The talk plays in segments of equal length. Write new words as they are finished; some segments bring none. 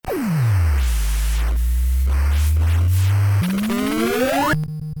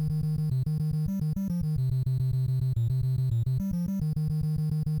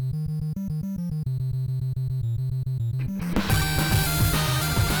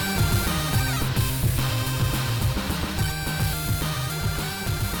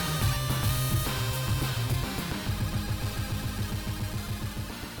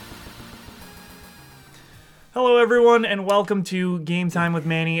Hello, everyone, and welcome to Game Time with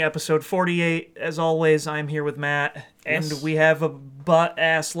Manny, episode 48. As always, I'm here with Matt, and we have a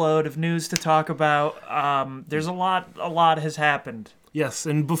butt-ass load of news to talk about. There's a lot has happened. Yes,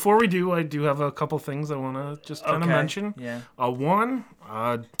 and before we do, I do have a couple things I want to just kind of mention. Yeah. One,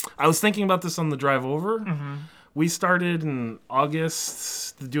 I was thinking about this on the drive over. Mm-hmm. We started in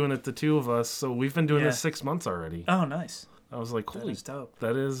August doing it, the two of us, so we've been doing this 6 months already. Oh, nice. I was like, holy, That's dope.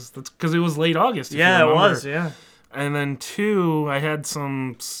 that's because it was late August. If you Yeah, it remember. was, yeah. And then two, I had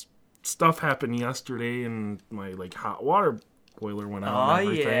some stuff happen yesterday, and my hot water boiler went out and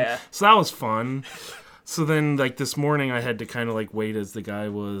everything. Yeah. So that was fun. So then, this morning, I had to kind of wait as the guy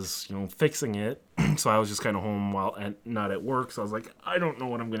was, fixing it. So I was just kind of home not at work. So I was like, I don't know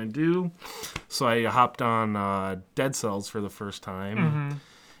what I'm gonna do. So I hopped on Dead Cells for the first time,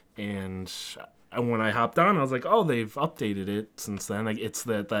 and when I hopped on, I was like, oh, they've updated it since then. It's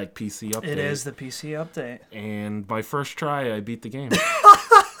that PC update. It is the PC update. And my first try, I beat the game.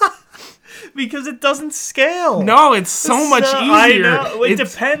 Because it doesn't scale. No, it's so much easier. I know. It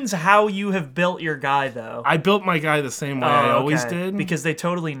depends how you have built your guy, though. I built my guy the same way I always did. Because they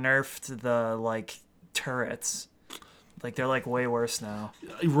totally nerfed the, turrets. They're, way worse now.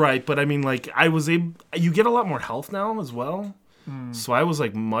 Right, but I mean, you get a lot more health now as well. So I was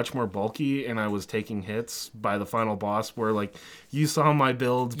bmuch more bulky, and I was taking hits by the final boss where you saw my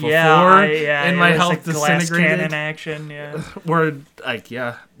builds before, and my health disintegrated. Glass cannon action, yeah. Where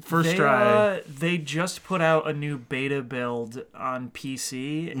first try. They just put out a new beta build on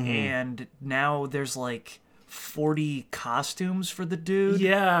PC, and now there's 40 costumes for the dude.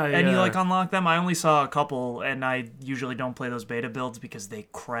 Yeah, and you unlock them. I only saw a couple, and I usually don't play those beta builds because they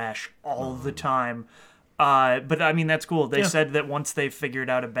crash all the time. But I mean, that's cool. They said that once they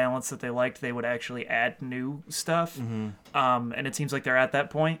figured out a balance that they liked, they would actually add new stuff. And it seems like they're at that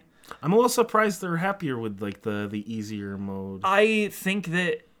point. I'm a little surprised they're happier with the easier mode. I think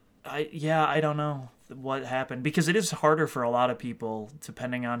that I don't know what happened, because it is harder for a lot of people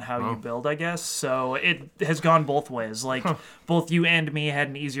depending on how you build, I guess. So it has gone both ways. Both you and me had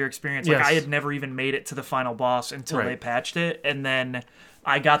an easier experience. I had never even made it to the final boss until they patched it, and then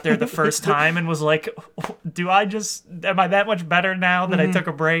I got there the first time and was like, am I that much better now that I took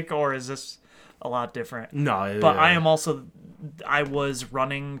a break, or is this a lot different? No. But I was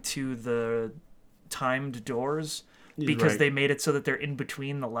running to the timed doors because they made it so that they're in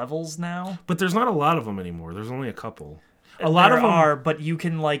between the levels now. But there's not a lot of them anymore. There's only a couple. A lot of them are, but you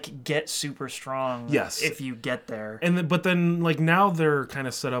can get super strong. Yes. If you get there. But then now they're kind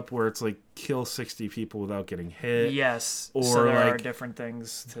of set up where it's kill 60 people without getting hit. Yes. Or so there are different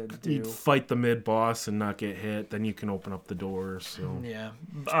things to do. You fight the mid boss and not get hit, then you can open up the doors. So yeah.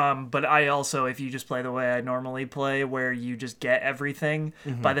 But I also, if you just play the way I normally play, where you just get everything,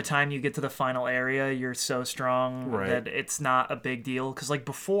 by the time you get to the final area, you're so strong that it's not a big deal. Because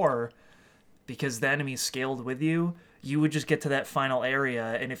before, because the enemies scaled with you, you would just get to that final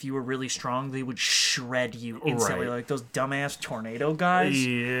area, and if you were really strong, they would shred you instantly. Right. Those dumbass tornado guys.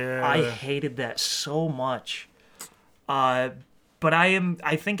 Yeah. I hated that so much. But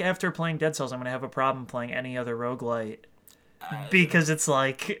I think after playing Dead Cells, I'm going to have a problem playing any other roguelite. Because it's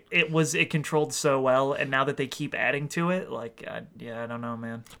it controlled so well, and now that they keep adding to it, I don't know,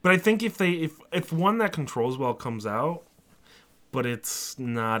 man. But I think if one that controls well comes out, but it's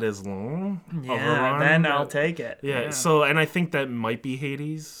not as long of a run, then I'll take it. Yeah, so, and I think that might be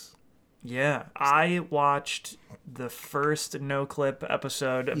Hades. Yeah, I watched the first no-clip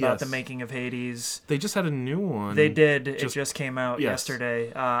episode about the making of Hades. They just had a new one. They did. It just came out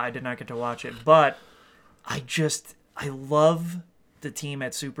yesterday. I did not get to watch it, but I love the team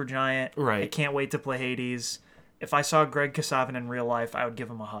at Supergiant. Right. I can't wait to play Hades. If I saw Greg Kasavin in real life, I would give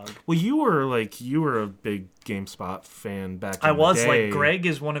him a hug. Well, you were a big GameSpot fan back in the day. I was. Greg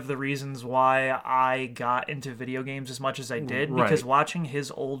is one of the reasons why I got into video games as much as I did, because watching his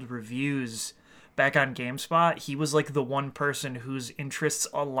old reviews back on GameSpot, he was the one person whose interests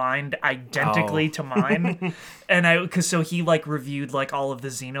aligned identically to mine. And so he reviewed all of the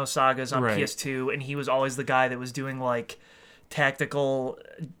Xenosagas on PS2, and he was always the guy that was doing tactical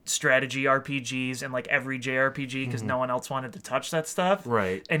strategy RPGs and every JRPG, because no one else wanted to touch that stuff.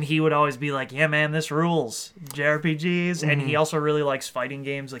 Right. And he would always be like, yeah, man, this rules. JRPGs. And he also really likes fighting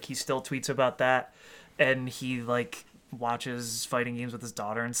games. He still tweets about that. And he watches fighting games with his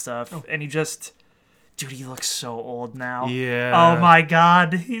daughter and stuff. And he just... Dude, he looks so old now. Yeah. Oh my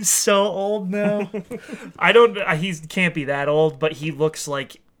God. He's so old now. He can't be that old, but he looks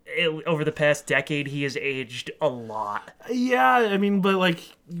over the past decade, he has aged a lot. Yeah, I mean, but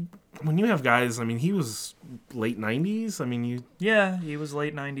when you have guys, I mean, he was late 90s. I mean, Yeah, he was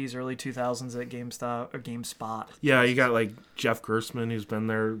late 90s, early 2000s at GameSpot. Yeah, you got like Jeff Gerstmann, who's been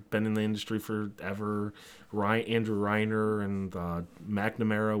in the industry forever. Andrew Reiner and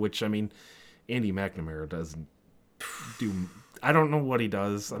McNamara, which, I mean, Andy McNamara doesn't do... I don't know what he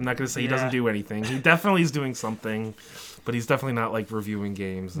does. I'm not going to say he doesn't do anything. He definitely is doing something, but he's definitely not like reviewing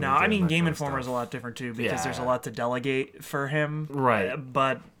games. No, I mean, Game Informer is a lot different too, because there's a lot to delegate for him. Right.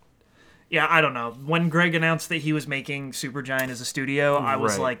 But yeah, I don't know. When Greg announced that he was making Supergiant as a studio, I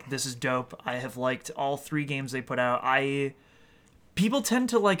was like, this is dope. I have liked all 3 games they put out. People tend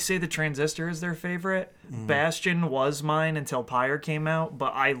to like say the Transistor is their favorite. Bastion was mine until Pyre came out,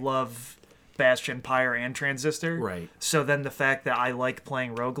 but I love Bastion, Pyre, and Transistor. Right. So then the fact that I like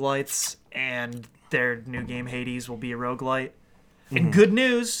playing roguelites and their new game Hades will be a roguelite. And good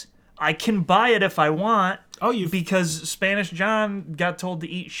news, I can buy it if I want. Because Spanish John got told to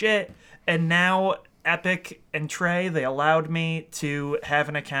eat shit, and now Epic and Trey, they allowed me to have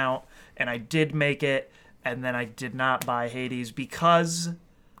an account, and I did make it, and then I did not buy Hades because...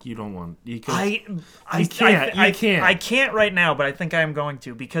 You don't want... I can't right now, but I think I am going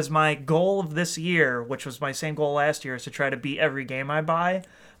to, because my goal of this year, which was my same goal last year, is to try to beat every game I buy.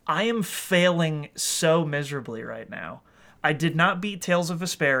 I am failing so miserably right now. I did not beat Tales of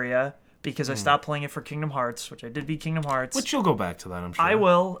Vesperia because I stopped playing it for Kingdom Hearts, which I did beat Kingdom Hearts. Which you'll go back to that, I'm sure. I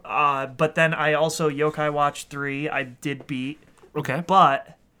will, but then I also Yokai Watch 3 I did beat. Okay.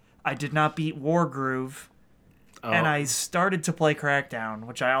 But I did not beat Wargroove. And I started to play Crackdown,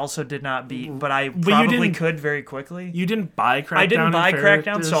 which I also did not beat, but I probably could very quickly. You didn't buy Crackdown? I didn't buy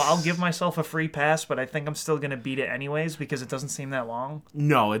Crackdown, so I'll give myself a free pass, but I think I'm still going to beat it anyways because it doesn't seem that long.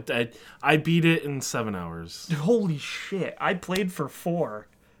 No, I beat it in 7 hours. Holy shit. I played for 4.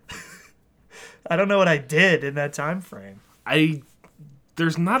 I don't know what I did in that time frame.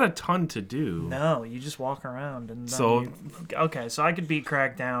 There's not a ton to do. No, you just walk around. And so I could beat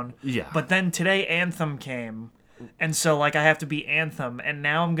Crackdown. Yeah. But then today Anthem came. And so, like, I have to beat Anthem, and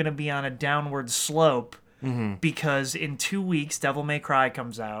now I'm going to be on a downward slope because in 2 weeks, Devil May Cry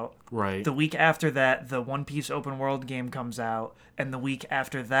comes out. Right. The week after that, the One Piece open world game comes out. And the week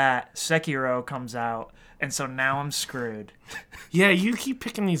after that, Sekiro comes out. And so now I'm screwed. Yeah, you keep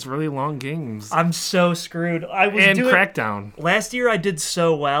picking these really long games. I'm so screwed. Crackdown. Last year, I did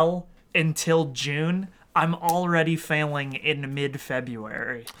so well until June. I'm already failing in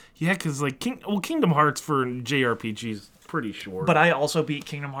mid-February. Yeah, because like Kingdom Hearts for JRPG is pretty short. But I also beat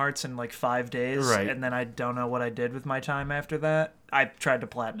Kingdom Hearts in like 5 days, right. And then I don't know what I did with my time after that. I tried to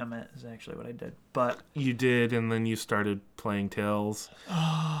platinum it, is actually what I did. But you did, and then you started playing Tales.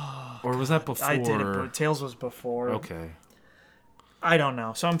 Or was that before? I did it, but Tales was before. Okay. I don't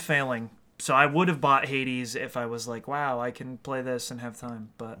know, so I'm failing. So I would have bought Hades if I was like, wow, I can play this and have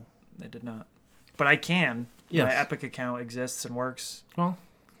time, but I did not. But I can. Yes. My Epic account exists and works. Well,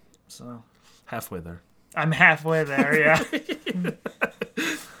 so halfway there. I'm halfway there, yeah.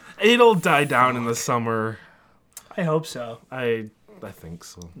 It'll die down in the summer. I hope so. I think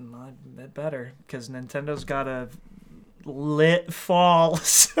so. It better, because Nintendo's got a lit fall,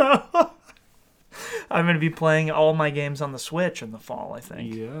 so I'm going to be playing all my games on the Switch in the fall, I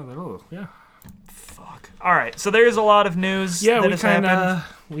think. Yeah. Fuck. All right, so there's a lot of news that has happened.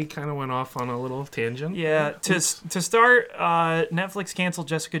 We kind of went off on a little tangent. Yeah, to start, Netflix canceled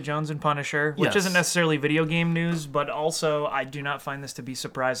Jessica Jones and Punisher, which isn't necessarily video game news, but also I do not find this to be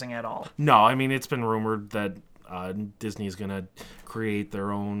surprising at all. No, I mean, it's been rumored that Disney's going to create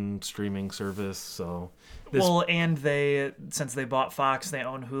their own streaming service, so... and since they bought Fox, they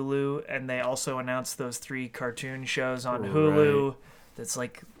own Hulu, and they also announced those 3 cartoon shows on Hulu. Right. That's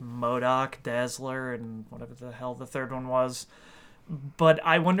like MODOK, Dazzler, and whatever the hell the third one was. But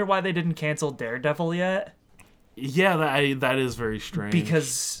I wonder why they didn't cancel Daredevil yet. Yeah, that is very strange.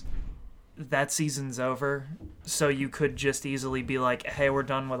 Because that season's over, so you could just easily be like, hey, we're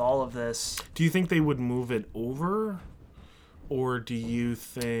done with all of this. Do you think they would move it over? Or do you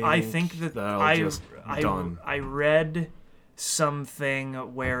think... I think that done? I read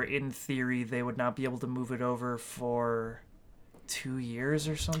something where, in theory, they would not be able to move it over for 2 years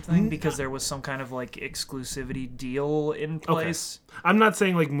or something because there was some kind of like exclusivity deal in place. Okay. I'm not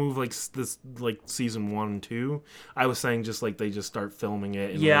saying like move like this like season 1 and 2. I was saying just like they just start filming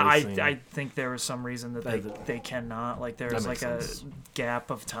it. And I think there was some reason that they cannot. Like there's like sense. A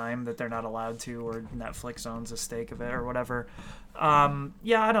gap of time that they're not allowed to, or Netflix owns a stake of it or whatever. I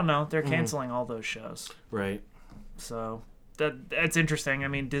don't know. They're canceling all those shows. Right. So that's interesting. I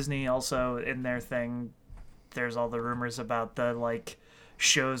mean, Disney also in their thing. There's all the rumors about the like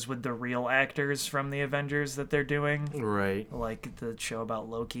shows with the real actors from the Avengers that they're doing. Right. Like the show about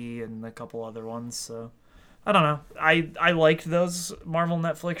Loki and a couple other ones. So I don't know. I liked those Marvel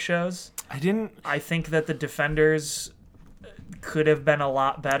Netflix shows. I think that the Defenders could have been a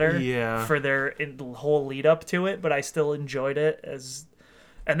lot better for their whole lead up to it, but I still enjoyed it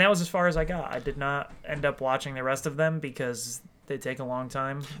and that was as far as I got. I did not end up watching the rest of them because they take a long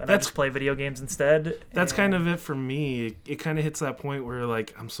time, and I just play video games instead. That's kind of it for me. It kind of hits that point where,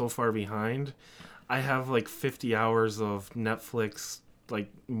 like, I'm so far behind. I have, like, 50 hours of Netflix,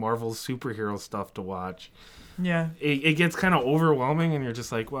 like, Marvel superhero stuff to watch. Yeah. It gets kind of overwhelming, and you're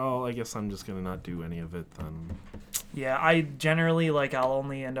just like, well, I guess I'm just going to not do any of it then. Yeah, I generally, like, I'll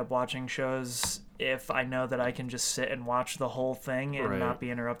only end up watching shows if I know that I can just sit and watch the whole thing and not be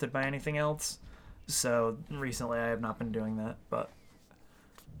interrupted by anything else. So recently I have not been doing that, but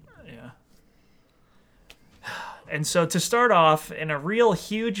yeah. And so to start off, in a real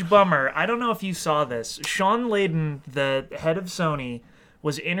huge bummer, I don't know if you saw this, Sean Layden, the head of Sony,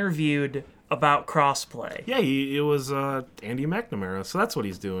 was interviewed about crossplay. Yeah, it was Andy McNamara, so that's what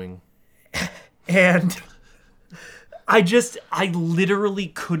he's doing. And I literally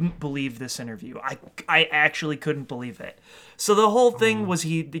couldn't believe this interview. I actually couldn't believe it. So the whole thing was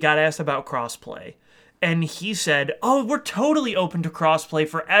he got asked about crossplay. And he said, oh, we're totally open to crossplay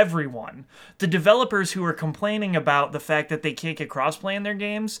for everyone. The developers who are complaining about the fact that they can't get crossplay in their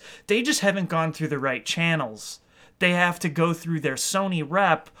games, they just haven't gone through the right channels. They have to go through their Sony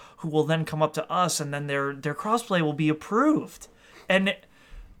rep, who will then come up to us, and then their crossplay will be approved. And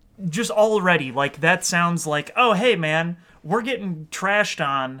just already, like, that sounds like, oh, hey, man, we're getting trashed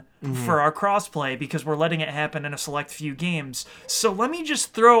on for our crossplay because we're letting it happen in a select few games. So let me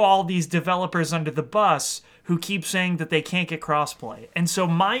just throw all these developers under the bus who keep saying that they can't get crossplay. And so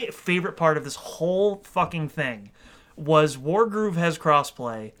my favorite part of this whole fucking thing was Wargroove has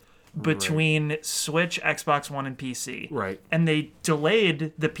crossplay between Switch, Xbox One, and PC. Right. And they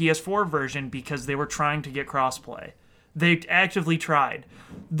delayed the PS4 version because they were trying to get crossplay. They actively tried.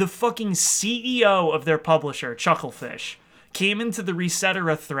 The fucking CEO of their publisher, Chucklefish, came into the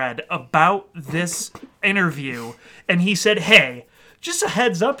Resetera thread about this interview, and he said, hey, just a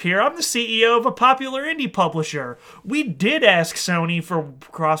heads up here, I'm the CEO of a popular indie publisher. We did ask Sony for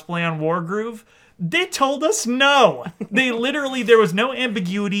crossplay on Wargroove. They told us no. They literally, there was no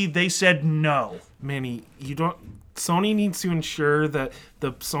ambiguity. They said no. Manny, Sony needs to ensure that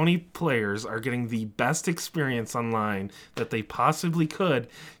the Sony players are getting the best experience online that they possibly could.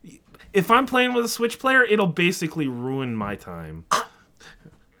 If I'm playing with a Switch player, it'll basically ruin my time.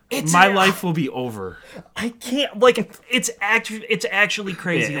 My life will be over. I can't, like, it's actually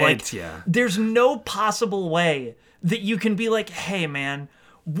crazy. There's no possible way that you can be like, hey, man,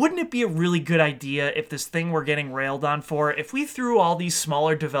 wouldn't it be a really good idea if this thing we're getting railed on for, if we threw all these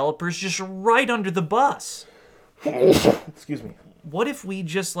smaller developers just right under the bus? Excuse me. What if we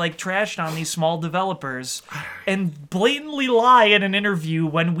just, like, trashed on these small developers and blatantly lie in an interview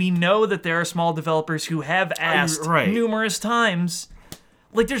when we know that there are small developers who have asked numerous times?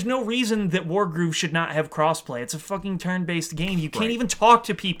 Like, there's no reason that Wargroove should not have crossplay. It's a fucking turn-based game. You can't even talk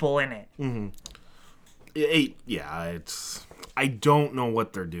to people in it. Mm-hmm. I don't know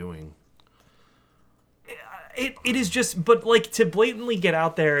what they're doing. It is just, but, like, to blatantly get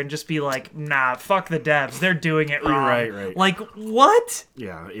out there and just be like, nah, fuck the devs, they're doing it wrong. Right. Like, what?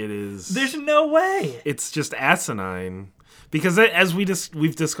 Yeah, it is. There's no way. It's just asinine. Because as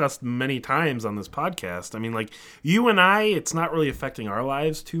we've discussed many times on this podcast, I mean, like, you and I, it's not really affecting our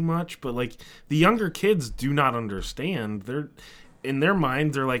lives too much, but, like, the younger kids do not understand. In their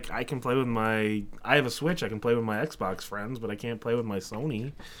mind, they're like, I have a Switch, I can play with my Xbox friends, but I can't play with my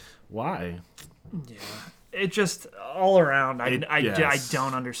Sony. Why? Yeah. It just, all around, I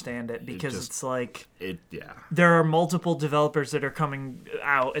don't understand it, because it's like, there are multiple developers that are coming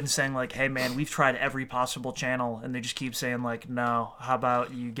out and saying, like, hey, man, we've tried every possible channel, and they just keep saying, like, no, how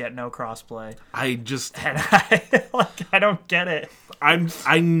about you get no crossplay? I don't get it.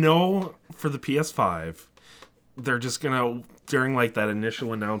 I know for the PS5, they're just gonna, during, like, that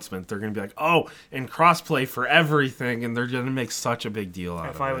initial announcement, they're gonna be like, oh, and crossplay for everything, and they're gonna make such a big deal out of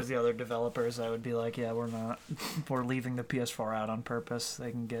it. If I was the other developers, I would be like, yeah, we're leaving the PS4 out on purpose. They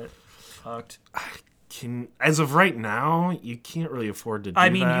can get fucked. As of right now, you can't really afford to do that. I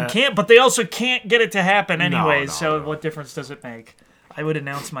mean, you can't, but they also can't get it to happen anyways, so what difference does it make? I would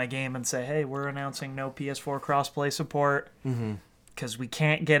announce my game and say, hey, we're announcing no PS4 crossplay support, because we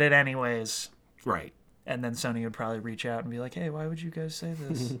can't get it anyways. Right. And then Sony would probably reach out and be like, hey, why would you guys say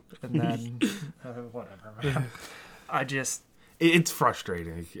this? And then, whatever. It's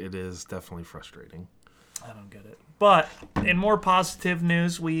frustrating. It is definitely frustrating. I don't get it. But in more positive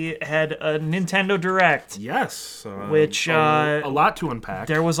news, we had a Nintendo Direct. Yes. Which a lot to unpack.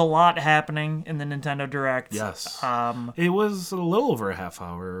 There was a lot happening in the Nintendo Direct. Yes. It was a little over a half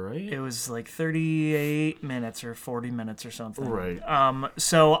hour, right? It was like 38 minutes or 40 minutes or something. Right.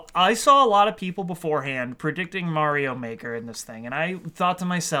 So I saw a lot of people beforehand predicting Mario Maker in this thing, and I thought to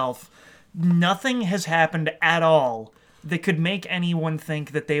myself, nothing has happened at all that could make anyone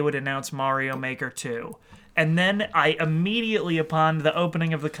think that they would announce Mario Maker 2. And then I immediately, upon the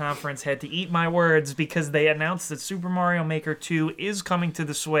opening of the conference, had to eat my words because they announced that Super Mario Maker 2 is coming to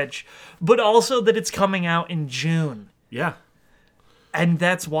the Switch, but also that it's coming out in June. Yeah. And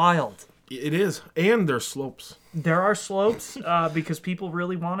that's wild. It is. And there's slopes. There are slopes because people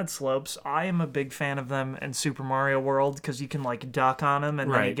really wanted slopes. I am a big fan of them in Super Mario World because you can like duck on them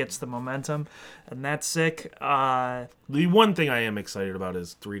and then it gets the momentum, and that's sick. The one thing I am excited about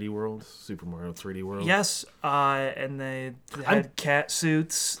is 3D World, Super Mario 3D World. Yes, and they had cat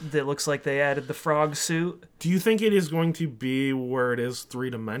suits that looks like they added the frog suit. Do you think it is going to be where it is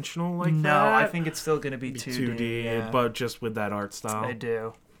 3-dimensional like that? No, I think it's still going to be 2D. Yeah. But just with that art style. I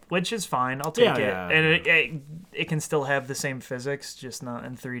do. Which is fine. I'll take it. Yeah. And it can still have the same physics, just not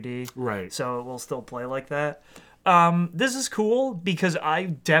in 3D. Right. So it will still play like that. This is cool because I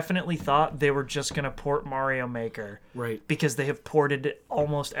definitely thought they were just going to port Mario Maker. Right. Because they have ported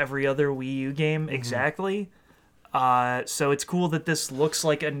almost every other Wii U game exactly. So it's cool that this looks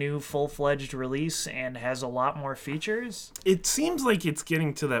like a new full-fledged release and has a lot more features. It seems like it's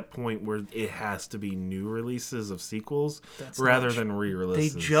getting to that point where it has to be new releases of sequels rather than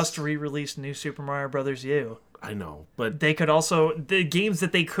re-releases. They just re-released New Super Mario Bros. U. I know, but they could also... The games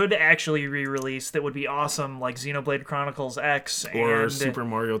that they could actually re-release that would be awesome, like Xenoblade Chronicles X or and Super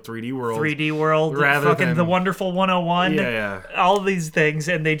Mario 3D World. 3D World, rather fucking than... The Wonderful 101. Yeah. All these things,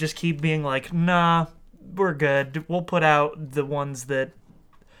 and they just keep being like, nah... We're good. We'll put out the ones that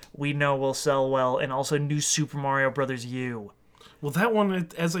we know will sell well, and also New Super Mario Bros. U. Well, that one,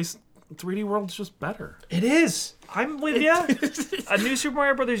 3D World's just better. It is. I'm with you. A New Super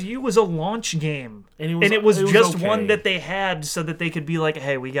Mario Bros. U was a launch game, and it was just okay. One that they had so that they could be like,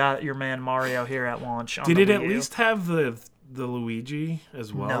 "Hey, we got your man Mario here at launch." Did it at least have the Luigi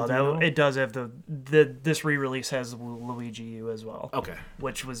as well? No, it does have this re-release has Luigi U as well. Okay.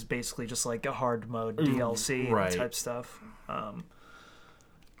 Which was basically just like a hard mode DLC type stuff.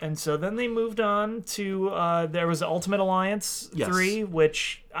 And so then they moved on to there was Ultimate Alliance 3,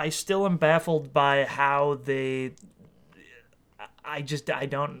 which I still am baffled by how they... I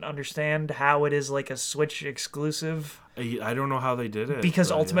don't understand how it is like a Switch exclusive. I don't know how they did it.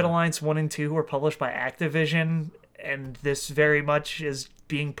 Because Ultimate Alliance 1 and 2 were published by Activision, and this very much is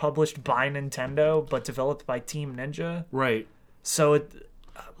being published by Nintendo, but developed by Team Ninja. Right. So,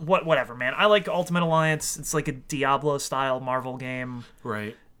 whatever, man. I like Ultimate Alliance. It's like a Diablo-style Marvel game.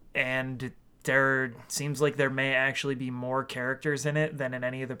 Right. And there seems like there may actually be more characters in it than in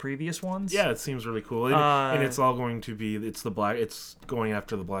any of the previous ones. Yeah, it seems really cool. And it's all going to be... It's going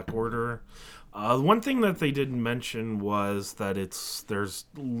after the Black Order. One thing that they didn't mention was that there's...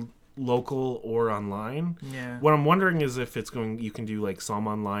 local or online. Yeah. What I'm wondering is if you can do like some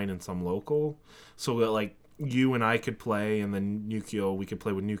online and some local, so that like you and I could play, and then we could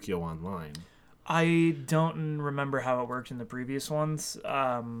play with Nukio online. I don't remember how it worked in the previous ones.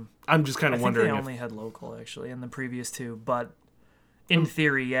 I'm just kind of wondering. I think they only had local actually in the previous two, but in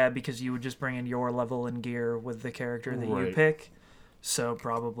theory, yeah, because you would just bring in your level and gear with the character that you pick. So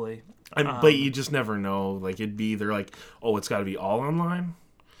probably. But you just never know. Like it'd be either like, oh, it's got to be all online.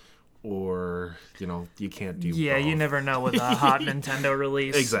 Or, you can't do Yeah, both. You never know with a hot Nintendo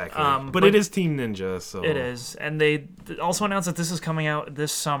release. Exactly. But it is Team Ninja, so... It is. And they also announced that this is coming out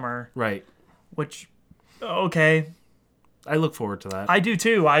this summer. Right. Which, okay. I look forward to that. I do,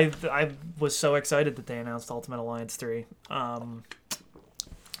 too. I was so excited that they announced Ultimate Alliance 3. I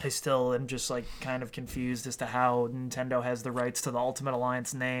still am just, kind of confused as to how Nintendo has the rights to the Ultimate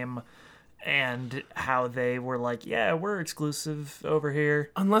Alliance name... And how they were like, yeah, we're exclusive over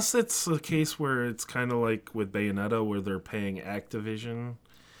here. Unless it's a case where it's kind of like with Bayonetta, where they're paying Activision.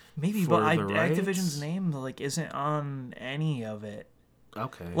 Maybe, but Activision's name isn't on any of it.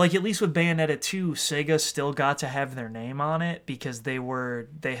 Okay. At least with Bayonetta 2, Sega still got to have their name on it because they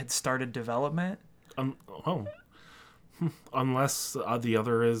had started development. Unless the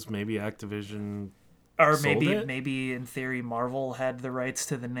other is maybe Activision. Or maybe in theory Marvel had the rights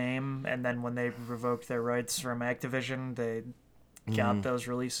to the name, and then when they revoked their rights from Activision, they got those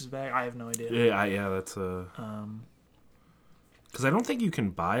releases back. I have no idea. Yeah, that's a... Because I don't think you can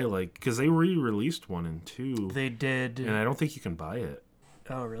buy, because they re-released 1 and 2. They did. And I don't think you can buy it.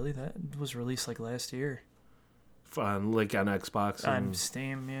 Oh, really? That was released, last year. like on Xbox. On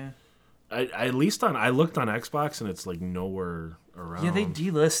Steam, yeah. I looked on Xbox and it's like nowhere around. Yeah, they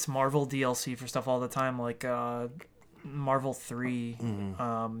delist Marvel DLC for stuff all the time, like Marvel 3.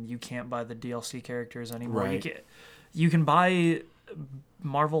 You can't buy the DLC characters anymore. Right. You can buy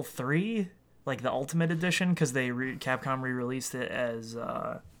Marvel 3, like the Ultimate Edition, because Capcom re-released it as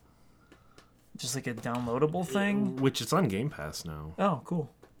just like a downloadable thing. Which it's on Game Pass now. Oh, cool.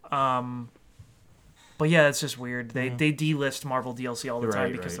 But yeah, it's just weird. They delist Marvel DLC all the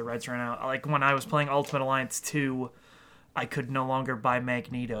time because the rights ran out. Like when I was playing Ultimate Alliance 2, I could no longer buy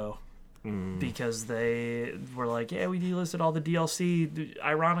Magneto because they were like, yeah, we delisted all the DLC,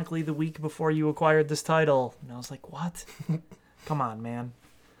 ironically, the week before you acquired this title. And I was like, what? Come on, man.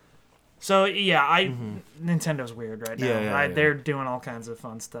 So, yeah, Nintendo's weird right now. They're doing all kinds of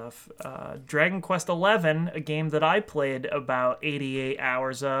fun stuff. Dragon Quest XI, a game that I played about 88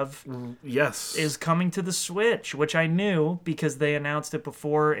 hours of, is coming to the Switch, which I knew because they announced it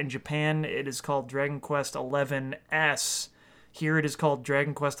before. In Japan, it is called Dragon Quest XI S. Here it is called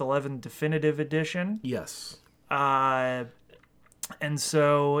Dragon Quest XI Definitive Edition. Yes. And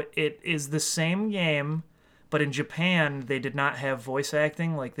so it is the same game, but in Japan, they did not have voice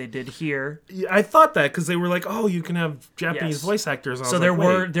acting like they did here. Yeah, I thought that because they were like, "Oh, you can have Japanese voice actors." So there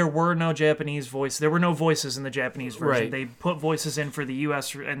were no Japanese voice. There were no voices in the Japanese version. Right. They put voices in for the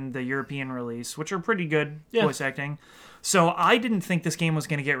U.S. and the European release, which are pretty good voice acting. So I didn't think this game was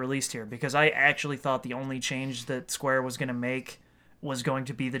going to get released here because I actually thought the only change that Square was going to make was going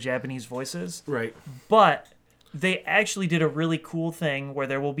to be the Japanese voices. Right. But they actually did a really cool thing where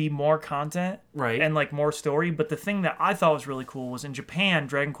there will be more content and like more story. But the thing that I thought was really cool was in Japan,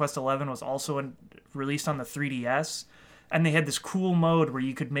 Dragon Quest XI was also released on the 3DS. And they had this cool mode where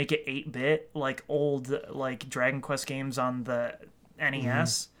you could make it 8-bit, like old like Dragon Quest games on the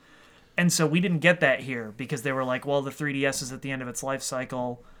NES. And so we didn't get that here because they were like, well, the 3DS is at the end of its life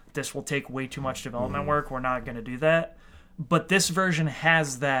cycle. This will take way too much development work. We're not going to do that. But this version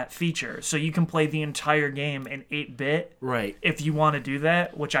has that feature. So you can play the entire game in 8-bit. Right. If you want to do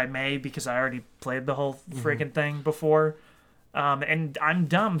that, which I may because I already played the whole freaking thing before. And I'm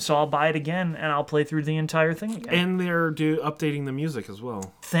dumb, so I'll buy it again and I'll play through the entire thing again. And they're updating the music as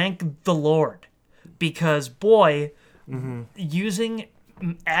well. Thank the Lord. Because, boy, using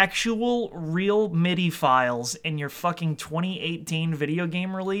actual real MIDI files in your fucking 2018 video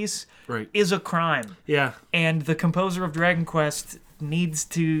game release is a crime. Yeah. And the composer of Dragon Quest needs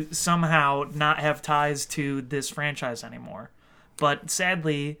to somehow not have ties to this franchise anymore. But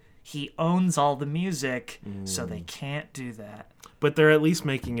sadly, he owns all the music, so they can't do that. But they're at least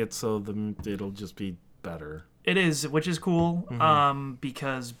making it so it'll just be better. It is, which is cool,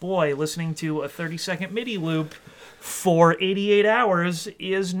 because, boy, listening to a 30-second MIDI loop for 88 hours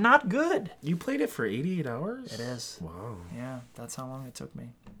is not good. You played it for 88 hours? It is. Wow. Yeah, that's how long it took me.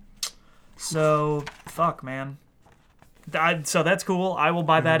 So, fuck, man. So that's cool. I will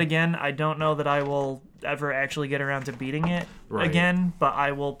buy that again. I don't know that I will ever actually get around to beating it again, but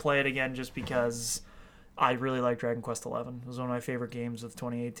I will play it again just because I really like Dragon Quest XI. It was one of my favorite games of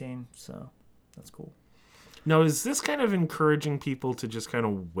 2018, so that's cool. Now, is this kind of encouraging people to just kind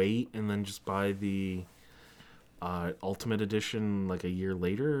of wait and then just buy the Ultimate Edition like a year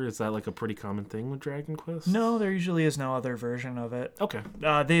later? Is that like a pretty common thing with Dragon Quest? No, there usually is no other version of it. Okay.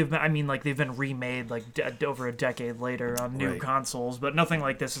 They've been remade like over a decade later on new consoles, but nothing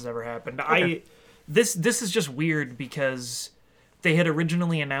like this has ever happened. Okay. This is just weird because they had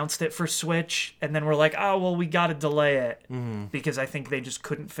originally announced it for Switch, and then we're like, oh, well, we got to delay it because I think they just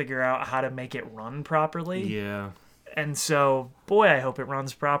couldn't figure out how to make it run properly. Yeah. And so, boy, I hope it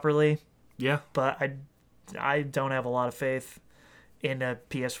runs properly. Yeah. But I don't have a lot of faith in a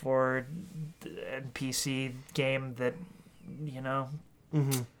PS4 and PC game that, you know.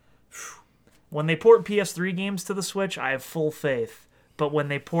 When they port PS3 games to the Switch, I have full faith. But when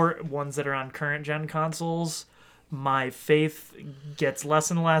they port ones that are on current gen consoles, my faith gets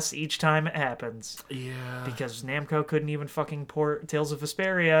less and less each time it happens. Yeah. Because Namco couldn't even fucking port Tales of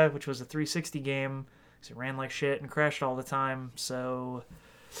Vesperia, which was a 360 game, because it ran like shit and crashed all the time. So,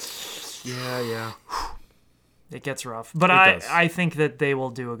 yeah. It gets rough. But I think that they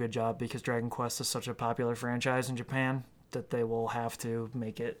will do a good job because Dragon Quest is such a popular franchise in Japan that they will have to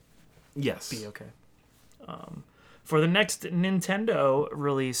make it be okay. For the next Nintendo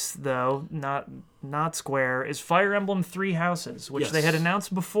release, though, not Square, is Fire Emblem Three Houses, which they had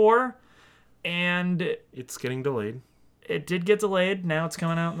announced before, and it's getting delayed. It did get delayed. Now it's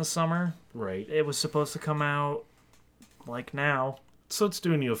coming out in the summer. Right. It was supposed to come out, like, now. So it's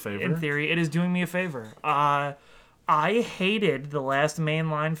doing you a favor. In theory, it is doing me a favor. I hated the last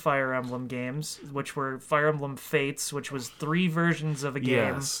mainline Fire Emblem games, which were Fire Emblem Fates, which was 3 versions of a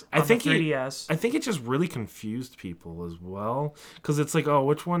game on the 3DS. I think it just really confused people as well, because it's like, oh,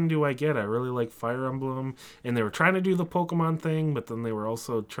 which one do I get? I really like Fire Emblem, and they were trying to do the Pokemon thing, but then they were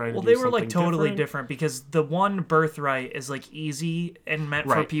also trying to do something they were like totally different, because the one Birthright is like easy and meant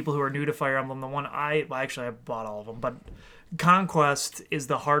for people who are new to Fire Emblem. The one I bought all of them, but Conquest is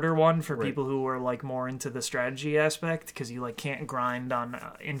the harder one for people who are like more into the strategy aspect, because you like can't grind on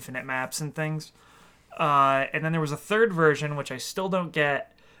infinite maps and things. And then there was a third version, which I still don't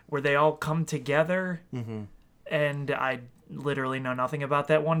get, where they all come together. And I literally know nothing about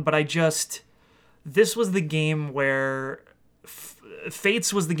that one, but this was the game where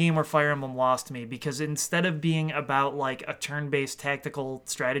Fates was the game where Fire Emblem lost me, because instead of being about like a turn-based tactical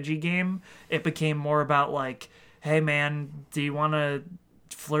strategy game, it became more about like, hey man, do you want to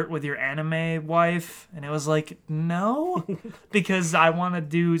flirt with your anime wife? And it was like, no, because I want to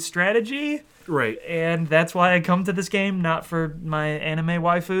do strategy. Right. And that's why I come to this game, not for my anime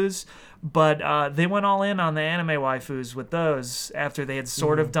waifus. But they went all in on the anime waifus with those after they had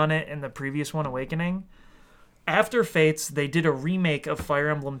sort of done it in the previous one, Awakening. After Fates, they did a remake of Fire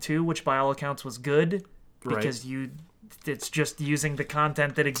Emblem 2, which by all accounts was good, because it's just using the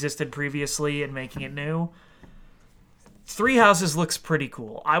content that existed previously and making it new. Three Houses looks pretty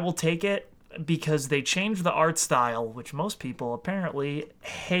cool. I will take it, because they changed the art style, which most people apparently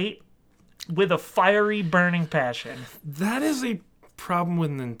hate with a fiery, burning passion. That is a problem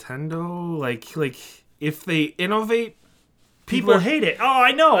with Nintendo. Like if they innovate, people hate it. Oh,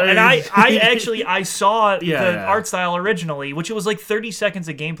 I know. And I saw the art style originally, which it was like 30 seconds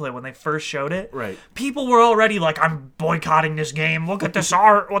of gameplay when they first showed it. Right. People were already like, I'm boycotting this game. Look at this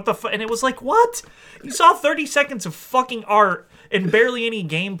art. What the And it was like, what? You saw 30 seconds of fucking art and barely any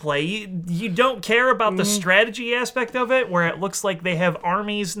gameplay. You don't care about the strategy aspect of it, where it looks like they have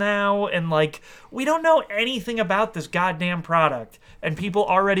armies now, and like, we don't know anything about this goddamn product, and people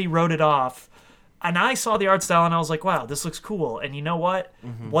already wrote it off. And I saw the art style and I was like, wow, this looks cool. And you know what?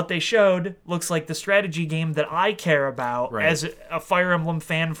 What they showed looks like the strategy game that I care about as a Fire Emblem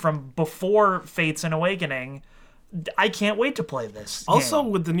fan from before Fates and Awakening. I can't wait to play this Also,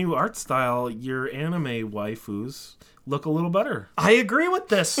 game. with the new art style, your anime waifus look a little better. I agree with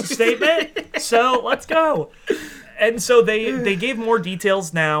this statement. So let's go. And so they gave more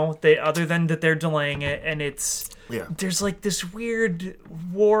details now, other than that they're delaying it, and there's like this weird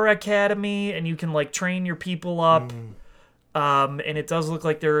war academy, and you can like train your people up. And it does look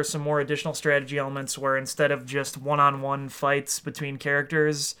like there are some more additional strategy elements where instead of just one-on-one fights between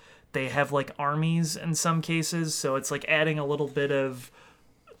characters, they have like armies in some cases. So it's like adding a little bit of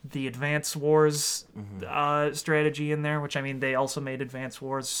the Advance Wars strategy in there, which I mean, they also made Advance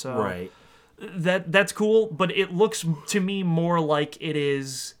Wars, so that's cool. But it looks to me more like it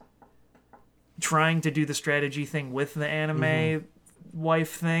is trying to do the strategy thing with the anime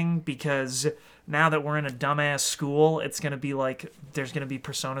wife thing, because now that we're in a dumbass school, it's going to be like, there's going to be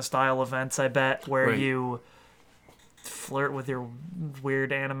Persona style events, I bet, where you flirt with your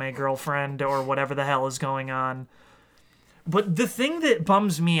weird anime girlfriend or whatever the hell is going on. But the thing that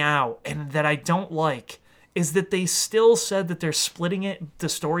bums me out and that I don't like is that they still said that they're splitting the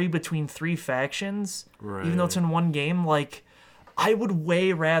story between 3 factions, even though it's in one game. Like, I would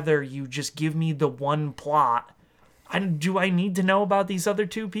way rather you just give me the one plot. Do I need to know about these other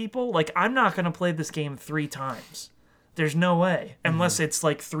 2 people? Like, I'm not going to play this game 3 times. There's no way. Unless it's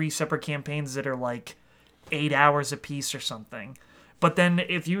like 3 separate campaigns that are like 8 hours apiece or something. But then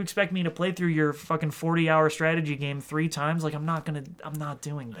if you expect me to play through your fucking 40-hour strategy game 3 times, like, I'm not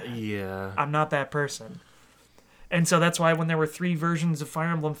doing that. Yeah. I'm not that person. And so that's why when there were 3 versions of Fire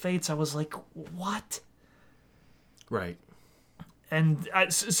Emblem Fates, I was like, what? Right. And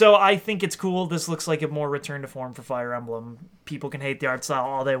so I think it's cool. This looks like a more return to form for Fire Emblem. People can hate the art style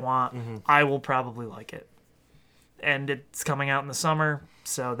all they want. I will probably like it. And it's coming out in the summer,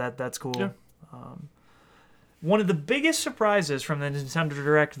 so that's cool. Yeah. One of the biggest surprises from the Nintendo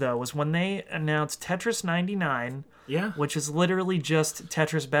Direct, though, was when they announced Tetris 99, which is literally just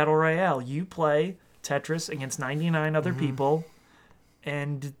Tetris Battle Royale. You play Tetris against 99 other people,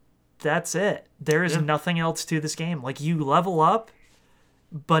 and that's it. There is nothing else to this game. Like, you level up,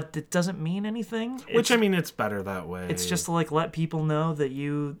 but it doesn't mean anything. Which, I mean, it's better that way. It's just to, like, let people know that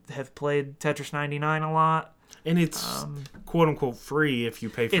you have played Tetris 99 a lot. And it's quote-unquote free if you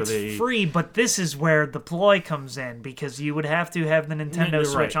pay for It's free, but this is where the ploy comes in, because you would have to have the Nintendo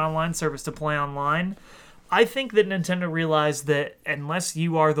Switch online service to play online. I think that Nintendo realized that unless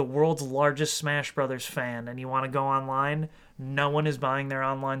you are the world's largest Smash Brothers fan and you want to go online, no one is buying their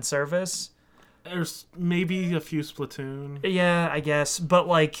online service. There's maybe a few Splatoon. Yeah, I guess. But,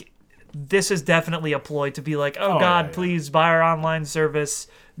 like, this is definitely a ploy to be like, oh God, yeah. please buy our online service.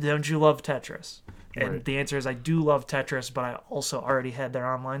 Don't you love Tetris? And Right. the answer is I do love Tetris, but I also already had their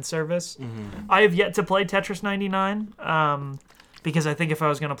online service. Mm-hmm. I have yet to play Tetris 99, because I think if I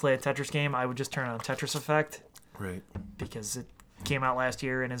was going to play a Tetris game, I would just turn on Tetris Effect, Right. because it came out last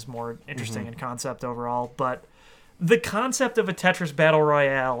year and is more interesting Mm-hmm. in concept overall. But the concept of a Tetris Battle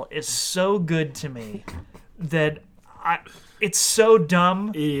Royale is so good to me that it's so dumb,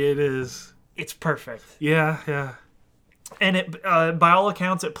 It is. it's perfect. Yeah. And it, by all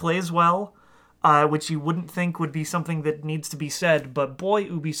accounts, it plays well, which you wouldn't think would be something that needs to be said. But boy,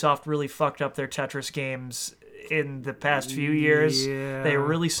 Ubisoft really fucked up their Tetris games in the past few years. Yeah. They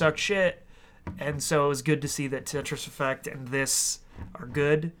really sucked shit. And so it was good to see that Tetris Effect and this are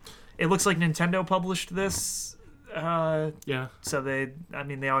good. It looks like Nintendo published this. Yeah. So they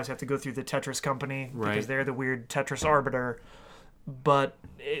always have to go through the Tetris company because Right. they're the weird Tetris arbiter. But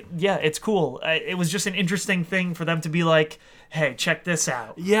it's cool. It was just an interesting thing for them to be like, hey, check this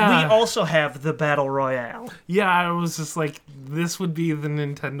out. Yeah. We also have the Battle Royale. Yeah, I was just like, this would be the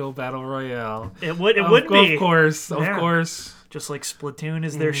Nintendo Battle Royale. It would be. Of course. Just like Splatoon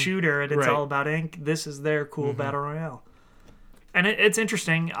is their shooter and it's Right. all about ink, this is their cool Battle Royale. And it's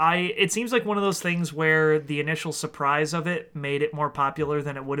interesting. It seems like one of those things where the initial surprise of it made it more popular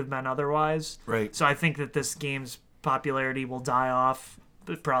than it would have been otherwise. Right. So I think that this game's popularity will die off.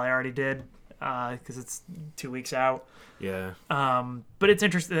 It probably already did because it's 2 weeks out. Yeah. But it's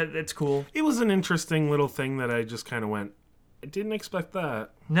interesting. It's cool. It was an interesting little thing that I just kind of went, I didn't expect that.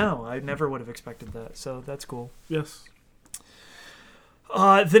 No, I never would have expected that. So that's cool. Yes.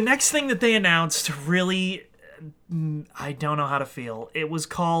 The next thing that they announced really, I don't know how to feel. It was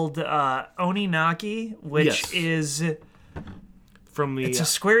called Oninaki, which Yes. is From the... it's a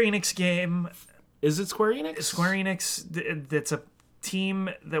Square Enix game. Is it Square Enix? Square Enix, that's a team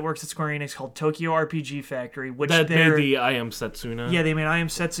that works at Square Enix called Tokyo RPG Factory, which That they're... made the I Am Setsuna? Yeah, they made I Am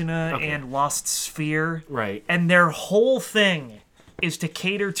Setsuna and Lost Sphere. Right. And their whole thing is to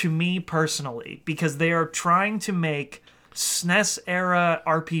cater to me personally because they are trying to make SNES-era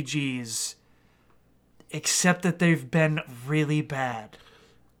RPGs, except that they've been really bad.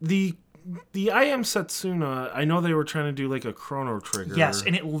 The I Am Setsuna, I know they were trying to do like a Chrono Trigger. Yes,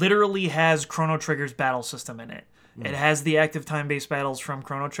 and it literally has Chrono Trigger's battle system in it. It has the active time-based battles from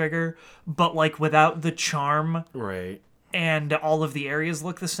Chrono Trigger, but like without the charm, Right. and all of the areas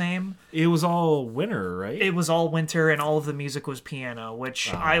look the same. It was all winter, right? It was all winter and all of the music was piano,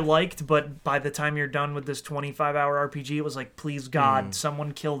 which I liked, but by the time you're done with this 25-hour RPG, it was like, please God,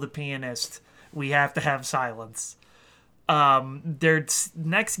 someone kill the pianist. We have to have silence. Their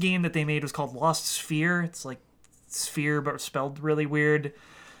next game that they made was called Lost Sphere. It's like Sphere, but spelled really weird.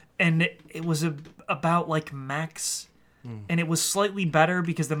 And it was about like mechs. And it was slightly better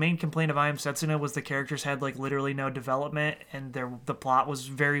because the main complaint of I Am Setsuna was the characters had like literally no development and the plot was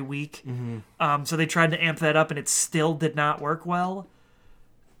very weak. So they tried to amp that up and it still did not work well.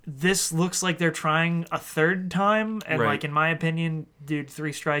 This looks like they're trying a third time. And Right. like, in my opinion, dude,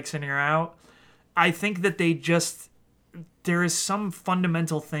 3 strikes and you're out. I think that there is some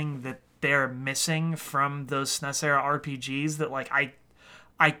fundamental thing that they're missing from those SNES era RPGs that like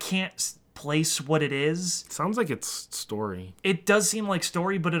I can't place what it is. Sounds like it's story. It does seem like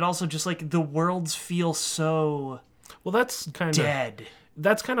story, but it also just like the worlds feel so Well, that's kind of dead.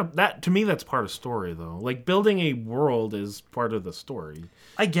 That's kind of that to me. That's part of story, though. Like building a world is part of the story.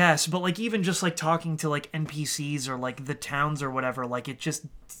 I guess, but like even just like talking to like NPCs or like the towns or whatever, like it just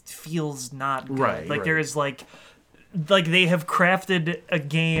feels not good. Right, Like right. there is like they have crafted a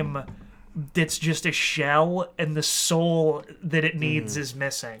game that's just a shell and the soul that it needs is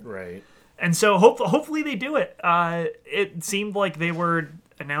missing. Right. And so hopefully they do it. It seemed like they were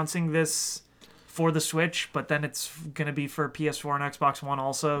announcing this for the Switch, but then it's going to be for PS4 and Xbox One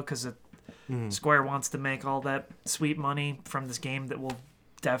also because Square wants to make all that sweet money from this game that will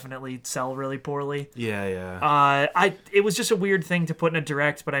definitely sell really poorly. Yeah. It was just a weird thing to put in a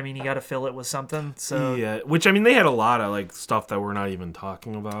direct, but I mean, you got to fill it with something. So Yeah. Which I mean, they had a lot of like stuff that we're not even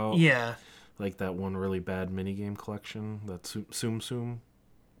talking about. yeah. Like that one really bad minigame collection, that Tsum Tsum.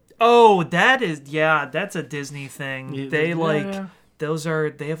 Oh, that's a Disney thing. Yeah, They yeah.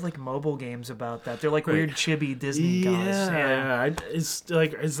 like they have like mobile games about that. They're like weird chibi Disney guys. Yeah. Is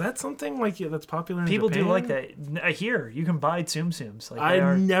that something like that's popular in People Japan? do like that. Here, you can buy Tsum Tsums. Like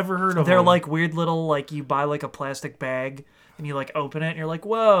I've never heard of they're them. like weird little like you buy like a plastic bag and you like open it and you're like,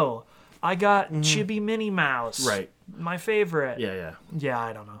 "Whoa, I got Chibi Minnie Mouse." Right. My favorite. Yeah. Yeah,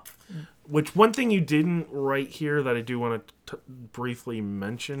 I don't know. Which one thing you didn't write here that I do want to briefly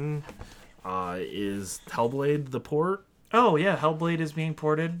mention is Hellblade, the port. Oh, yeah, Hellblade is being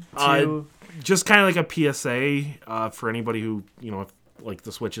ported to... Just kind of like a PSA for anybody who, if, like,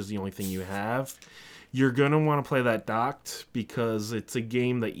 the Switch is the only thing you have. You're going to want to play that docked because it's a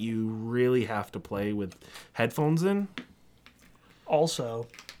game that you really have to play with headphones in. Also,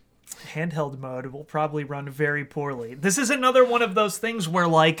 handheld mode will probably run very poorly. This is another one of those things where,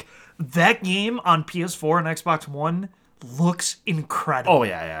 like, that game on PS4 and Xbox One looks incredible. Oh,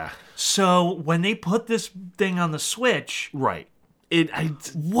 yeah. So, when they put this thing on the Switch... Right.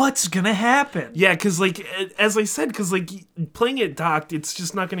 What's gonna happen? Yeah, because, like, as I said, because, like, playing it docked, it's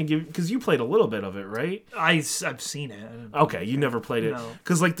just not going to give... Because you played a little bit of it, right? I've seen it. Okay, you never played it.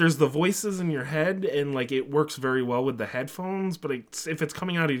 Because, like, there's the voices in your head, and, like, it works very well with the headphones, but if it's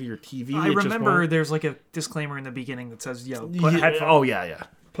coming out of your TV, I remember there's, like, a disclaimer in the beginning that says, put headphones... Oh, yeah.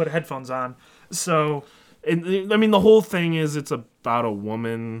 Put headphones on. So... And, I mean, the whole thing is it's about a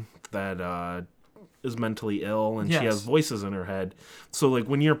woman that... is mentally ill and she has voices in her head. So like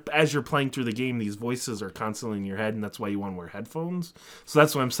as you're playing through the game, these voices are constantly in your head, and that's why you want to wear headphones. So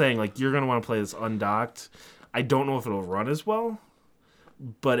that's what I'm saying. Like, you're going to want to play this undocked. I don't know if it'll run as well,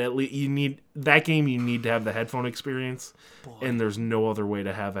 but at least you need to have the headphone experience. Boy. And there's no other way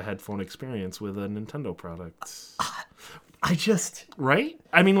to have a headphone experience with a Nintendo product. Right?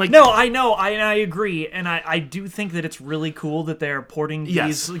 I mean, like... No, I know. I agree. And I do think that it's really cool that they're porting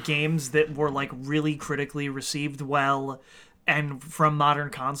these games that were, like, really critically received well and from modern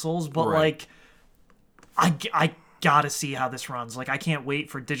consoles. But, like, I gotta see how this runs. Like, I can't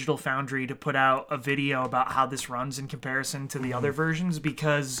wait for Digital Foundry to put out a video about how this runs in comparison to the other versions,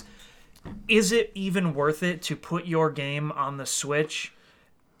 because is it even worth it to put your game on the Switch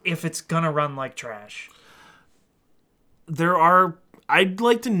if it's gonna run like trash? I'd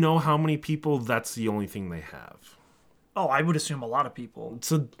like to know how many people that's the only thing they have. Oh, I would assume a lot of people.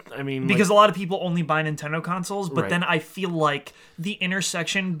 So, I mean... Because a lot of people only buy Nintendo consoles, but then I feel like the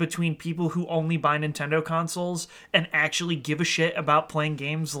intersection between people who only buy Nintendo consoles and actually give a shit about playing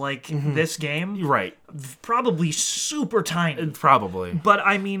games like this game... Right. Probably super tiny. Probably. But,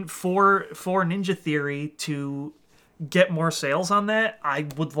 I mean, for Ninja Theory to get more sales on that, I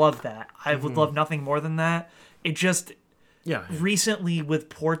would love that. I would love nothing more than that. It just... Yeah. Recently, with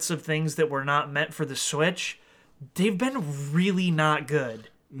ports of things that were not meant for the Switch, they've been really not good.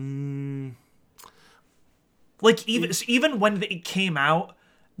 Like, even when it came out,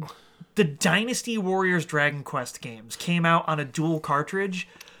 the Dynasty Warriors Dragon Quest games came out on a dual cartridge.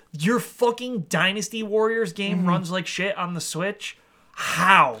 Your fucking Dynasty Warriors game runs like shit on the Switch?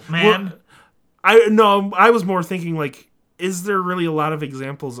 How, man? Well, I was more thinking, like, is there really a lot of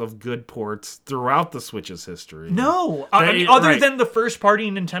examples of good ports throughout the Switch's history? No. I mean, other than the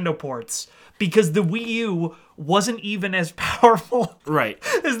first-party Nintendo ports. Because the Wii U wasn't even as powerful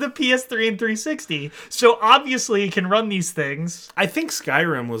as the PS3 and 360. So obviously it can run these things. I think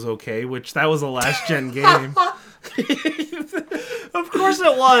Skyrim was okay, which that was a last-gen game. Of course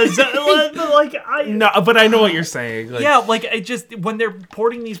it was. But I know what you're saying. Like, yeah, like, it just, when they're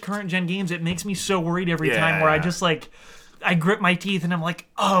porting these current-gen games, it makes me so worried every time where I just, like... I grip my teeth and I'm like,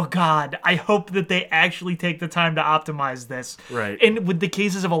 oh God, I hope that they actually take the time to optimize this. Right. And with the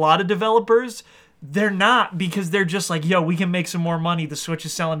cases of a lot of developers, they're not, because they're just like, yo, we can make some more money. The Switch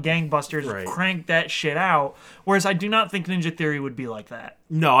is selling gangbusters. Right. Crank that shit out. Whereas I do not think Ninja Theory would be like that.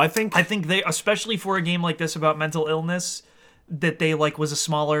 No, I think they, especially for a game like this about mental illness, that they like was a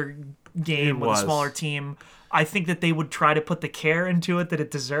smaller game with a smaller team. I think that they would try to put the care into it that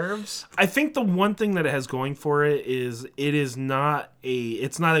it deserves. I think the one thing that it has going for it is it's not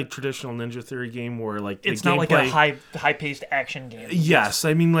a traditional Ninja Theory game where like it's not like a high-paced action game. Yes,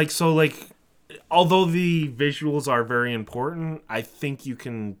 I mean although the visuals are very important, I think you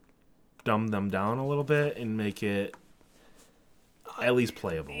can dumb them down a little bit and make it at least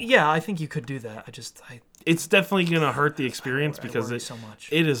playable. Yeah, I think you could do that. It's definitely going to hurt the experience because so much.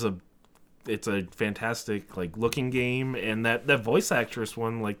 It's a fantastic looking game, and that voice actress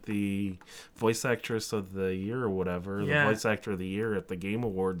won the voice actress of the year or whatever, the voice actor of the year at the Game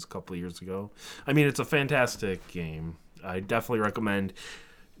Awards a couple of years ago. I mean, it's a fantastic game. I definitely recommend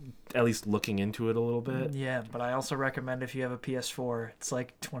at least looking into it a little bit. Yeah, but I also recommend if you have a PS4, it's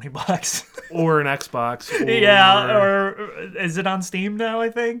like $20 or an Xbox. Or is it on Steam now? I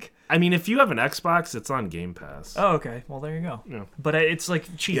think. I mean, if you have an Xbox, it's on Game Pass. Oh, okay. Well, there you go. Yeah. But it's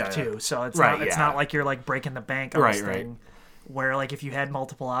cheap too, so it's not like you're breaking the bank on this thing. Where if you had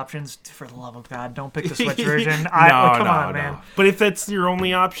multiple options, for the love of God, don't pick the Switch version. Come on, man. But if that's your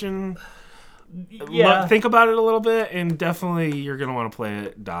only option, think about it a little bit, and definitely you're gonna want to play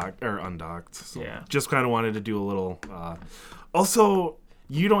it docked or undocked. So just kind of wanted to do a little. Also,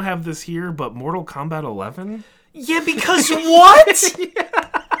 you don't have this here, but Mortal Kombat 11? Yeah, because what?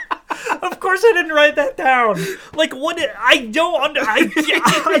 Of course I didn't write that down. Like, what? I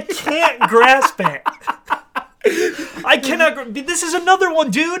can't grasp it. I cannot. This is another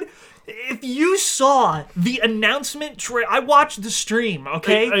one, dude. If you saw the announcement I watched the stream,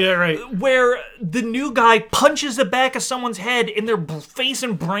 okay? Yeah, right. Where the new guy punches the back of someone's head and their face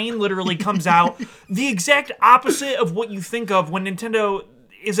and brain literally comes out. The exact opposite of what you think of when Nintendo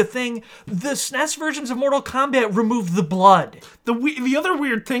is a thing. The SNES versions of Mortal Kombat removed the blood. The other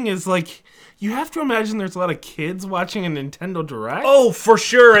weird thing is, like, you have to imagine there's a lot of kids watching a Nintendo Direct. Oh, for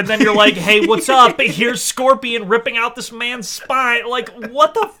sure. And then you're like, hey, what's up? Here's Scorpion ripping out this man's spine. Like,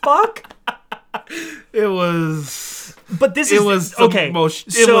 what the fuck? It was... But this it is... was the okay, most,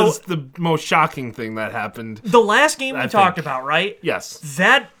 it so was the most shocking thing that happened. the last game we talked about, right? Yes.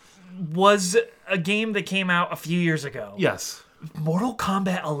 That was a game that came out a few years ago. Yes. Mortal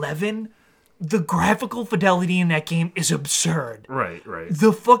Kombat 11... The graphical fidelity in that game is absurd. Right, right.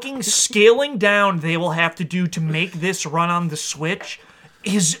 The fucking scaling down they will have to do to make this run on the Switch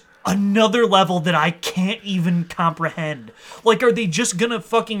is another level that I can't even comprehend. Like, are they just gonna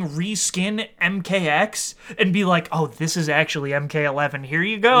fucking reskin MKX and be like, oh, this is actually MK11. Here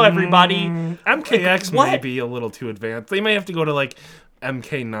you go, everybody. MKX may be a little too advanced. They may have to go to, like,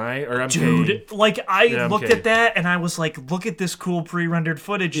 MK9 or MK... Dude, like, I looked at that and I was like, look at this cool pre-rendered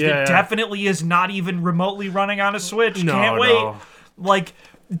footage that definitely is not even remotely running on a Switch. Can't wait. No. Like,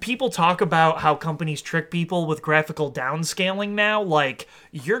 people talk about how companies trick people with graphical downscaling now. Like,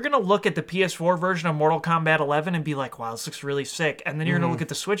 you're going to look at the PS4 version of Mortal Kombat 11 and be like, wow, this looks really sick. And then you're going to look at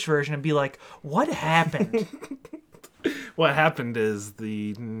the Switch version and be like, what happened? What happened is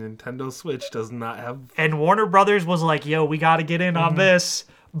the Nintendo Switch does not have... And Warner Brothers was like, yo, we got to get in on this.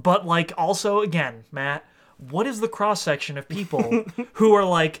 But, like, also, again, Matt, what is the cross-section of people who are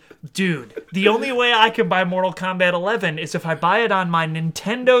like, dude, the only way I can buy Mortal Kombat 11 is if I buy it on my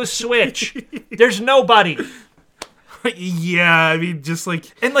Nintendo Switch. There's nobody. Yeah, I mean, just like...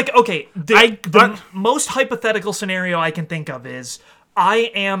 And, like, okay, the most hypothetical scenario I can think of is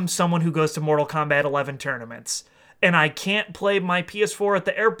I am someone who goes to Mortal Kombat 11 tournaments. And I can't play my PS4 at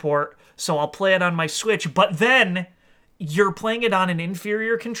the airport, so I'll play it on my Switch. But then you're playing it on an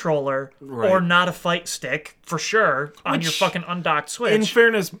inferior controller or not a fight stick, for sure, on your fucking undocked Switch. In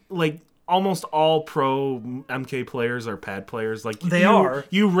fairness, like, almost all pro MK players are pad players. Like, they are.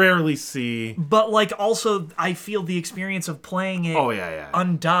 You rarely see... But, like, also, I feel the experience of playing it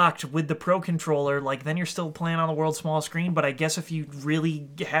undocked with the pro controller, like, then you're still playing on the world's smallest screen, but I guess if you really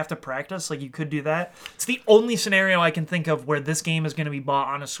have to practice, like, you could do that. It's the only scenario I can think of where this game is going to be bought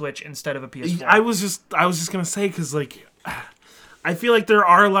on a Switch instead of a PS4. I was just going to say, because, like, I feel like there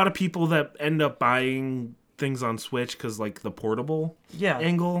are a lot of people that end up buying things on Switch because, like, the portable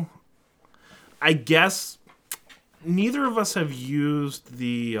angle... I guess neither of us have used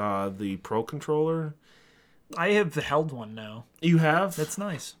the Pro Controller. I have held one now. You have? It's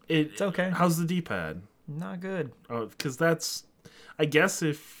nice. It's okay. How's the D-pad? Not good. Oh, because that's... I guess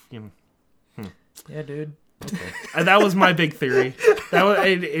if... Yeah, dude. Okay. And that was my big theory. That was,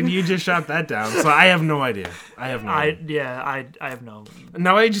 and you just shot that down, so I have no idea. I have no.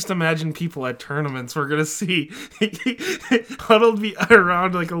 Now I just imagine people at tournaments we're gonna see huddled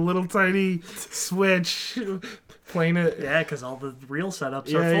around like a little tiny Switch playing it. Yeah, because all the real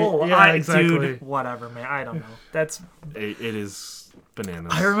setups are full. Yeah, exactly. Dude, whatever, man. I don't know. It is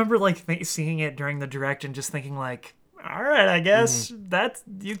bananas. I remember like seeing it during the Direct and just thinking like, all right, I guess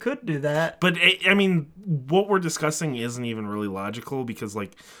you could do that. But, I mean, what we're discussing isn't even really logical because,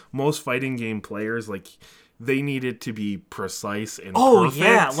 like, most fighting game players, like, they need it to be precise and perfect.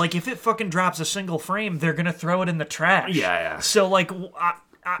 Yeah. Like, if it fucking drops a single frame, they're going to throw it in the trash. Yeah. So, like,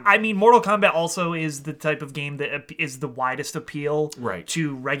 I mean, Mortal Kombat also is the type of game that is the widest appeal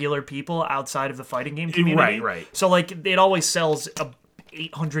to regular people outside of the fighting game community. Right. So, like, it always sells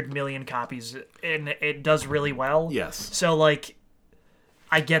 800 million copies, and it does really well. Yes. So, like,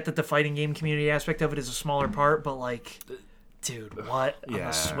 I get that the fighting game community aspect of it is a smaller part, but, like, dude, what? On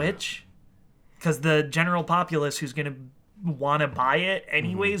the Switch? Because the general populace who's going to want to buy it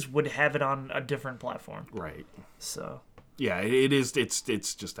anyways would have it on a different platform. Right. So. Yeah, it is. It's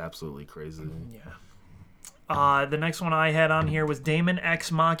just absolutely crazy. Yeah. The next one I had on here was Daemon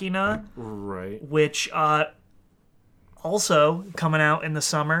X Machina. Right. Which, also coming out in the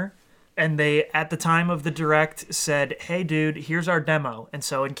summer, and they at the time of the Direct said, hey dude, here's our demo. And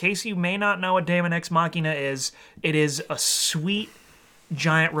so in case you may not know what Daemon X Machina is, it is a sweet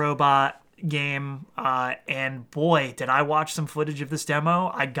giant robot game, and boy, did I watch some footage of this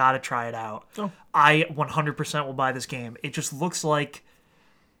demo. I gotta try it out. I 100% will buy this game. It just looks like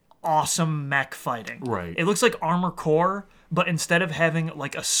awesome mech fighting. Right. It looks like Armored Core, but instead of having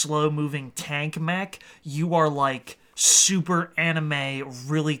like a slow-moving tank mech, you are like super anime,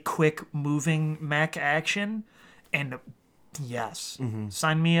 really quick-moving mech action. And yes,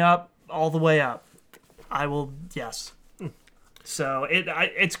 sign me up all the way up. I will, yes. So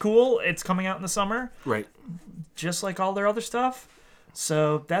it's cool. It's coming out in the summer. Right. Just like all their other stuff.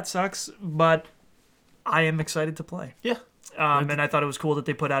 So that sucks, but I am excited to play. Yeah. And I thought it was cool that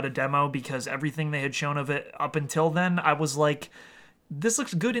they put out a demo because everything they had shown of it up until then, I was like, this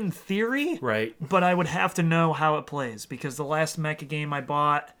looks good in theory. Right. But I would have to know how it plays because the last mecha game I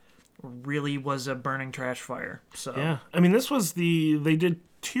bought really was a burning trash fire. So yeah. I mean, they did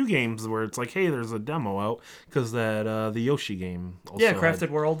 2 games where it's like, hey, there's a demo out because the Yoshi game. Also Crafted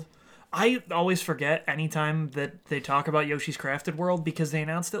World. I always forget anytime that they talk about Yoshi's Crafted World because they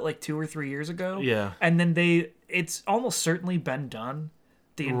announced it like 2 or 3 years ago. Yeah. And then it's almost certainly been done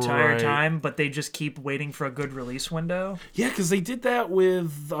the entire time, but they just keep waiting for a good release window. Yeah, because they did that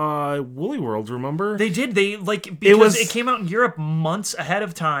with Woolly World, remember? They did. Because it came out in Europe months ahead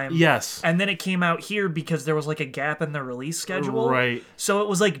of time. Yes. And then it came out here because there was like a gap in the release schedule. Right. So it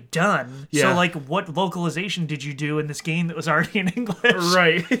was like done. Yeah. So like what localization did you do in this game that was already in English?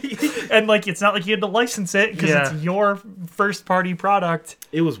 Right. And like it's not like you had to license it because it's your first party product.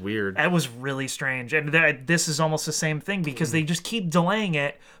 It was weird. That was really strange. And this is almost the same thing because they just keep delaying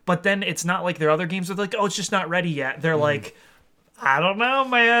it. But then it's not like their other games are like, oh, it's just not ready yet. They're like, I don't know,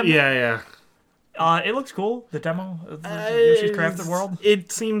 man. Yeah. It looks cool. The demo of Yoshi's Crafted World.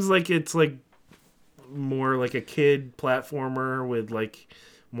 It seems like it's like more like a kid platformer with like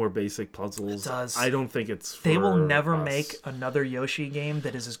more basic puzzles. It does. I don't think it's for They will never us. make another Yoshi game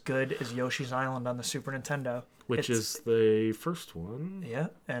that is as good as Yoshi's Island on the Super Nintendo. Which is the first one. Yeah,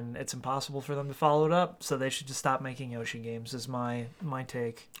 and it's impossible for them to follow it up, so they should just stop making Yoshi games is my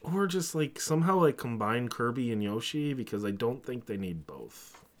take. Or just like somehow like combine Kirby and Yoshi because I don't think they need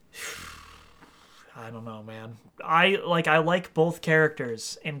both. I don't know, man. I like both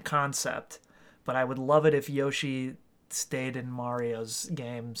characters in concept, but I would love it if Yoshi stayed in Mario's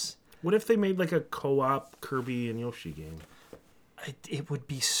games. What if they made like a co-op Kirby and Yoshi game? It would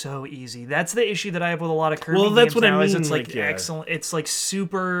be so easy. That's the issue that I have with a lot of Kirby well, that's games what now. I mean. Is it's like yeah. excellent. It's like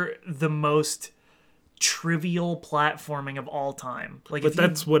super the most trivial platforming of all time. Like, but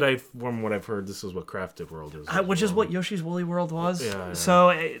that's from what I've heard. This is what Crafted World is, which is what Yoshi's Woolly World was. Yeah. So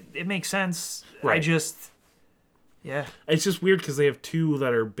it makes sense. Right. Yeah. It's just weird because they have 2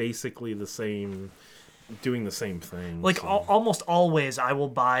 that are basically the same. Doing the same thing. Like almost always I will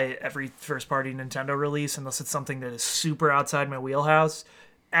buy every first party Nintendo release unless it's something that is super outside my wheelhouse.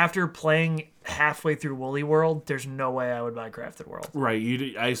 After playing halfway through Woolly World, there's no way I would buy Crafted World.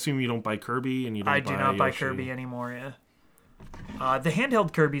 Right. I assume you don't buy Kirby and you don't I buy do not buy Yoshi. Kirby anymore, yeah. The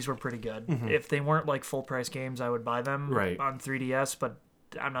handheld Kirbys were pretty good. Mm-hmm. If they weren't like full price games, I would buy them on 3DS, but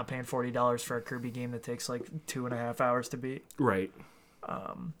I'm not paying $40 for a Kirby game that takes like 2.5 hours to beat. Right.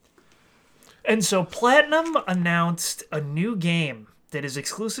 And so Platinum announced a new game that is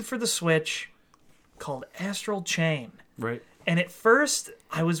exclusive for the Switch called Astral Chain. Right. And at first,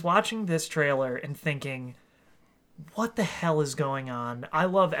 I was watching this trailer and thinking, what the hell is going on? I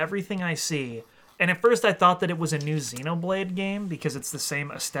love everything I see. And at first, I thought that it was a new Xenoblade game because it's the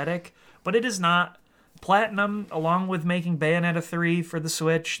same aesthetic, but it is not. Platinum, along with making Bayonetta 3 for the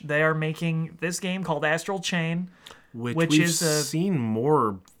Switch, they are making this game called Astral Chain. Which Which we've is seen more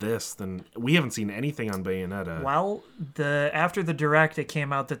of this than... We haven't seen anything on Bayonetta. Well, after the Direct, it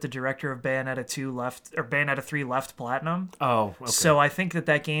came out that the director of Bayonetta 2 left, or Bayonetta 3 left Platinum. Oh, okay. So I think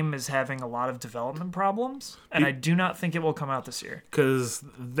that game is having a lot of development problems, and I do not think it will come out this year. Because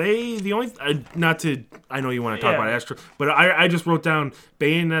the only... I know you want to talk about Astro, but I just wrote down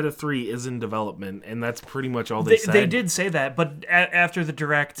Bayonetta 3 is in development, and that's pretty much all they said. They did say that, but after the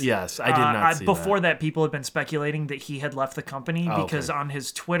Direct... Yes, I did not see before that, people had been speculating that he had left the company because on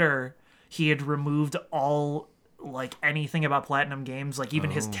his Twitter he had removed all like anything about Platinum Games, like even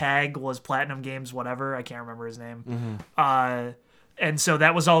his tag was Platinum Games whatever, I can't remember his name. And so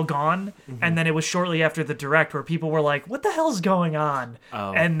that was all gone, and then it was shortly after the Direct where people were like, what the hell's going on?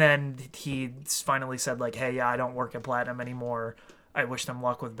 And then he finally said like, hey, yeah, I don't work at Platinum anymore, I wish them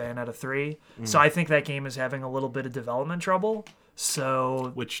luck with Bayonetta 3. So I think that game is having a little bit of development trouble.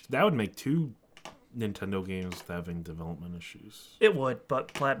 So which that would make 2 Nintendo games having development issues. It would,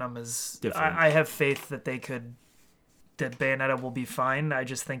 but Platinum is different. I have faith that that Bayonetta will be fine. I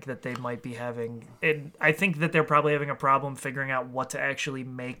just think that they might be having it. I think that they're probably having a problem figuring out what to actually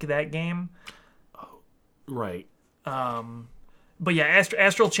make that game. Right. But yeah,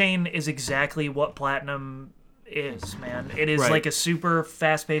 Astral Chain is exactly what Platinum is, man. It is like a super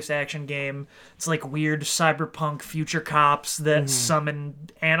fast-paced action game. It's like weird cyberpunk future cops that summon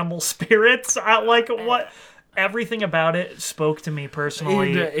animal spirits. Everything about it spoke to me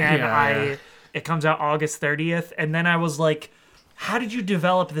personally, it comes out August 30th, and then I was like, how did you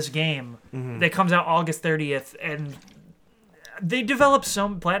develop this game that comes out August 30th? And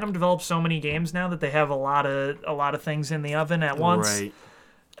Platinum develops so many games now that they have a lot of things in the oven at once. Right.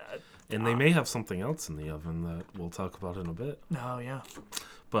 And they may have something else in the oven that we'll talk about in a bit. Oh, yeah.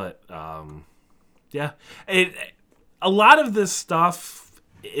 But, yeah. A lot of this stuff,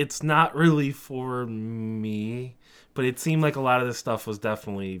 it's not really for me, but it seemed like a lot of this stuff was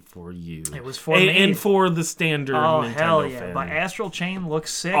definitely for you. It was for me. And for the standard Nintendo hell yeah. fan. But Astral Chain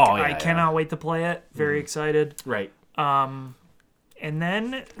looks sick. Oh, yeah, I cannot wait to play it. Very excited. Right. And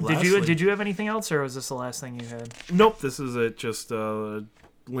then, did you have anything else, or was this the last thing you had? Nope, this is it. Just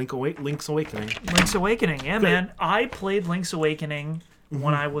Link's Awakening. Link's Awakening, yeah, man. I played Link's Awakening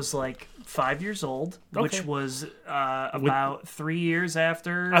when I was like 5 years old, which was about 3 years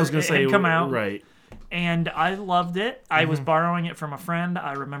after it had come out. Right. And I loved it. I was borrowing it from a friend.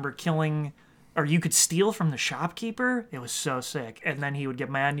 I remember or you could steal from the shopkeeper. It was so sick. And then he would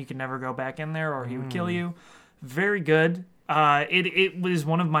get mad and you could never go back in there, or he would kill you. Very good. It was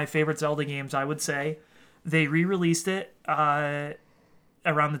one of my favorite Zelda games, I would say. They re-released it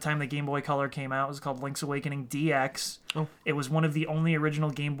around the time the Game Boy Color came out. It was called Link's Awakening DX. Oh. It was one of the only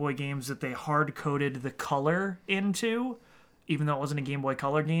original Game Boy games that they hard-coded the color into, even though it wasn't a Game Boy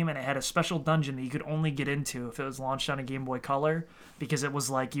Color game, and it had a special dungeon that you could only get into if it was launched on a Game Boy Color, because it was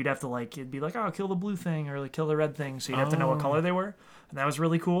like, you'd have to it'd be like, oh, kill the blue thing, or like kill the red thing, so you'd have to know what color they were, and that was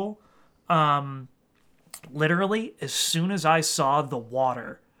really cool. Literally, as soon as I saw the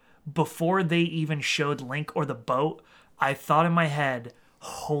water, before they even showed Link or the boat, I thought in my head,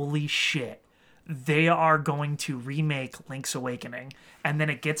 holy shit, they are going to remake Link's Awakening. And then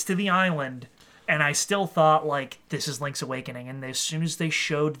it gets to the island, and I still thought, like, this is Link's Awakening. And as soon as they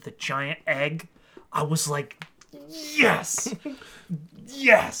showed the giant egg, I was like, yes!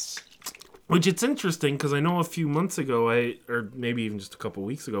 Yes! Which it's interesting, because I know a few months ago, or maybe even just a couple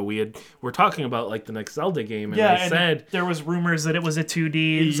weeks ago, we're talking about like the next Zelda game, and I said there was rumors that it was a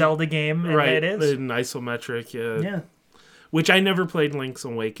 2D Zelda game, and right? It is an isometric, yeah. Which I never played Link's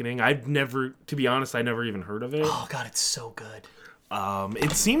Awakening. To be honest, I never even heard of it. Oh god, it's so good.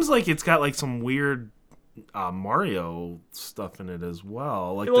 It seems like it's got like some weird Mario stuff in it as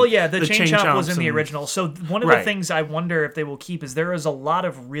well. Like the Chain Chomp was in the original. So one of the things I wonder if they will keep is there is a lot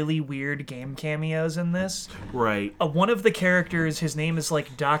of really weird game cameos in this. Right. One of the characters, his name is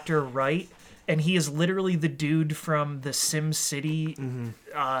like Dr. Wright, and he is literally the dude from the SimCity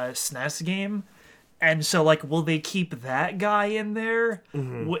SNES game. And so, like, will they keep that guy in there?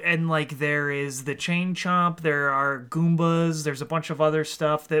 And, like, there is the Chain Chomp, there are Goombas, there's a bunch of other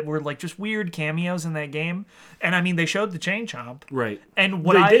stuff that were, like, just weird cameos in that game. And, I mean, they showed the Chain Chomp. Right. And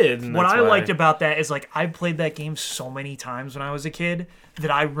what I liked about that is, like, I played that game so many times when I was a kid that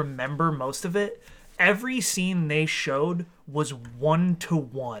I remember most of it. Every scene they showed was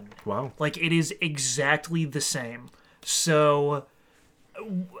 1-to-1. Wow. Like, it is exactly the same. So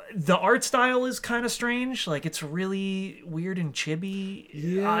the art style is kind of strange. Like, it's really weird and chibi.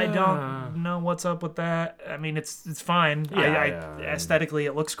 Yeah. I don't know what's up with that. I mean, it's fine. Aesthetically,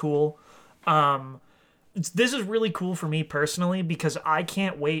 it looks cool. This is really cool for me personally because I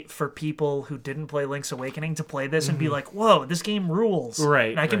can't wait for people who didn't play Link's Awakening to play this and be like, whoa, this game rules.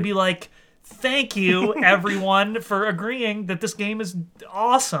 Right. And I can be like, thank you, everyone, for agreeing that this game is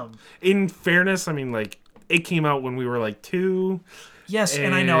awesome. In fairness, I mean, like, it came out when we were like 2. Yes,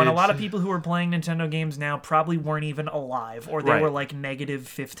 and I know, and a lot of people who are playing Nintendo games now probably weren't even alive, or they were like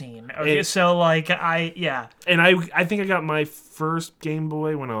 -15. Okay, so like And I think I got my first Game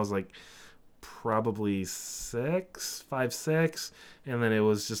Boy when I was like probably 5, 6, and then it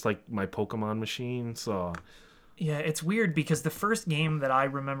was just like my Pokemon machine. So yeah, it's weird because the first game that I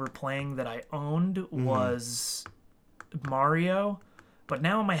remember playing that I owned was Mario, but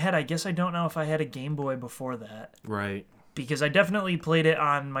now in my head, I guess I don't know if I had a Game Boy before that. Right. Because I definitely played it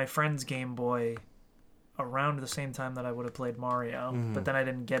on my friend's Game Boy around the same time that I would have played Mario, but then I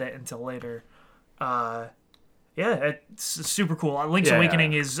didn't get it until later. It's super cool. Link's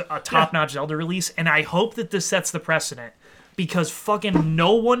Awakening is a top-notch Zelda release, and I hope that this sets the precedent, because fucking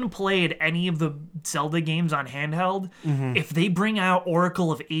no one played any of the Zelda games on handheld. If they bring out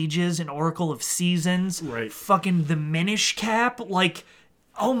Oracle of Ages and Oracle of Seasons, fucking the Minish Cap, like...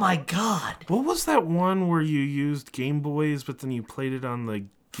 Oh my god. What was that one where you used Game Boys, but then you played it on the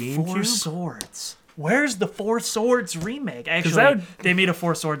GameCube? Four Swords. Where's the Four Swords remake? Actually, they made a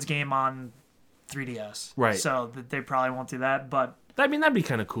Four Swords game on 3DS. Right. So they probably won't do that, but I mean, that'd be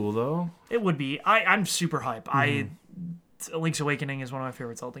kind of cool, though. it would be. I'm super hype. Link's Awakening is one of my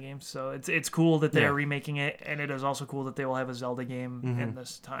favorite Zelda games, so it's cool that they're remaking it, and it is also cool that they will have a Zelda game in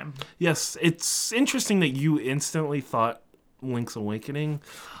this time. Yes, it's interesting that you instantly thought Link's Awakening,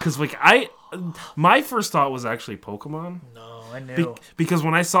 because my first thought was actually Pokemon. No, I knew. Because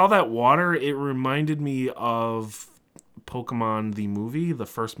when I saw that water, it reminded me of Pokemon the movie, the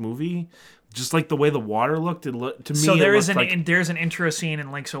first movie. Just like the way the water looked, to me. So there's an intro scene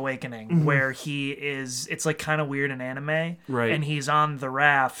in Link's Awakening where it's like kind of weird in anime, right? And he's on the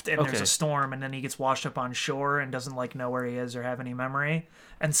raft and there's a storm, and then he gets washed up on shore and doesn't like know where he is or have any memory.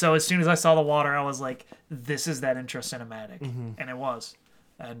 And so as soon as I saw the water, I was like, "This is that intro cinematic," and it was.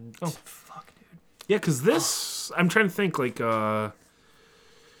 And fuck, dude. Yeah, because this, I'm trying to think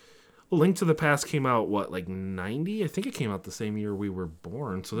Link to the Past came out, 90? I think it came out the same year we were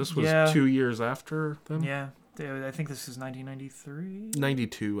born. So this was 2 years after them? Yeah. I think this is 1993?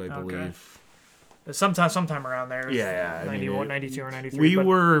 92, I believe. Sometime around there. Yeah. 91, 92 or 93. We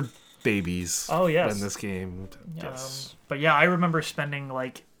were babies yes. in this game. Yes. But yeah, I remember spending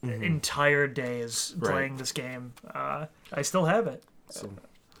entire days playing this game. I still have it.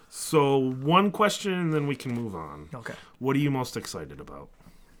 So one question and then we can move on. Okay. What are you most excited about?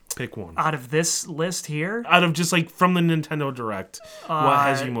 Pick one. Out of this list here? Out of just from the Nintendo Direct, what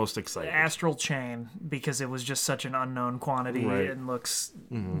has you most excited? Astral Chain, because it was just such an unknown quantity and looks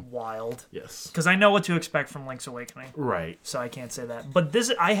wild. Yes. Because I know what to expect from Link's Awakening. Right. So I can't say that. But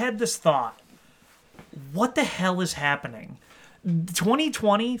I had this thought. What the hell is happening?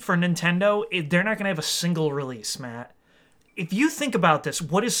 2020 for Nintendo, they're not going to have a single release, Matt. If you think about this,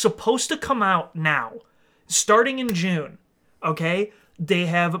 what is supposed to come out now, starting in June, okay? They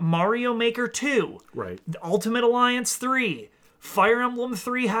have Mario Maker 2, right? Ultimate Alliance 3, Fire Emblem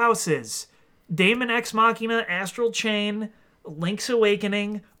 3 Houses, Daemon X Machina, Astral Chain, Link's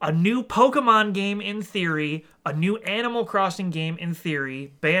Awakening, a new Pokemon game in theory, a new Animal Crossing game in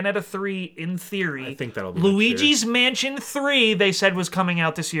theory, Bayonetta 3 in theory. I think that'll be Luigi's Mansion 3 they said was coming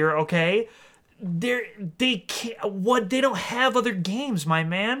out this year, okay? They don't have other games, my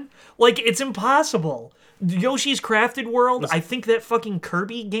man. It's impossible. Yoshi's Crafted World, I think that fucking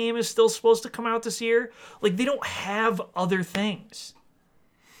Kirby game is still supposed to come out this year. They don't have other things.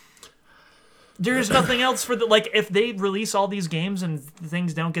 There's nothing else for if they release all these games and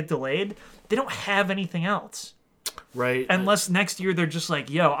things don't get delayed, they don't have anything else. Right. Unless next year they're just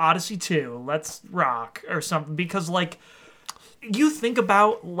yo, Odyssey 2, let's rock, or something. Because, you think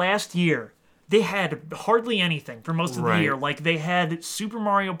about last year, they had hardly anything for most of the year. They had Super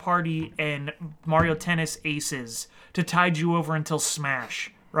Mario Party and Mario Tennis Aces to tide you over until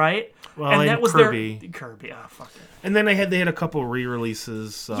Smash, right? Well, and that was Kirby. Kirby, fuck it. And then they had a couple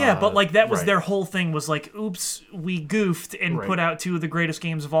re-releases. Yeah, but that was their whole thing was oops, we goofed and put out two of the greatest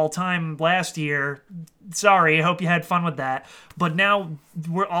games of all time last year. Sorry, I hope you had fun with that. But now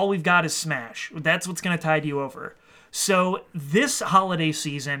all we've got is Smash. That's what's going to tide you over. So this holiday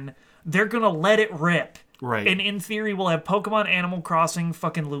season, they're going to let it rip. Right. And in theory, we'll have Pokemon, Animal Crossing,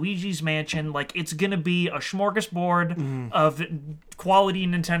 fucking Luigi's Mansion. It's going to be a smorgasbord of quality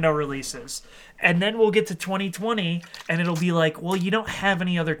Nintendo releases. And then we'll get to 2020, and it'll be well, you don't have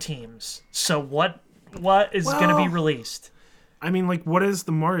any other teams. So what is going to be released? I mean, what is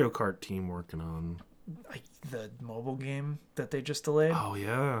the Mario Kart team working on? The mobile game that they just delayed? Oh,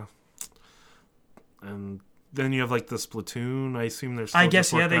 yeah. And then you have the Splatoon. I assume there's. Still I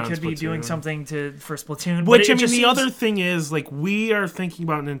guess they could Splatoon. be doing something for Splatoon. Which the other thing is we are thinking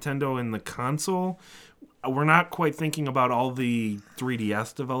about Nintendo in the console. We're not quite thinking about all the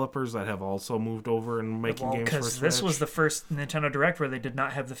 3DS developers that have also moved over and making games for Switch. Because this was the first Nintendo Direct where they did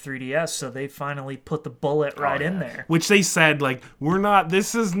not have the 3DS, so they finally put the bullet in there. Which they said we're not.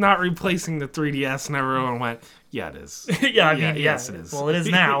 This is not replacing the 3DS, and everyone went, "Yeah, it is." Yes, it is. Well, it is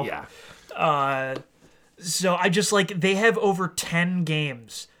now. Yeah. So I just they have over 10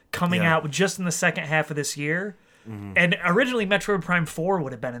 games coming out just in the second half of this year. Mm-hmm. And originally Metroid Prime 4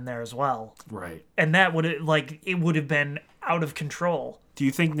 would have been in there as well. Right. And that would have it would have been out of control. Do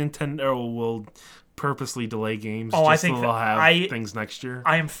you think Nintendo will purposely delay games I think so they'll have things next year?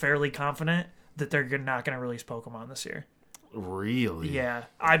 I am fairly confident that they're not going to release Pokemon this year. Really? Yeah.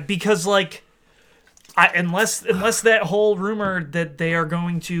 Because unless that whole rumor that they are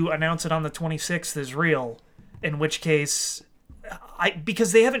going to announce it on the 26th is real, in which case,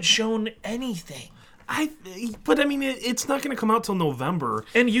 because they haven't shown anything. But I mean, it's not going to come out till November.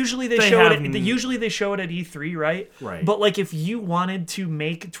 And usually they show it. Usually they show it at E3, right? Right. But like, if you wanted to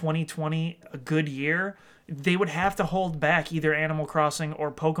make 2020 a good year, they would have to hold back either Animal Crossing or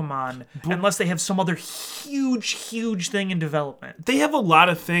Pokemon, unless they have some other huge thing in development. They have a lot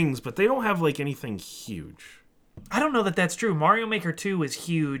of things, but they don't have like anything huge. I don't know that that's true. Mario Maker 2 is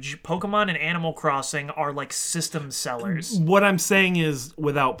huge. Pokemon and Animal Crossing are like system sellers. What I'm saying is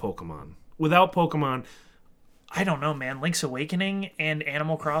without Pokemon. Without Pokemon, I don't know, man. Link's Awakening and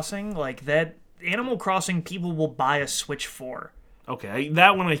Animal Crossing, like that. Animal Crossing people will buy a Switch for. Okay,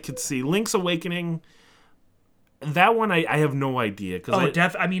 that one I could see. Link's Awakening, that one I have no idea.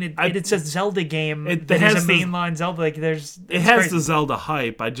 It says Zelda game that has a mainline Zelda. Like, it has the Zelda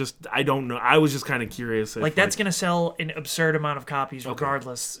hype. I don't know. I was just kind of curious. Like, that's going to sell an absurd amount of copies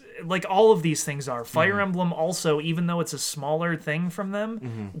regardless. Okay. Like, all of these things are. Fire Emblem also, even though it's a smaller thing from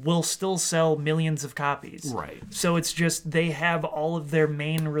them, will still sell millions of copies. Right. So it's just they have all of their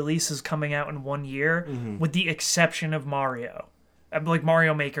main releases coming out in 1 year, with the exception of Mario. Like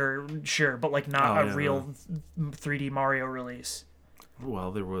Mario Maker, sure, but like not a real 3D Mario release.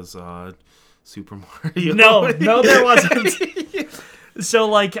 Well, there was Super Mario. No, there wasn't. So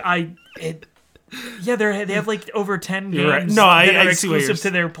like they have like over 10 games right. that are exclusive to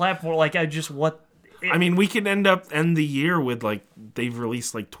their platform. Like I mean, we could end the year with like they've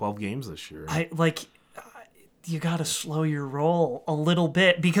released like 12 games this year. You gotta slow your roll a little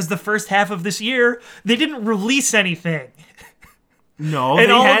bit because the first half of this year they didn't release anything. No,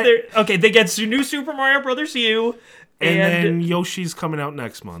 and they get new Super Mario Brothers U, and then Yoshi's coming out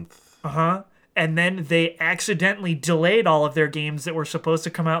next month. And then they accidentally delayed all of their games that were supposed to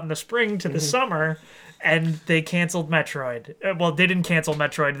come out in the spring to the summer, and they canceled Metroid. Well, they didn't cancel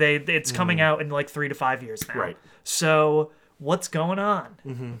Metroid. It's coming out in like 3 to 5 years now. Right. So what's going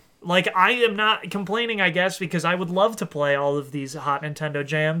on? Like, I am not complaining, I guess, because I would love to play all of these hot Nintendo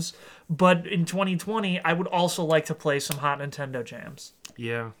jams. But in 2020, I would also like to play some hot Nintendo jams.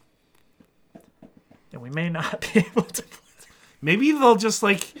 Yeah. And we may not be able to play them. Maybe they'll just,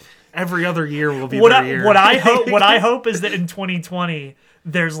 like, every other year will be their year. What I hope is that in 2020,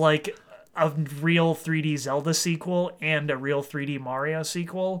 there's, like, a real 3D Zelda sequel and a real 3D Mario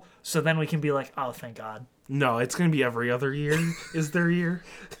sequel. So then we can be like, oh, thank God. No, it's going to be every other year is their year.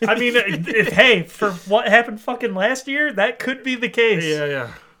 I mean, for what happened fucking last year, that could be the case.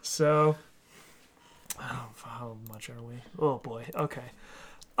 Yeah. So, how much are we? Oh, boy. Okay.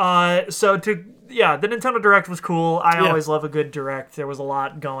 The Nintendo Direct was cool. I always love a good Direct. There was a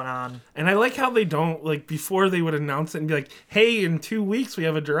lot going on. And I like how they don't, like, before they would announce it and be like, hey, in 2 weeks we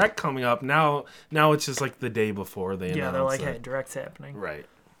have a Direct coming up. Now it's just, like, the day before they announce it. Yeah, they're like, hey, Direct's happening. Right.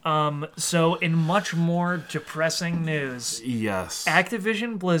 So in much more depressing news, yes,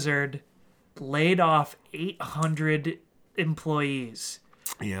 Activision Blizzard laid off 800 employees.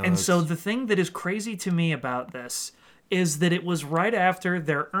 Yeah. And so the thing that is crazy to me about this is that it was right after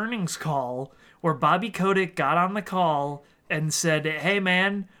their earnings call where Bobby Kotick got on the call and said, hey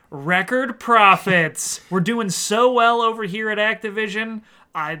man, record profits. We're doing so well over here at Activision.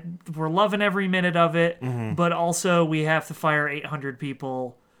 We're loving every minute of it, but also we have to fire 800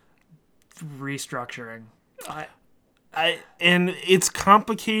 people. Restructuring. And it's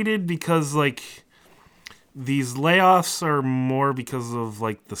complicated because like these layoffs are more because of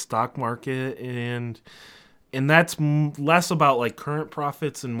like the stock market and that's less about like current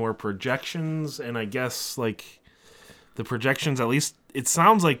profits and more projections. And I guess like the projections, at least it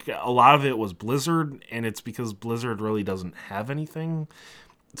sounds like a lot of it was Blizzard, and it's because Blizzard really doesn't have anything.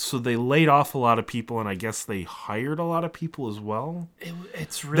 So they laid off a lot of people, and I guess they hired a lot of people as well.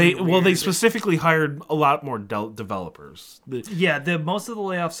 It's really weird. Well, they specifically hired a lot more developers. Most of the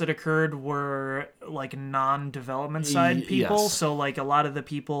layoffs that occurred were like non-development side people. Yes. So like a lot of the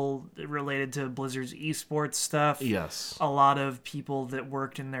people related to Blizzard's esports stuff. Yes. A lot of people that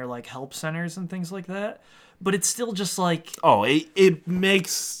worked in their like help centers and things like that. But it's still just like... Oh, it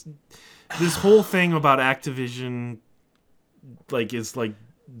makes this whole thing about Activision like is like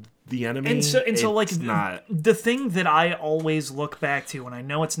the enemy. And so like not the thing that I always look back to, and I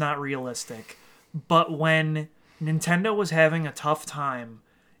know it's not realistic, but when Nintendo was having a tough time,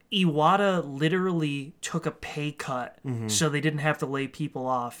 Iwata literally took a pay cut so they didn't have to lay people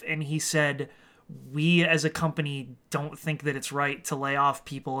off. And he said, we as a company don't think that it's right to lay off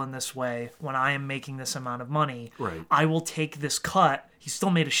people in this way when I am making this amount of money. Right. I will take this cut. He still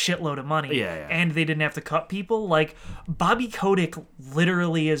made a shitload of money. Yeah. And they didn't have to cut people. Like, Bobby Kotick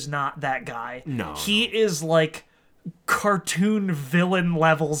literally is not that guy. No. He is like cartoon villain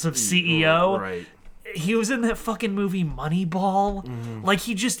levels of CEO. Right. He was in that fucking movie Moneyball. Like,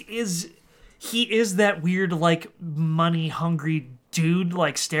 he just is... he is that weird, like, money-hungry dude,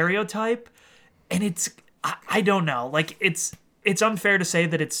 like, stereotype. And it's, I don't know. Like, it's unfair to say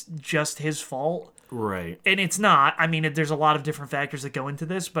that it's just his fault. Right. And it's not. I mean, there's a lot of different factors that go into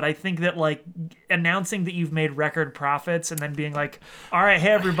this, but I think that, like, announcing that you've made record profits and then being like, all right,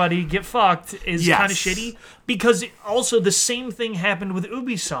 hey, everybody, get fucked is kind of shitty. Because also the same thing happened with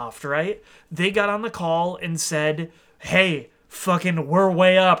Ubisoft, right? They got on the call and said, hey, fucking, we're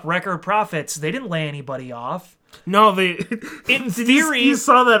way up, record profits. They didn't lay anybody off. No, they. In theory, you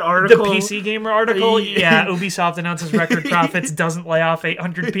saw that article, the PC Gamer article. Yeah, Ubisoft announces record profits, doesn't lay off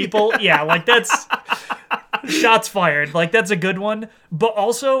 800 people. Yeah, like that's shots fired. Like that's a good one. But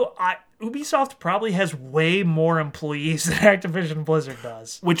also, Ubisoft probably has way more employees than Activision Blizzard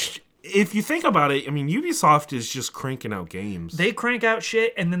does. Which, if you think about it, I mean, Ubisoft is just cranking out games. They crank out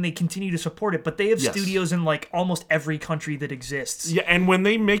shit and then they continue to support it, but they have studios in like almost every country that exists. Yeah, and when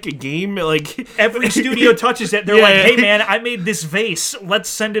they make a game, like every studio touches it, they're like, "Hey man, I made this vase. Let's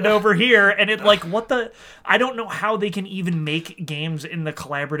send it over here." And it like, what the? I don't know how they can even make games in the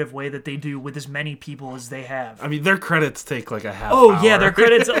collaborative way that they do with as many people as they have. I mean, their credits take like a half. Oh hour. Yeah, their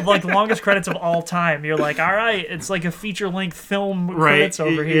credits like longest credits of all time. You're like, all right, it's like a feature-length film credits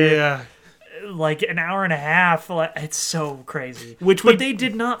over here. Yeah. Like an hour and a half, like, it's so crazy. But they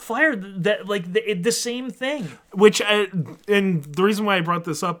did not fire that, like the same thing. Which and the reason why I brought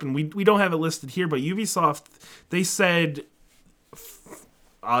this up, and we don't have it listed here, but Ubisoft, they said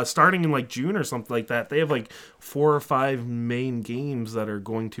starting in like June or something like that, they have like 4 or 5 main games that are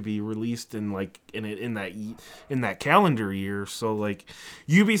going to be released in like in that calendar year. So like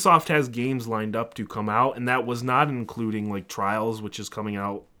Ubisoft has games lined up to come out, and that was not including like Trials, which is coming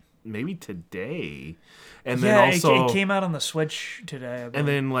out maybe today, and then also it came out on the Switch today. And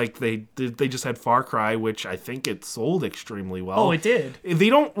then like they just had Far Cry, which I think it sold extremely well. Oh, it did.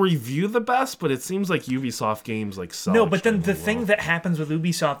 They don't review the best, but it seems like Ubisoft games like sell. No, but then the thing that happens with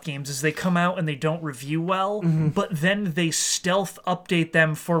Ubisoft games is they come out and they don't review well, but then they stealth update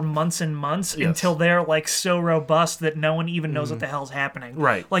them for months and months until they're like so robust that no one even knows what the hell's happening.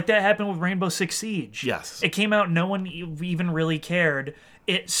 Right. Like that happened with Rainbow Six Siege. Yes. It came out, no one even really cared.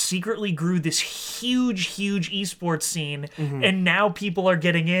 It secretly grew this huge esports scene, and now people are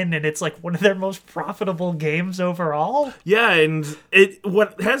getting in, and it's like one of their most profitable games overall. Yeah, and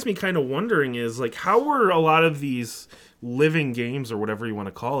what has me kind of wondering is like, how were a lot of these living games, or whatever you want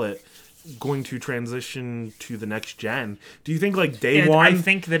to call it, going to transition to the next gen? Do you think like day one? I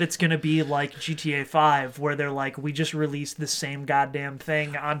think that it's going to be like GTA 5, where they're like, we just released the same goddamn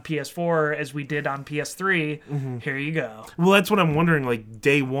thing on PS4 as we did on PS3. Here you go. Well, that's what I'm wondering. Like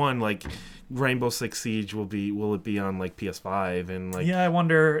day one, like Rainbow Six Siege will it be on like PS5 and like? Yeah, I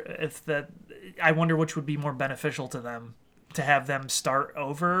wonder which would be more beneficial to them, to have them start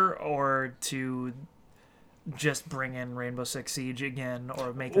over or to just bring in Rainbow Six Siege again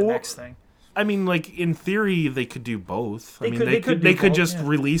or make the next thing. I mean, like in theory, they could do both. They could just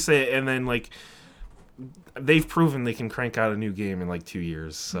release it and then like they've proven they can crank out a new game in like 2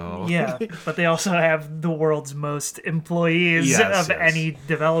 years. So yeah, but they also have the world's most employees of any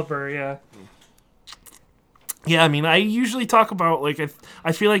developer. Yeah. Yeah, I mean, I usually talk about like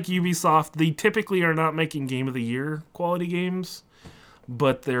I feel like Ubisoft, they typically are not making Game of the Year quality games,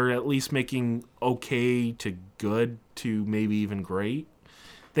 but they're at least making okay to good to maybe even great.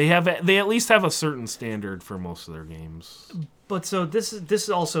 They at least have a certain standard for most of their games. But so this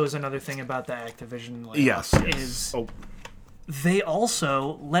also is another thing about the Activision they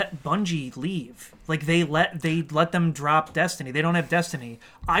also let Bungie leave. Like they let them drop Destiny. They don't have Destiny.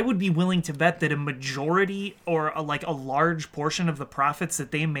 I would be willing to bet that a majority or a large portion of the profits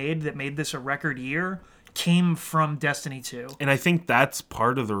that they made that made this a record year came from Destiny 2. And I think that's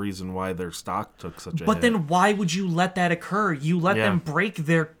part of the reason why their stock took such a hit. Then why would you let that occur? You let them break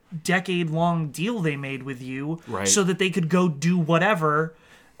their decade-long deal they made with you so that they could go do whatever.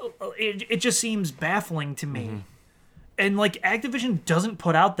 It just seems baffling to me. And like Activision doesn't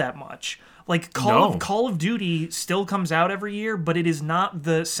put out that much. Like Call of Duty still comes out every year, but it is not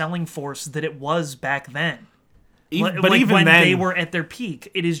the selling force that it was back then. But even when then, they were at their peak,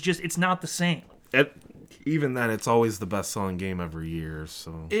 it's not the same. Even then, it's always the best-selling game every year.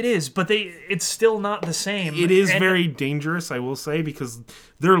 So it is, but it's still not the same. It is very dangerous, I will say, because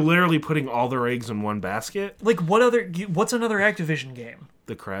they're literally putting all their eggs in one basket. Like what's another Activision game?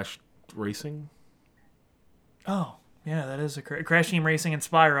 The Crash Racing. Oh, yeah, that is a Crash Team Racing and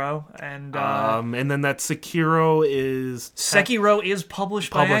Spyro, and then that Sekiro is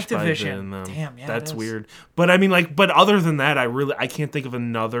published by Activision. Damn, yeah, that's weird. But I mean, like, other than that, I can't think of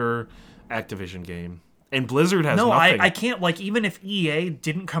another Activision game. And Blizzard has no, nothing. I can't, like, even if EA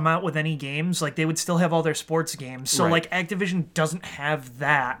didn't come out with any games, like, they would still have all their sports games. So, Right. like, Activision doesn't have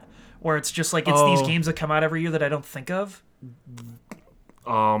that, where it's just, like, it's these games that come out every year that I don't think of.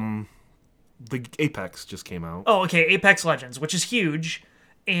 The Apex just came out. Oh, okay, Apex Legends, which is huge,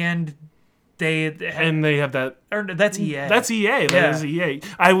 and they have that. or that's EA. That's EA. That is EA.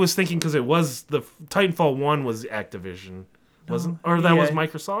 I was thinking because it was the Titanfall 1 was Activision, wasn't? Or that was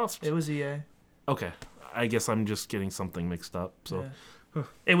Microsoft? It was EA. Okay. I guess I'm just getting something mixed up. So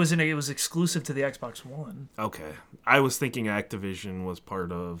It was exclusive to the Xbox One. okay. I was thinking Activision was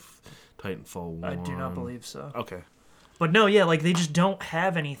part of Titanfall 1. I do not believe so. Okay. But no, yeah, like they just don't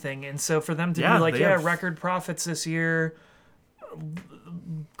have anything, and so for them to be like, record profits this year,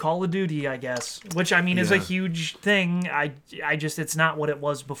 Call of Duty, I guess, which I mean is a huge thing. I just it's not what it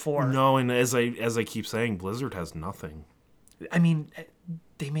was before. No, and as I keep saying, Blizzard has nothing. I mean,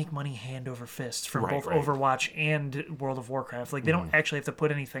 they make money hand over fist from both Overwatch and World of Warcraft. Like they don't actually have to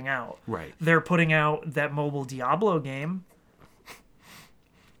put anything out. Right. They're putting out that mobile Diablo game.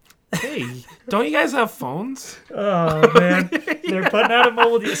 Hey, don't you guys have phones? Oh man, they're putting out a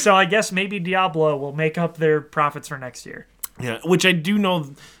mobile. So I guess maybe Diablo will make up their profits for next year. Yeah, which I do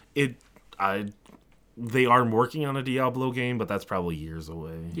know it. They are working on a Diablo game, but that's probably years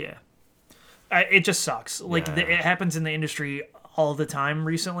away. Yeah, it just sucks. Like it happens in the industry all the time.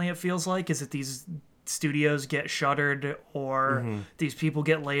 Recently, it feels like is that these studios get shuttered or these people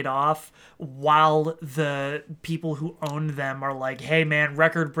get laid off while the people who own them are like, hey man,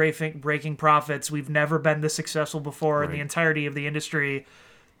 record breaking profits, we've never been this successful before in the entirety of the industry.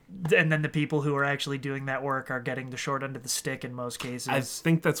 And then the people who are actually doing that work are getting the short end of the stick in most cases. I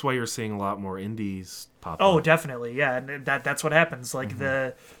think that's why you're seeing a lot more indies pop up. Oh, definitely. Yeah, and that's what happens. Like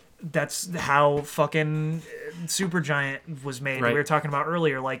that's how fucking Supergiant was made. Right. We were talking about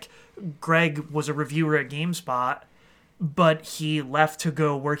earlier. Like, Greg was a reviewer at GameSpot, but he left to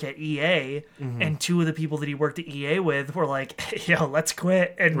go work at EA, and two of the people that he worked at EA with were like, yo, let's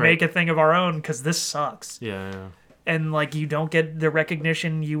quit and make a thing of our own because this sucks. Yeah. And, like, you don't get the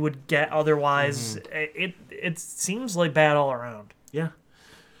recognition you would get otherwise. It seems like bad all around. Yeah.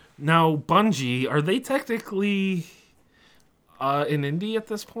 Now, Bungie, are they technically in indie at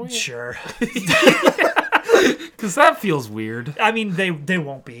this point? Sure. Because that feels weird. I mean, they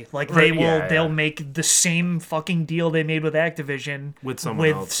won't be. Like, they'll make the same fucking deal they made with Activision with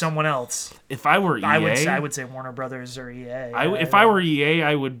someone else. If I were EA... I would say Warner Brothers or EA. If I were EA,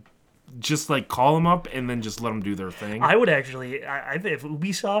 I would just, like, call them up and then just let them do their thing. I would actually... if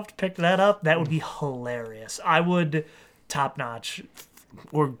Ubisoft picked that up, that would be hilarious. I would top-notch.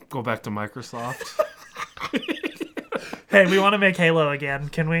 Or go back to Microsoft. Hey, we want to make Halo again.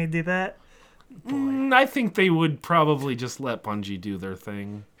 Can we do that? I think they would probably just let Bungie do their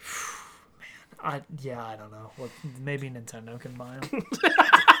thing. I don't know. Well, maybe Nintendo can buy them.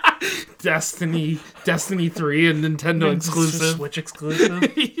 Destiny 3 and Nintendo exclusive. Switch exclusive.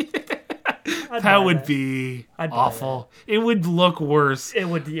 That would be awful. It would look worse.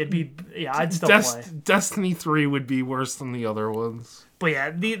 It'd be. Yeah, I'd still play. Destiny 3 would be worse than the other ones. But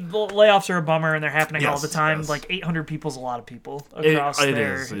yeah, the layoffs are a bummer, and they're happening all the time. Yes. Like 800 people's a lot of people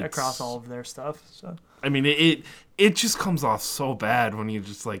across all of their stuff. So I mean, it just comes off so bad when you're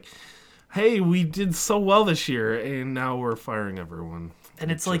just like, hey, we did so well this year, and now we're firing everyone.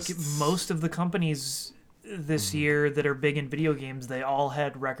 And it's like most of the companies this year that are big in video games, they all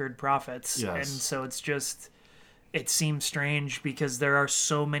had record profits. Yes. And so it's just... It seems strange because there are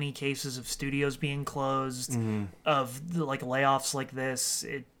so many cases of studios being closed, of like layoffs like this.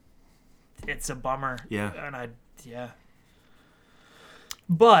 It's a bummer. Yeah. And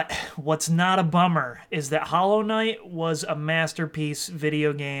But what's not a bummer is that Hollow Knight was a masterpiece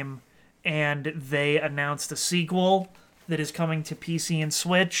video game, and they announced a sequel that is coming to PC and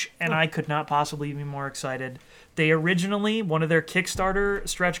Switch, and I could not possibly be more excited. They originally, one of their Kickstarter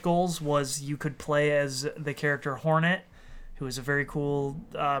stretch goals was you could play as the character Hornet, who is a very cool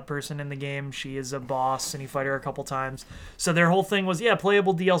person in the game. She is a boss, and you fight her a couple times. So their whole thing was,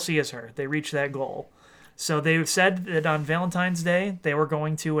 playable DLC as her. They reached that goal. So they said that on Valentine's Day, they were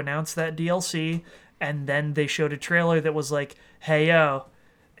going to announce that DLC, and then they showed a trailer that was like, hey, yo,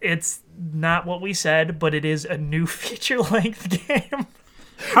 it's not what we said, but it is a new feature-length game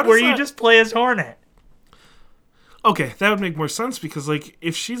where you just play as Hornet. Okay, that would make more sense because, like,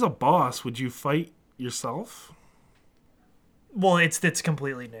 if she's a boss, would you fight yourself? Well, it's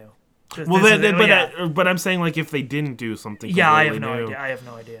completely new. But I'm saying, like, if they didn't do something, I have no idea. I have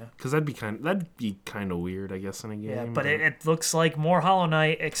no idea because that'd be kind of weird, I guess, in a game. Yeah, but it looks like more Hollow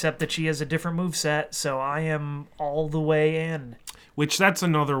Knight, except that she has a different moveset. So I am all the way in. Which that's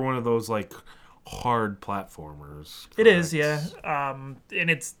another one of those like hard platformers. Correct? It is, yeah.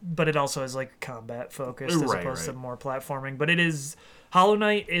 But it also is like combat focused as opposed to more platforming. But it is. Hollow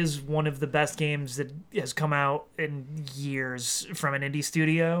Knight is one of the best games that has come out in years from an indie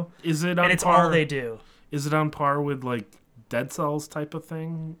studio. Is it on and it's par, all they do. Is it on par with like Dead Cells type of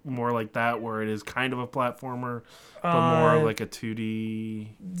thing? More like that, where it is kind of a platformer, but more like a 2D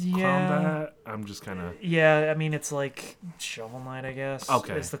combat? I'm just kind of... Yeah, I mean, it's like Shovel Knight, I guess.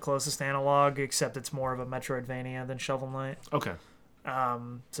 Okay. It's the closest analog, except it's more of a Metroidvania than Shovel Knight. Okay.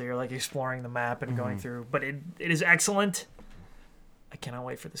 So you're like exploring the map and going through, but it is excellent. I cannot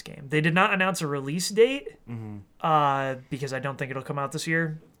wait for this game. They did not announce a release date because I don't think it'll come out this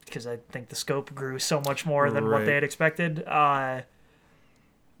year because I think the scope grew so much more than what they had expected. But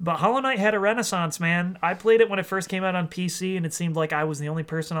Hollow Knight had a renaissance, man. I played it when it first came out on PC, and it seemed like I was the only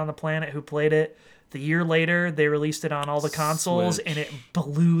person on the planet who played it. The year later, they released it on all the consoles, and it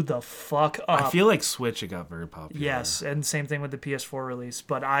blew the fuck up. I feel like Switch, it got very popular. Yes, and same thing with the PS4 release.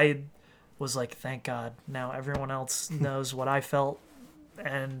 But I was like, thank God. Now everyone else knows what I felt.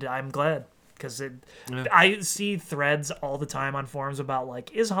 And I'm glad because I see threads all the time on forums about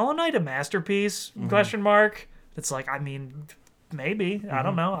like, is Hollow Knight a masterpiece? ? It's like, I mean, maybe. I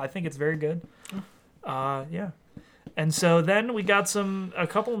don't know. I think it's very good. Yeah. And so then we got a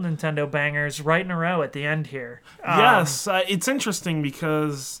couple Nintendo bangers right in a row at the end here. Yes, it's interesting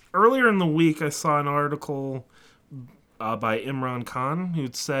because earlier in the week I saw an article by Imran Khan who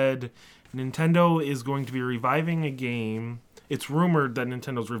said Nintendo is going to be reviving a game. It's rumored that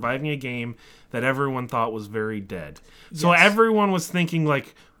Nintendo's reviving a game that everyone thought was very dead. So everyone was thinking,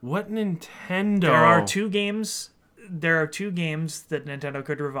 like, what Nintendo? There are two games that Nintendo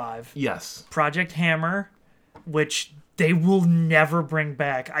could revive. Yes. Project Hammer, which they will never bring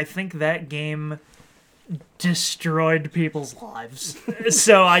back. I think that game destroyed people's lives.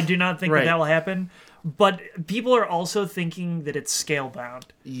 So I do not think that will happen. But people are also thinking that it's scale-bound.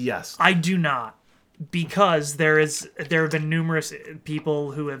 Yes. I do not. Because there have been numerous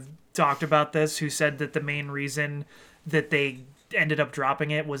people who have talked about this who said that the main reason that they ended up dropping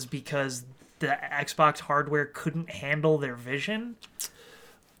it was because the Xbox hardware couldn't handle their vision.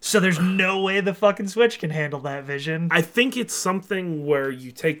 So there's no way the fucking Switch can handle that vision. I think it's something where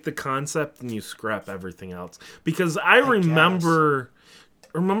you take the concept and you scrap everything else. Because I remember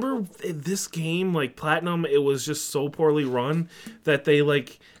this game, like Platinum, it was just so poorly run that they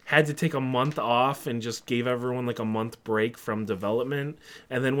like had to take a month off and just gave everyone like a month break from development.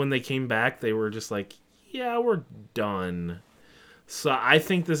 And then when they came back, they were just like, yeah, we're done. So I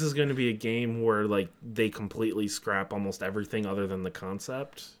think this is going to be a game where like they completely scrap almost everything other than the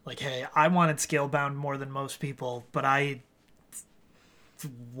concept. Like, hey, I wanted Scalebound more than most people, but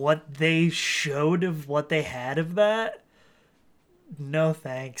what they showed of what they had of that, no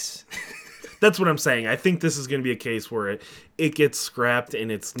thanks. That's what I'm saying. I think this is going to be a case where it gets scrapped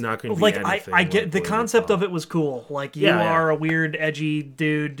and it's not going to be like anything. I get the concept of it was cool. Like you are a weird, edgy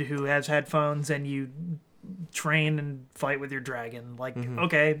dude who has headphones and you train and fight with your dragon. Like,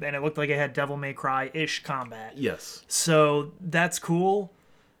 okay, and it looked like it had Devil May Cry-ish combat. Yes. So that's cool.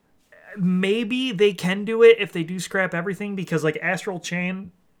 Maybe they can do it if they do scrap everything because like Astral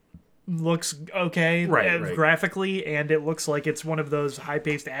Chain looks okay graphically, and it looks like it's one of those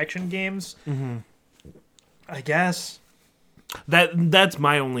high-paced action games. I guess. That's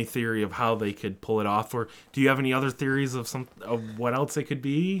my only theory of how they could pull it off. Or do you have any other theories of what else it could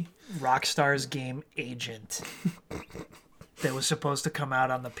be? Rockstar's game Agent that was supposed to come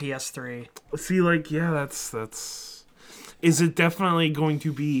out on the PS3. See, like, yeah, that's. Is it definitely going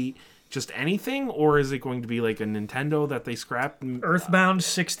to be just anything, or is it going to be like a Nintendo that they scrapped? Earthbound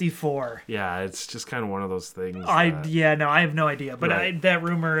 64. Yeah, it's just kind of one of those things. I have no idea. But that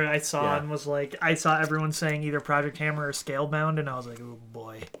rumor I saw and was like, I saw everyone saying either Project Hammer or Scalebound, and I was like, oh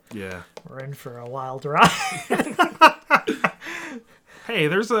boy. Yeah. We're in for a wild ride. Hey,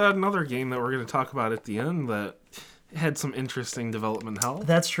 there's another game that we're going to talk about at the end that had some interesting development hell.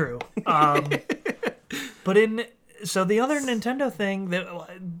 That's true. So the other Nintendo thing that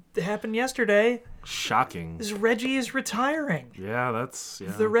happened yesterday... Shocking. ...is Reggie is retiring. Yeah, that's... Yeah.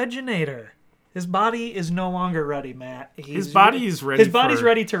 The Reginator. His body is no longer ready, Matt. His body's ready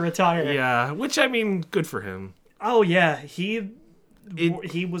ready to retire. Yeah, which, I mean, good for him. Oh, yeah. He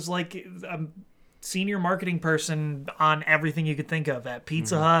was like a senior marketing person on everything you could think of. At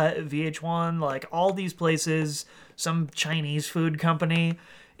Pizza Hut, VH1, like all these places, some Chinese food company...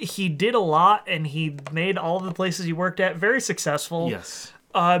 He did a lot, and he made all the places he worked at very successful. Yes.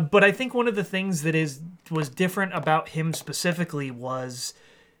 But I think one of the things that was different about him specifically was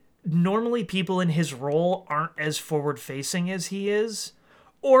normally people in his role aren't as forward-facing as he is,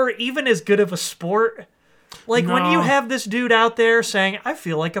 or even as good of a sport. Like, when you have this dude out there saying, I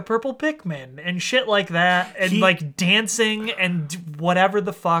feel like a purple Pikmin, and shit like that, and, like, dancing and whatever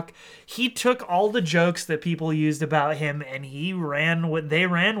the fuck, he took all the jokes that people used about him, and they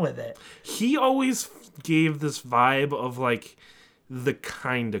ran with it. He always gave this vibe of, like, the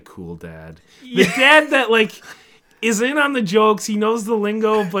kind of cool dad. The dad that, like, is in on the jokes, he knows the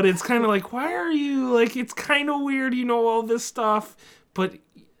lingo, but it's kind of like, why are you, like, it's kind of weird, you know, all this stuff, but...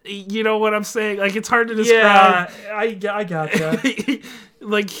 You know what I'm saying? Like, it's hard to describe. Yeah, I gotcha.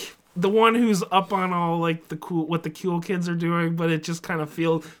 Like, the one who's up on all, like, what the cool kids are doing, but it just kind of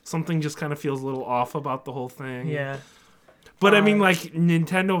feels a little off about the whole thing. Yeah. But, I mean, like,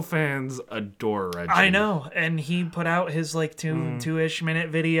 Nintendo fans adore Reggie. I know, and he put out his, like, two-ish minute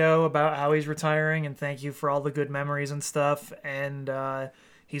video about how he's retiring, and thank you for all the good memories and stuff, and,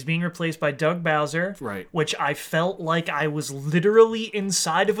 he's being replaced by Doug Bowser, right? Which I felt like I was literally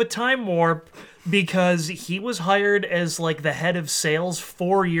inside of a time warp because he was hired as like the head of sales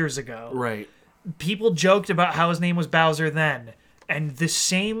 4 years ago. Right. People joked about how his name was Bowser then, and the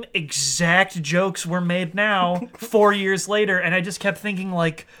same exact jokes were made now 4 years later, and I just kept thinking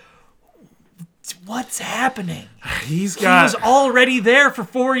like, what's happening? He was already there for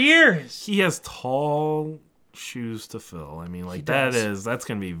 4 years. He has tall shoes to fill. I mean, like, that's going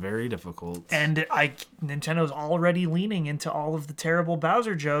to be very difficult. And Nintendo's already leaning into all of the terrible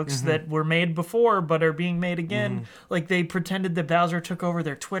Bowser jokes that were made before but are being made again. Like, they pretended that Bowser took over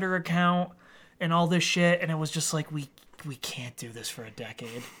their Twitter account and all this shit, and it was just like, we can't do this for a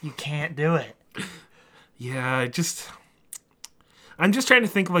decade. You can't do it. Yeah, I'm just trying to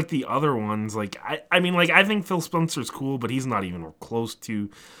think of, like, the other ones. Like, I mean, like, I think Phil Spencer's cool, but he's not even close to...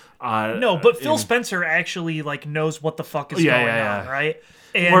 no, but Phil Spencer actually, like, knows what the fuck is going on, right?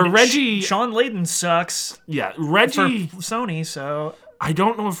 And where Reggie... Sean Layden sucks. Yeah, Reggie... For Sony, so... I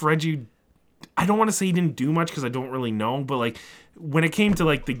don't know if Reggie... I don't want to say he didn't do much because I don't really know, but, like, when it came to,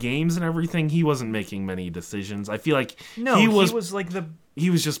 like, the games and everything, he wasn't making many decisions. I feel like he was like the...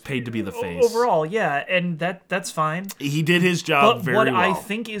 He was just paid to be the face. Overall, yeah, and that's fine. He did his job very well. But what I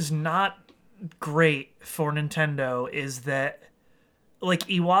think is not great for Nintendo is that... Like,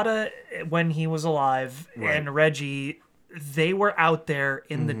 Iwata, when he was alive, and Reggie, they were out there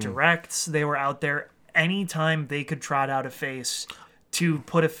in the directs. They were out there anytime they could trot out a face to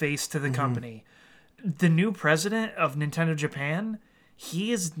put a face to the company. The new president of Nintendo Japan,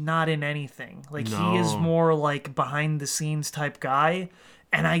 he is not in anything. Like, he is more, like, behind-the-scenes type guy.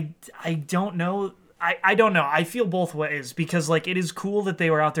 And I don't know. I don't know. I feel both ways because, like, it is cool that they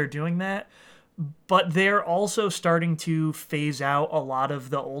were out there doing that. But they're also starting to phase out a lot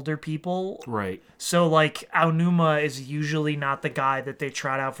of the older people. Right. So, like, Aonuma is usually not the guy that they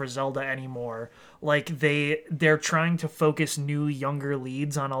trot out for Zelda anymore. Like, they're trying to focus new, younger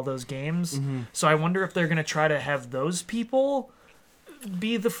leads on all those games. So I wonder if they're going to try to have those people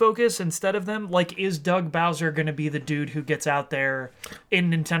be the focus instead of them. Like, is Doug Bowser going to be the dude who gets out there in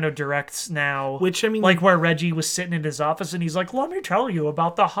Nintendo Directs now? Which, I mean... Like, where Reggie was sitting in his office and he's like, let me tell you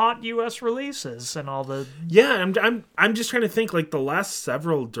about the hot US releases and all the... Yeah, I'm just trying to think, like, the last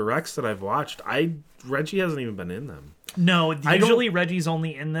several Directs that I've watched, Reggie hasn't even been in them. No, usually Reggie's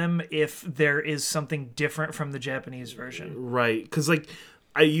only in them if there is something different from the Japanese version. Right, because, like,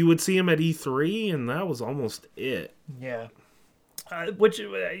 you would see him at E3 and that was almost it. Yeah.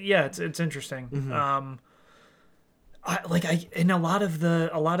 It's interesting. In a lot of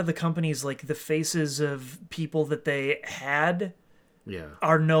the companies, like, the faces of people that they had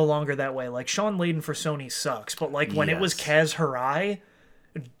are no longer that way. Like, Sean Layden for Sony sucks, but, like, when it was Kaz Hirai,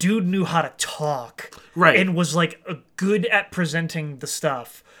 dude knew how to talk, right, and was, like, good at presenting the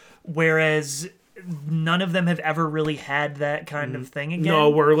stuff, whereas none of them have ever really had that kind of thing again. No,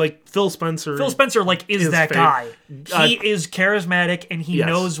 where, like, Phil Spencer, like, is that guy. He is charismatic, and he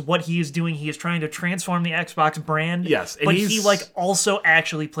knows what he is doing. He is trying to transform the Xbox brand. Yes. And but he, like, also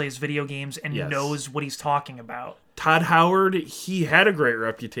actually plays video games and knows what he's talking about. Todd Howard, he had a great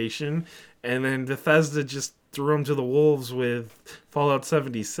reputation, and then Bethesda just threw him to the wolves with Fallout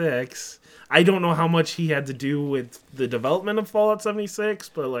 76. I don't know how much he had to do with the development of Fallout 76,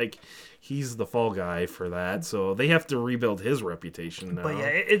 but, like, he's the fall guy for that, so they have to rebuild his reputation now. But yeah,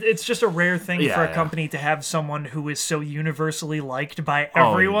 it's just a rare thing for a company to have someone who is so universally liked by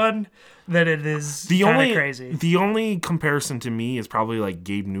everyone that it is kind of crazy. The only comparison to me is probably, like,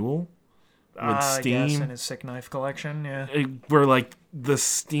 Gabe Newell with Steam. Yes, and his Sick Knife collection, yeah. Where, like, the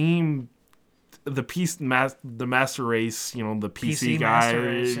Steam... The Master Race, you know, the PC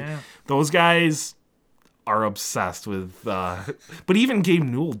guys, those guys are obsessed with. But even Gabe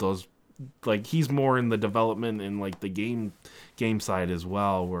Newell does like he's more in the development and like the game side as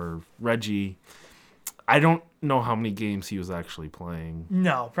well, where Reggie, I don't know how many games he was actually playing.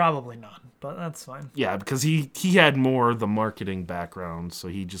 No, probably none, but that's fine. Yeah, because he had more the marketing background, so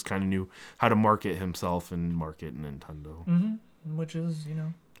he just kind of knew how to market himself and market Nintendo. Mm-hmm. Which is,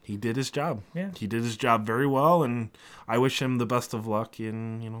 he did his job. Yeah. He did his job very well, and I wish him the best of luck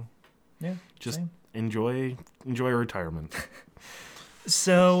in, yeah, just same. enjoy retirement.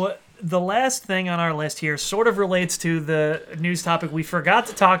 So the last thing on our list here sort of relates to the news topic we forgot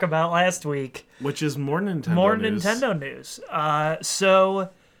to talk about last week. Which is more Nintendo news. More Nintendo news. So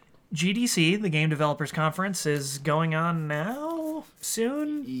GDC, the Game Developers Conference, is going on now?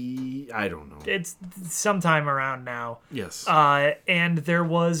 Soon? I don't know. It's sometime around now. Yes. And there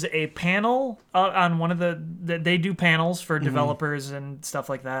was a panel on one of they do panels for developers and stuff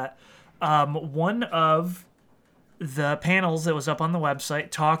like that. One of the panels that was up on the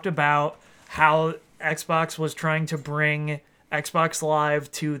website talked about how Xbox was trying to bring Xbox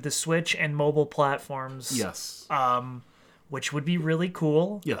Live to the Switch and mobile platforms. Yes. Which would be really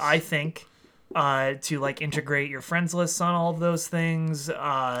cool. Yes. I think. To like integrate your friends lists on all of those things.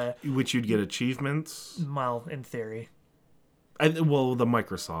 Which you'd get achievements. Well, in theory. The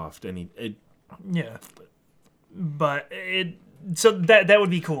Microsoft Yeah. But so that would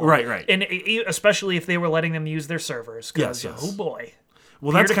be cool. Right. And especially if they were letting them use their servers. Yes. Oh boy.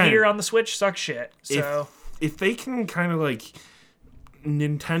 Well, that's kind of on the Switch sucks shit. So if they can kind of like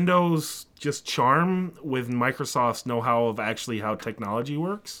Nintendo's just charm with Microsoft's know-how of actually how technology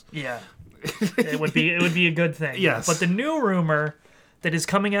works. Yeah. it would be a good thing. Yes. But the new rumor that is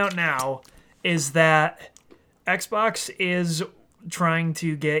coming out now is that Xbox is trying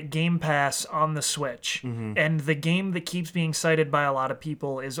to get Game Pass on the Switch. Mm-hmm. And the game that keeps being cited by a lot of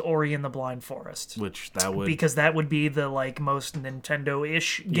people is Ori and the Blind Forest. Because that would be the like most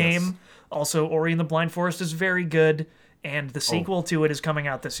Nintendo-ish game. Yes. Also, Ori and the Blind Forest is very good, and the sequel to it is coming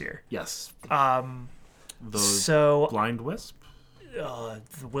out this year. Yes. Blind Wisp? The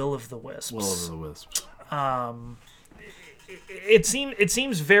Will of the Wisps. Will of the Wisps. It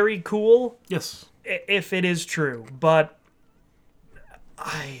seems very cool. Yes. If it is true, but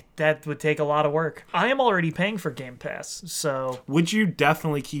that would take a lot of work. I am already paying for Game Pass, so would you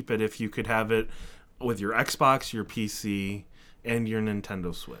definitely keep it if you could have it with your Xbox, your PC, and your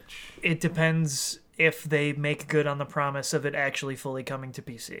Nintendo Switch? It depends if they make good on the promise of it actually fully coming to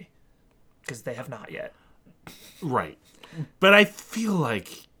PC, because they have not yet. Right. But I feel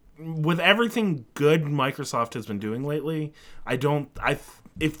like with everything good Microsoft has been doing lately,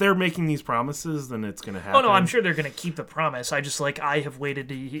 if they're making these promises, then it's going to happen. Oh no, I'm sure they're going to keep the promise. I have waited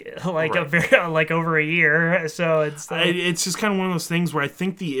over a year, so it's just kind of one of those things where I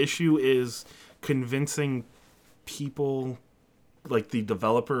think the issue is convincing people, like the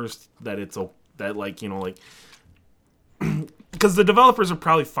developers, because the developers are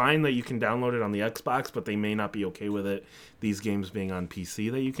probably fine that you can download it on the Xbox, but they may not be okay with these games being on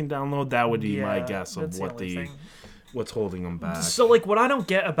PC that you can download. That would be my guess of what's holding them back. So, like, what I don't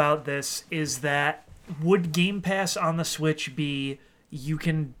get about this is that would Game Pass on the Switch be you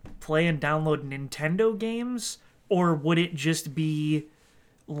can play and download Nintendo games, or would it just be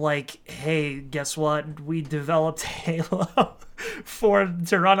like, hey, guess what? We developed Halo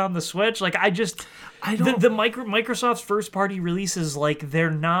to run on the Switch. Like, Microsoft's first party releases, like, they're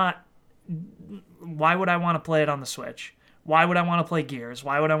not. Why would I want to play it on the Switch? Why would I want to play Gears?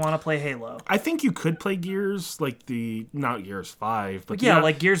 Why would I want to play Halo? I think you could play Gears, like not Gears 5, but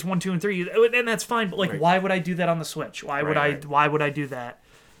like Gears 1, 2, and 3, and that's fine. But like, Why would I do that on the Switch? Why would I do that?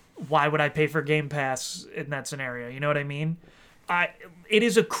 Why would I pay for Game Pass in that scenario? You know what I mean? It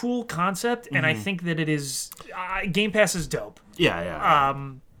is a cool concept, and I think that it is. Game Pass is dope. Yeah.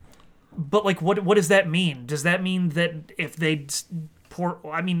 But like, what does that mean? Does that mean that if they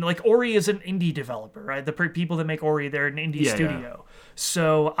Ori is an indie developer, right? The people that make Ori, they're an indie studio.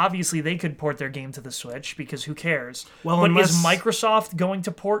 So obviously they could port their game to the Switch because who cares? But is Microsoft going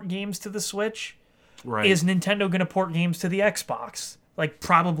to port games to the Switch? Right. Is Nintendo going to port games to the Xbox? Like,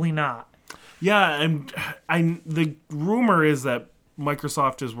 probably not. Yeah, and the rumor is that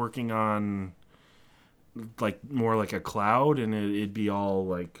Microsoft is working on like more like a cloud, and it'd be all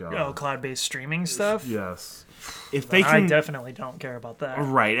like cloud-based streaming stuff. Yes. I definitely don't care about that.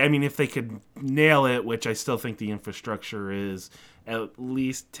 Right. I mean, if they could nail it, which I still think the infrastructure is at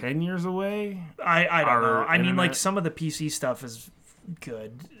least 10 years away. I don't know. I mean, like, some of the PC stuff is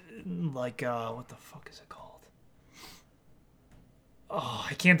good. Like, what the fuck is it called?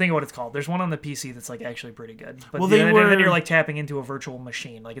 I can't think of what it's called. There's one on the PC that's like actually pretty good. But Well, then you're like tapping into a virtual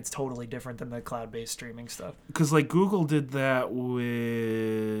machine. Like it's totally different than the cloud-based streaming stuff. Because like Google did that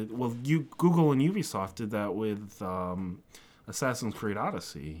with Google and Ubisoft did that with Assassin's Creed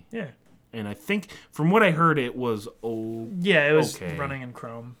Odyssey. Yeah. And I think from what I heard, it was yeah, it was okay. running in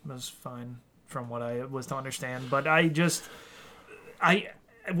Chrome. It was fine from what I was to understand. But I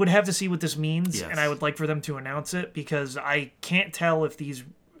would have to see what this means, yes. and I would like for them to announce it because I can't tell if these.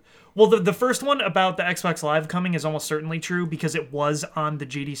 Well, the first one about the Xbox Live coming is almost certainly true because it was on the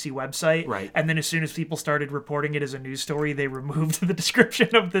GDC website, right? And then as soon as people started reporting it as a news story, they removed the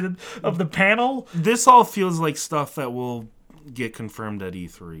description of the panel. This all feels like stuff that will get confirmed at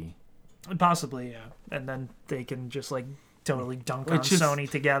E3. Possibly, yeah. And then they can just like totally dunk on Sony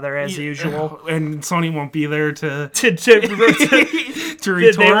together as usual. And Sony won't be there to to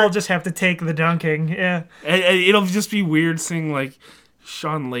retort. They will just have to take the dunking, yeah. And it'll just be weird seeing like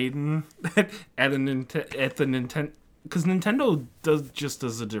Sean Layden at the Nintendo, because Nintendo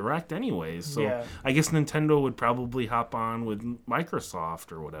does a direct anyways. So yeah. I guess Nintendo would probably hop on with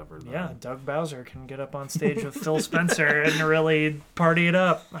Microsoft or whatever. Then. Yeah, Doug Bowser can get up on stage with Phil Spencer and really party it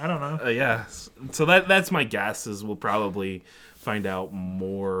up. I don't know. Yeah, so that's my guess is we'll probably find out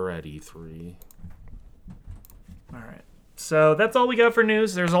more at E3. All right. So that's all we got for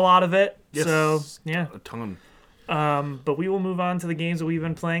news. There's a lot of it. Yes, so yeah, a ton. But we will move on to the games that we've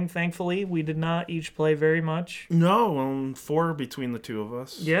been playing. Thankfully, we did not each play very much. No, 4 between the two of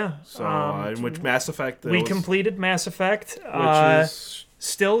us. Yeah. So, which Mass Effect... We completed Mass Effect. Which is...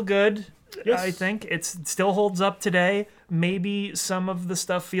 Still good, yes. I think. It still holds up today. Maybe some of the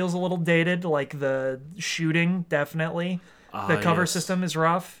stuff feels a little dated, like the shooting, definitely. The cover system is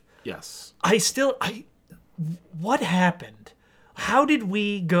rough. Yes. What happened? How did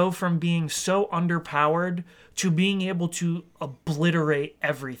we go from being so underpowered to being able to obliterate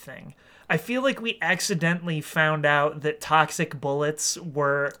everything? I feel like we accidentally found out that toxic bullets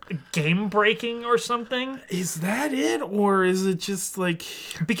were game-breaking or something. Is that it? Or is it just like...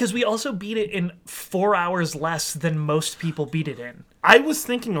 Because we also beat it in 4 hours less than most people beat it in. I was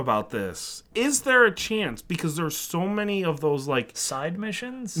thinking about this. Is there a chance? Because there's so many of those, like... Side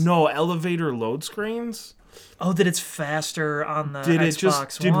missions? No, elevator load screens. Oh, that it's faster on the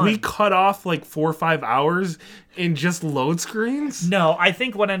Xbox One. Did we cut off like 4 or 5 hours in just load screens? No, I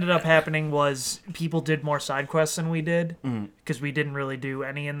think what ended up happening was people did more side quests than we did because we didn't really do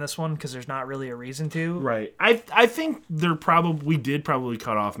any in this one because there's not really a reason to. Right. I think we did probably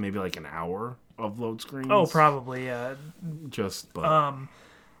cut off maybe like an hour of load screens. Oh, probably, yeah.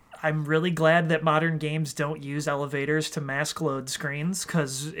 I'm really glad that modern games don't use elevators to mask load screens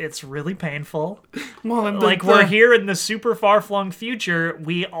because it's really painful. Well, we're here in the super far-flung future.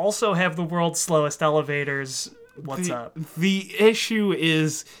 We also have the world's slowest elevators. What's up? The issue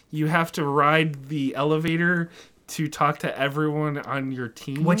is you have to ride the elevator to talk to everyone on your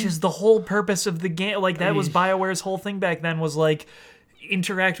team. Which is the whole purpose of the game. Like, that was BioWare's whole thing back then was, like,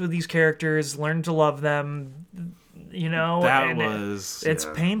 interact with these characters, learn to love them... You know, it's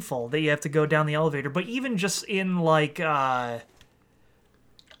painful that you have to go down the elevator. But even just in like, like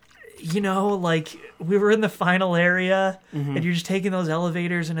we were in the final area and you're just taking those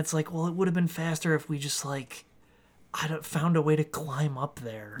elevators and it's like, well, it would have been faster if we just like, found a way to climb up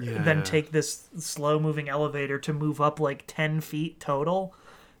there than take this slow moving elevator to move up like 10 feet total.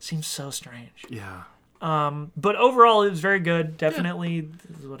 Seems so strange. Yeah. But overall, it was very good. Definitely,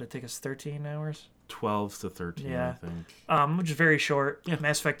 what did it take us 13 hours? 12 to 13, I think. Which is very short. Yeah.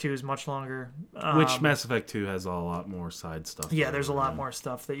 Mass Effect 2 is much longer. Which Mass Effect 2 has a lot more side stuff. Yeah, there's a lot more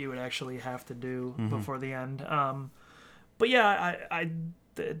stuff that you would actually have to do before the end. But yeah,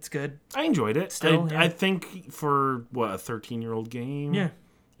 it's good. I enjoyed it. Still, I think for, a 13-year-old game,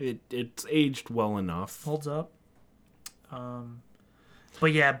 it's aged well enough. Holds up.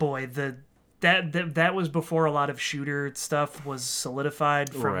 But yeah, boy, That was before a lot of shooter stuff was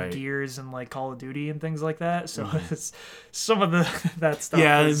solidified from Gears and like Call of Duty and things like that. So it's, some of that stuff.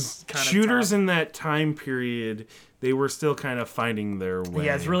 Yeah, was kind shooters of in that time period, they were still kind of finding their way.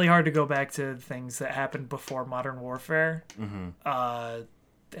 Yeah, it's really hard to go back to things that happened before Modern Warfare.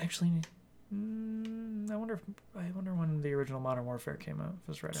 Actually, I wonder when the original Modern Warfare came out. It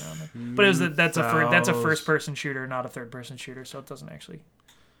was right around there. But it was that's a first person shooter, not a third person shooter. So it doesn't actually.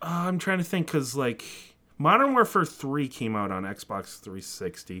 I'm trying to think because like Modern Warfare 3 came out on Xbox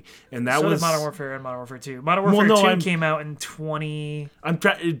 360, and that was did Modern Warfare and Modern Warfare 2. Modern Warfare 2 came out in 20. I'm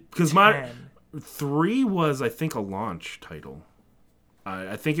trying because Modern 3 was I think a launch title.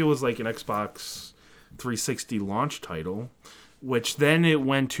 I think it was like an Xbox 360 launch title, which then it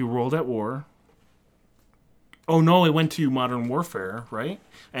went to World at War. Oh, no, it went to Modern Warfare, right?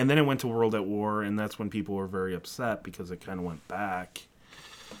 And then it went to World at War, and that's when people were very upset because it kind of went back.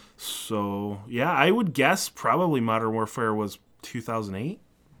 So, yeah, I would guess probably Modern Warfare was 2008.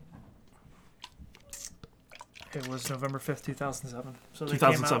 It was November 5th, 2007. So they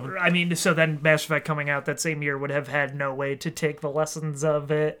 2007. came out, I mean, so then Mass Effect coming out that same year would have had no way to take the lessons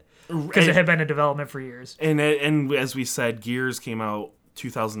of it because it had been in development for years. And as we said, Gears came out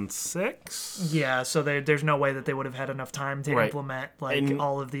 2006. Yeah, so there's no way that they would have had enough time to implement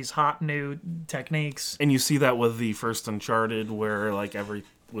all of these hot new techniques. And you see that with the first Uncharted, where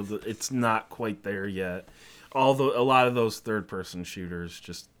it's not quite there yet. Although a lot of those third-person shooters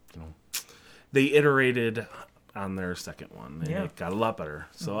just they iterated on their second one, and it got a lot better.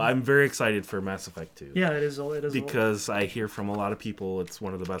 So I'm very excited for Mass Effect 2. Yeah, it is because I hear from a lot of people it's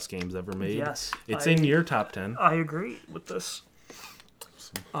one of the best games ever made. Yes, it's in your top 10. I agree with this.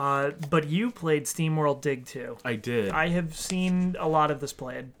 But you played SteamWorld Dig 2. I did. I have seen a lot of this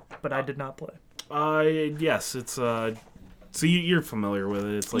played, but I did not play. Yes, it's so you're familiar with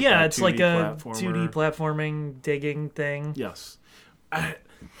it. It's like it's like a 2D platforming digging thing. Yes.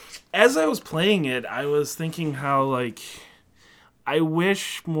 As I was playing it, I was thinking how I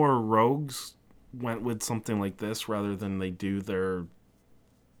wish more rogues went with something like this rather than they do their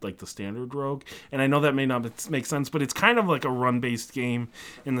the standard rogue. And I know that may not make sense, but it's kind of like a run-based game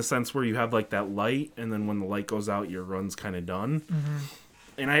in the sense where you have that light, and then when the light goes out, your run's kind of done. Mm-hmm.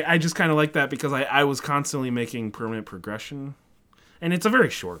 And I just kind of like that because I was constantly making permanent progression. And it's a very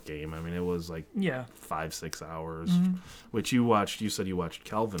short game. I mean, it was 5-6 hours, which you said you watched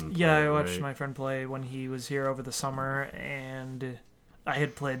Kelvin play. Yeah, I watched my friend play when he was here over the summer, and I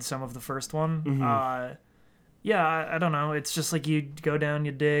had played some of the first one. Mm-hmm. I don't know. It's just you go down,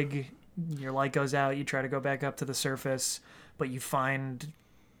 you dig, your light goes out, you try to go back up to the surface, but you find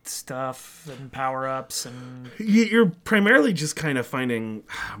stuff and power-ups, and you're primarily just kind of finding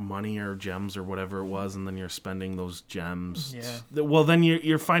money or gems or whatever it was, and then you're spending those gems. Well, then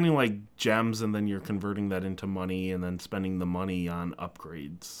you're finding gems, and then you're converting that into money, and then spending the money on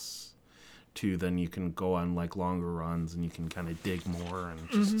upgrades to then you can go on longer runs, and you can kind of dig more and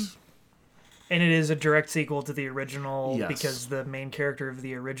just. Mm-hmm. And it is a direct sequel to the original because the main character of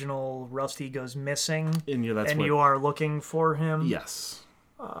the original, Rusty, goes missing, and you are looking for him. Yes.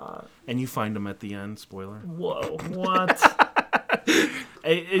 And you find him at the end. Spoiler. Whoa! What?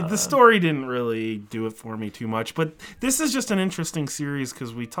 The story didn't really do it for me too much, but this is just an interesting series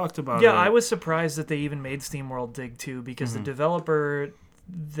because we talked about. Yeah, I was surprised that they even made SteamWorld Dig 2 because the developer,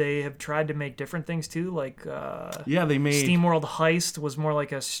 they have tried to make different things too. They made SteamWorld Heist was more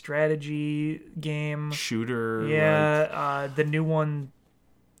like a strategy game shooter. Yeah, the new one.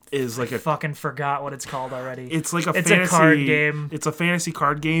 Is I fucking forgot what it's called already. It's a card game. It's a fantasy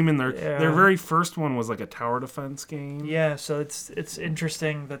card game, and their very first one was a tower defense game. Yeah, so it's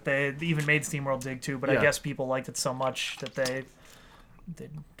interesting that they even made SteamWorld Dig 2, but I guess people liked it so much that they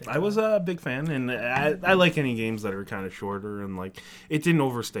did. I was a big fan, and I like any games that are kind of shorter, and it didn't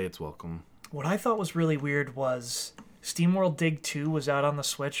overstay its welcome. What I thought was really weird was SteamWorld Dig 2 was out on the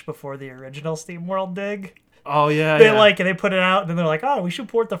Switch before the original SteamWorld Dig. Oh yeah, they put it out and then they're like, oh, we should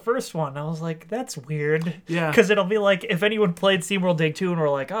port the first one. And I was like, that's weird. Yeah, because it'll be if anyone played SteamWorld Dig 2 and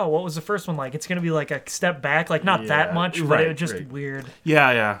we're like, oh, what was the first one like? It's gonna be a step back, not that much, but it was just weird.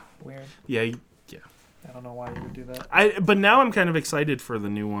 Yeah. Weird. Yeah. I don't know why you would do that. But now I'm kind of excited for the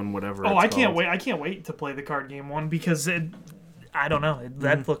new one, whatever. Oh, I can't wait! I can't wait to play the card game one because I don't know.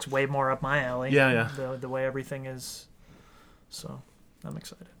 That looks way more up my alley. Yeah. The way everything is, so I'm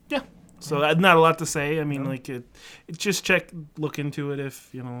excited. Yeah. So not a lot to say. I mean, just look into it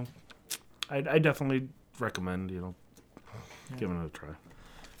if I definitely recommend giving it a try.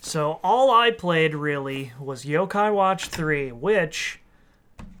 So all I played really was Yokai Watch 3, which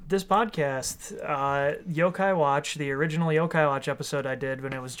this podcast, Yokai Watch, the original Yokai Watch episode I did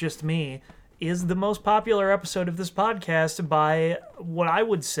when it was just me, is the most popular episode of this podcast by what I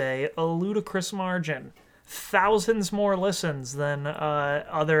would say a ludicrous margin. Thousands more listens than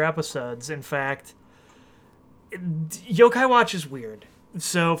other episodes. In fact, Yokai Watch is weird.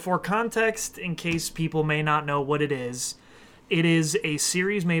 So for context, in case people may not know what it is a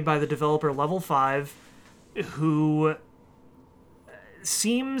series made by the developer Level 5, who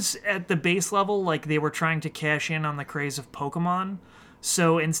seems at the base level like they were trying to cash in on the craze of Pokemon.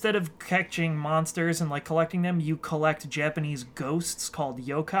 So instead of catching monsters and collecting them, you collect Japanese ghosts called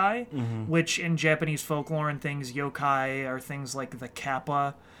yokai, which in Japanese folklore and things, yokai are things like the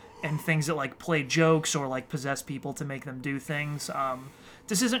kappa and things that play jokes or possess people to make them do things.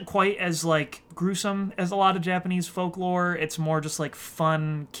 This isn't quite as gruesome as a lot of Japanese folklore. It's more just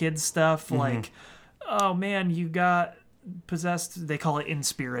fun kids stuff. oh man, you got possessed. They call it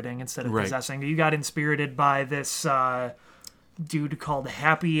inspiriting instead of Right. possessing. You got inspirited by this dude called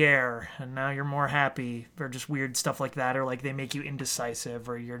Happy Air, and now you're more happy, or just weird stuff like that, or like they make you indecisive,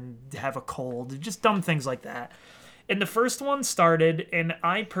 or you have a cold, just dumb things like that. And the first one started, and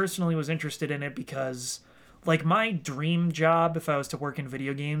I personally was interested in it because, like, my dream job, if I was to work in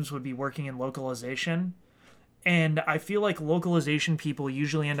video games, would be working in localization. And I feel like localization people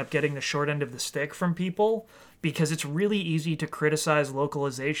usually end up getting the short end of the stick from people because it's really easy to criticize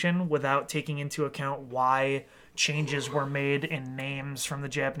localization without taking into account why changes were made in names from the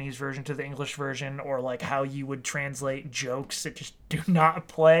Japanese version to the English version, or like how you would translate jokes that just do not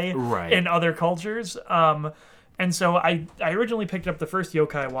play in other cultures. And so I originally picked up the first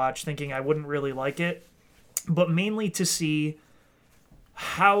Yokai Watch thinking I wouldn't really like it, but mainly to see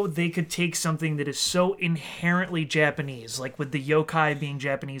how they could take something that is so inherently Japanese, like with the yokai being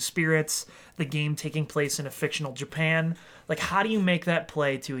Japanese spirits, the game taking place in a fictional Japan. Like, how do you make that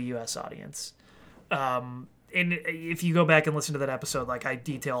play to a U.S. audience? And if you go back and listen to that episode, like, I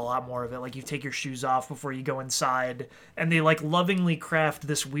detail a lot more of it. Like, you take your shoes off before you go inside, and they, like, lovingly craft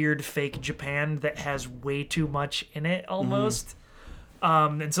this weird fake Japan that has way too much in it, almost.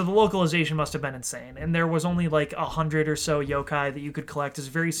 And so the localization must have been insane. And there was only like 100 or so yokai that you could collect. It's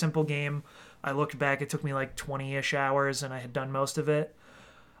a very simple game. I looked back, it took me like 20-ish hours, and I had done most of it.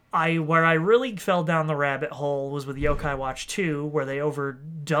 Where I really fell down the rabbit hole was with Yokai Watch 2, where they over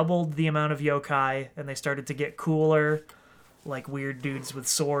doubled the amount of yokai, and they started to get cooler, like weird dudes with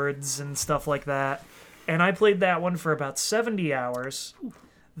swords and stuff like that. And I played that one for about 70 hours.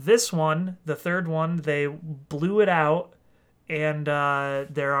 This one, the third one, they blew it out. And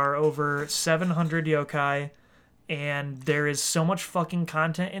there are over 700 yokai, and there is so much fucking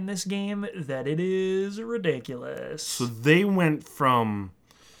content in this game that it is ridiculous. So they went from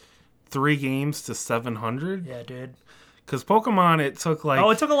 3 games to 700? Yeah, dude. Because Pokemon, it took like... Oh,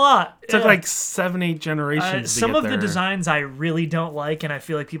 it took a lot. It took like 7-8 generations to get some of there. the designs I really don't like, and I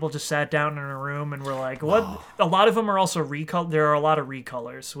feel like people just sat down in a room and were like, what? A lot of them are also there are a lot of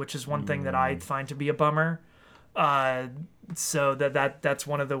recolors, which is one thing that I find to be a bummer. So that's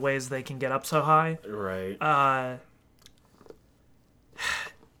one of the ways they can get up so high. Right.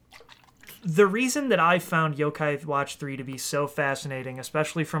 The reason that I found Yokai Watch 3 to be so fascinating,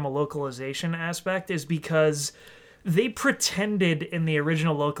 especially from a localization aspect, is because they pretended in the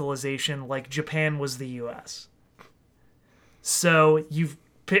original localization like Japan was the US. So you've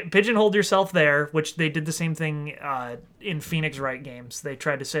pigeonholed yourself there, which they did the same thing in Phoenix Wright games. They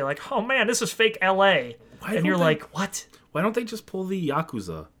tried to say like, oh man, this is fake LA. And you're like, what? Why don't they just pull the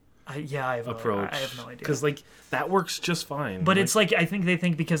Yakuza I have approach? I have no idea. Because like that works just fine. But it's like, I think they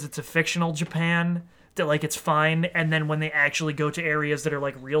think because it's a fictional Japan that like it's fine, and then when they actually go to areas that are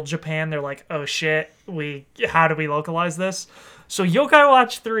like real Japan, they're like, oh shit, how do we localize this? So Yokai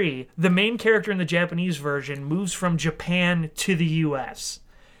Watch 3, the main character in the Japanese version, moves from Japan to the US.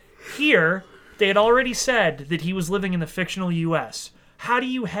 Here, they had already said that he was living in the fictional US. How do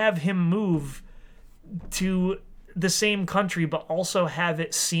you have him move to the same country but also have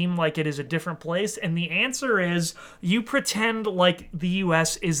it seem like it is a different place? And the answer is you pretend like the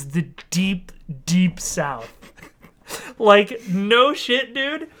US is the deep, deep South. Like, no shit,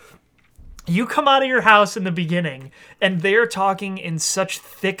 dude. You come out of your house in the beginning and they're talking in such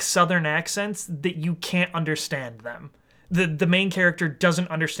thick Southern accents that you can't understand them. The main character doesn't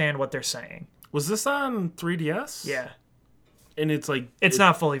understand what they're saying. Was this on 3DS? Yeah. And it's like... It's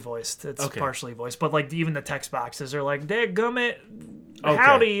not fully voiced. It's okay. partially voiced. But like even the text boxes are like, dadgummit,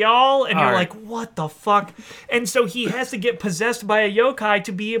 howdy, y'all. And you're like, what the fuck? And so he has to get possessed by a yokai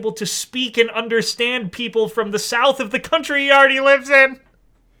to be able to speak and understand people from the south of the country he already lives in.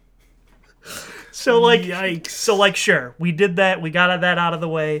 So like, yikes. So like, sure, we did that. We got that out of the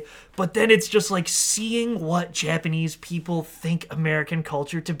way. But then it's just like seeing what Japanese people think American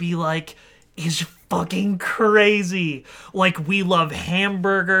culture to be like is fucking crazy. Like, we love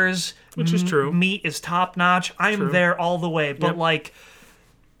hamburgers. Which is true. Meat is top notch. I'm there all the way. But like,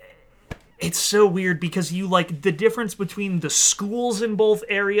 it's so weird because you like the difference between the schools in both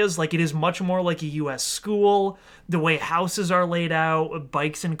areas. Like, it is much more like a U.S. school. The way houses are laid out,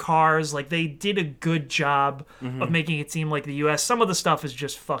 bikes and cars. Like, they did a good job of making it seem like the U.S. Some of the stuff is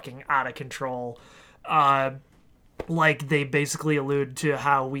just fucking out of control. Like, they basically allude to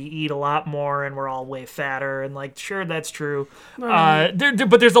how we eat a lot more and we're all way fatter. And, like, sure, that's true. But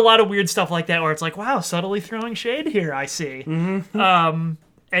there's a lot of weird stuff like that where it's like, wow, subtly throwing shade here, I see.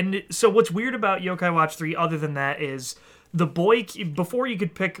 And so what's weird about Yokai Watch 3, other than that, is the boy, before you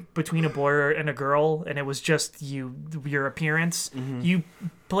could pick between a boy and a girl, and it was just your appearance, you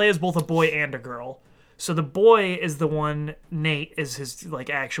play as both a boy and a girl. So the boy is the one, Nate is his like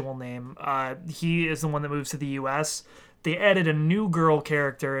actual name. He is the one that moves to the U.S. They added a new girl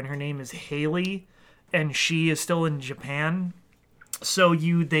character, and her name is Haley, and she is still in Japan. So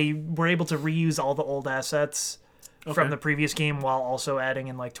they were able to reuse all the old assets from the previous game while also adding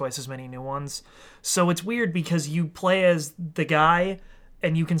in like twice as many new ones. So it's weird because you play as the guy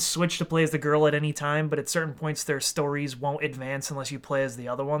and you can switch to play as the girl at any time, but at certain points their stories won't advance unless you play as the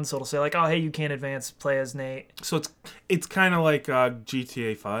other one. So it'll say like, oh, hey, you can't advance, play as Nate. So it's kind of like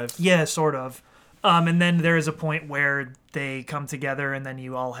GTA 5? Yeah, sort of. And then there is a point where they come together and then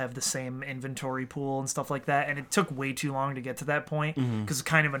you all have the same inventory pool and stuff like that. And it took way too long to get to that point because it's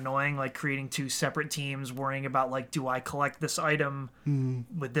kind of annoying, like creating two separate teams, worrying about like, do I collect this item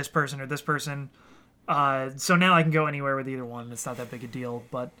with this person or this person? So now I can go anywhere with either one. It's not that big a deal.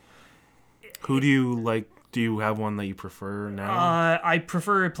 But who do you like? Do you have one that you prefer now? I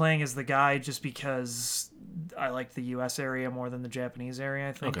prefer playing as the guy just because I like the U.S. area more than the Japanese area,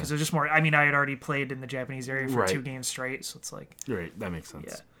 I think. Because there's just more... I mean, I had already played in the Japanese area for 2 games straight, so it's like... Right, that makes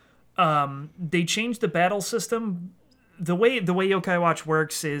sense. Yeah. They changed the battle system. The way Yokai Watch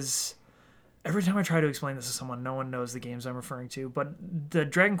works is... Every time I try to explain this to someone, no one knows the games I'm referring to. But the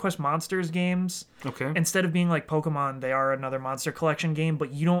Dragon Quest Monsters games, instead of being like Pokemon, they are another monster collection game,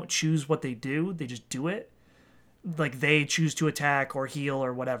 but you don't choose what they do. They just do it. Like they choose to attack or heal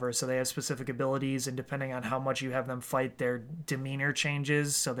or whatever, so they have specific abilities, and depending on how much you have them fight, their demeanor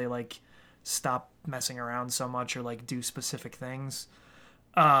changes, so they like stop messing around so much or like do specific things.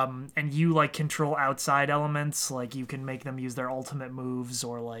 And you like control outside elements, like you can make them use their ultimate moves,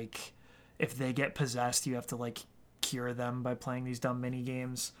 or like if they get possessed, you have to like cure them by playing these dumb mini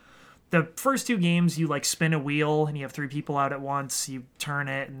games. The first 2 games, you like spin a wheel and you have 3 people out at once, you turn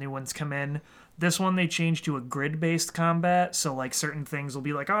it and new ones come in. This one they changed to a grid-based combat, so like certain things will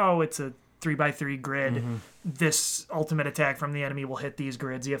be like, oh, it's a 3x3 grid. This ultimate attack from the enemy will hit these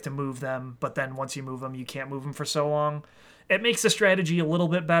grids. You have to move them, but then once you move them, you can't move them for so long. It makes the strategy a little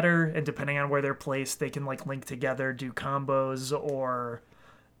bit better, and depending on where they're placed, they can like link together, do combos, or...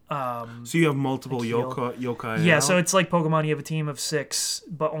 so you have multiple yokai? Yeah, so it's like Pokemon. You have a team of 6,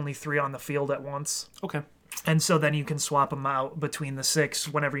 but only 3 on the field at once. Okay. And so then you can swap them out between the 6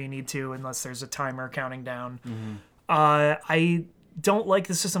 whenever you need to, unless there's a timer counting down. I don't like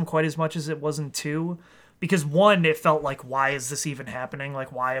the system quite as much as it was in 2, because 1, it felt like, why is this even happening?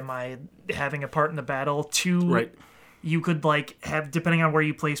 Like, why am I having a part in the battle? 2, you could like have, depending on where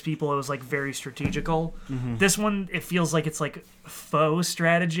you place people, it was like very strategical. This one, it feels like it's like faux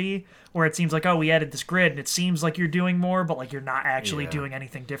strategy, where it seems like, oh, we added this grid, and it seems like you're doing more, but like you're not actually doing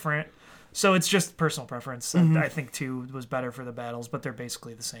anything different. So it's just personal preference. I think 2 was better for the battles, but they're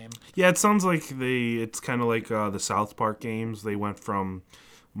basically the same. Yeah, it sounds like it's kind of like the South Park games. They went from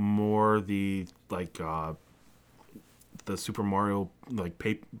more the like the Super Mario like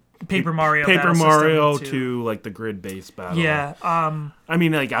Paper Mario to like the grid-based battle. Yeah. I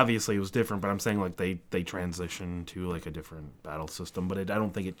mean, like obviously it was different, but I'm saying like they transitioned to like a different battle system, but I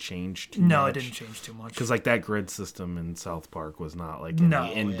don't think it changed too much. No, it didn't change too much. Because like that grid system in South Park was not like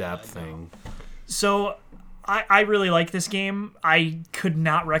any in-depth thing. So I really like this game. I could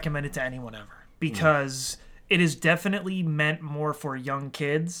not recommend it to anyone ever, because it is definitely meant more for young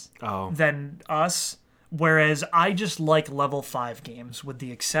kids than us. Whereas I just like level 5 games, with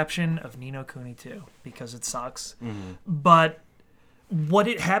the exception of Ni no Kuni 2, because it sucks. But what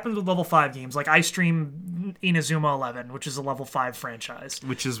it happens with level 5 games, like I stream Inazuma 11, which is a level 5 franchise.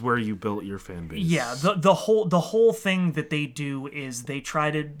 Which is where you built your fan base. Yeah, the whole thing that they do is they try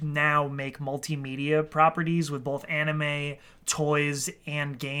to now make multimedia properties with both anime, toys,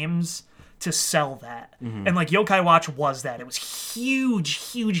 and games to sell that. And like Yokai Watch was that. It was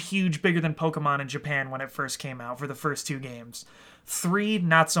huge, bigger than Pokemon in Japan when it first came out for the first 2 games. 3,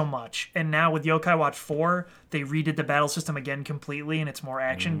 not so much. And now with Yokai Watch 4, they redid the battle system again completely, and it's more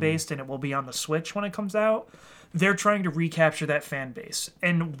action-based, and it will be on the Switch when it comes out. They're trying to recapture that fan base.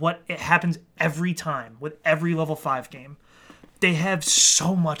 And it happens every time with every level 5 game. They have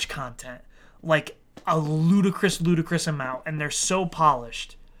so much content. Like a ludicrous amount, and they're so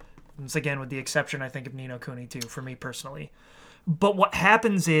polished. Once again, with the exception, I think, of Ni no Kuni 2, for me personally. But what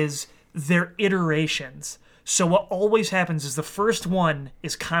happens is they're iterations. So what always happens is the first one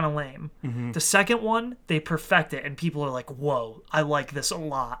is kind of lame. The second one, they perfect it, and people are like, whoa, I like this a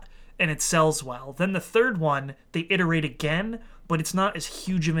lot. And it sells well. Then the third one, they iterate again, but it's not as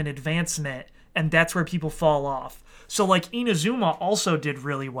huge of an advancement, and that's where people fall off. So, like, Inazuma also did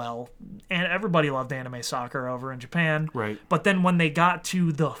really well, and everybody loved anime soccer over in Japan. Right. But then when they got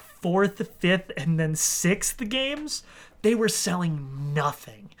to the 4th, 5th, and then 6th games, they were selling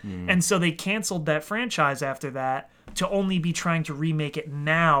nothing. And so they canceled that franchise after that to only be trying to remake it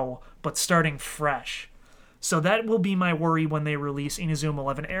now, but starting fresh. So that will be my worry when they release Inazuma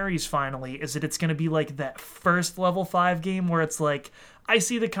 11 Ares finally, is that it's going to be like that first level 5 game where it's like, I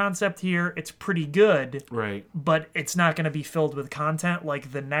see the concept here, it's pretty good, right? But it's not going to be filled with content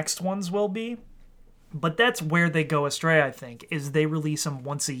like the next ones will be. But that's where they go astray, I think, is they release them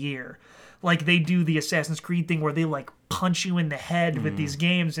once a year. Like they do the Assassin's Creed thing where they like punch you in the head with these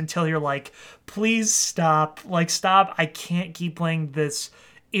games until you're like, please stop. Like, stop. I can't keep playing this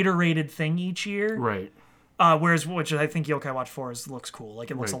iterated thing each year. Right. Which I think Yokai Watch 4 looks cool.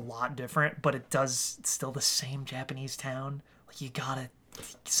 Like, it looks a lot different, but it's still the same Japanese town. Like, you gotta...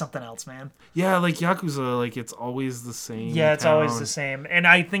 something else, man. Yeah, like Yakuza, like it's always the same. Yeah, it's always the same. And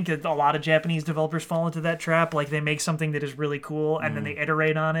I think that a lot of Japanese developers fall into that trap. Like, they make something that is really cool, and then they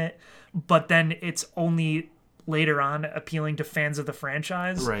iterate on it, but then it's only later on appealing to fans of the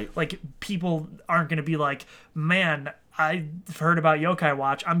franchise. Right. Like, people aren't going to be like, man, I've heard about Yokai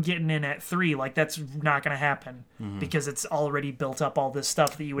Watch, I'm getting in at 3. Like, that's not going to happen because it's already built up all this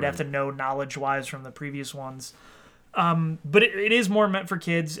stuff that you would have to know knowledge-wise from the previous ones. But it is more meant for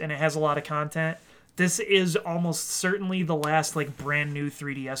kids, and it has a lot of content. This is almost certainly the last like brand new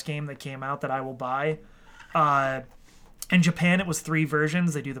 3DS game that came out that I will buy. In Japan, it was 3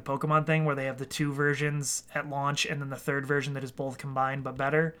 versions. They do the Pokemon thing where they have the 2 versions at launch, and then the 3rd version that is both combined but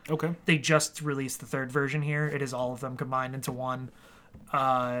better. Okay. They just released the 3rd version here. It is all of them combined into one.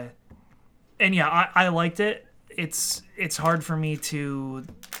 And yeah, I liked it. It's hard for me to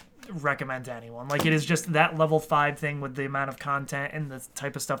recommend to anyone. Like, it is just that level 5 thing with the amount of content and the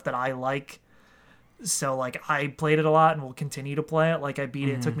type of stuff that I like. So like, I played it a lot and will continue to play it. Like, I beat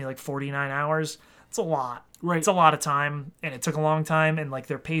it. It took me like 49 hours. It's a lot. Right. It's a lot of time, and it took a long time, and like,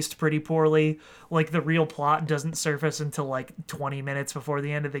 they're paced pretty poorly. Like, the real plot doesn't surface until like 20 minutes before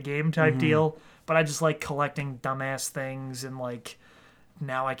the end of the game type deal. But I just like collecting dumbass things, and like,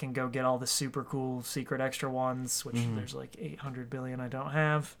 now I can go get all the super cool secret extra ones, which there's like 800 billion I don't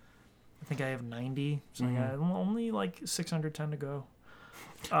have. I think I have 90, so I got only like 610 to go.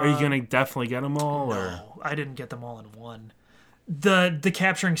 Are you gonna definitely get them all? No, or? I didn't get them all in one. The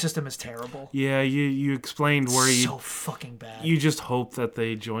capturing system is terrible. Yeah, you explained where so fucking bad. You just hope that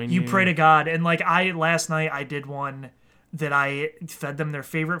they join you. You pray to God, and like last night I did one that I fed them their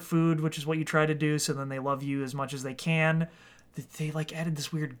favorite food, which is what you try to do, so then they love you as much as they can. They like added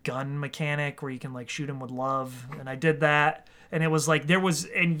this weird gun mechanic where you can like shoot them with love, and I did that. And it was like,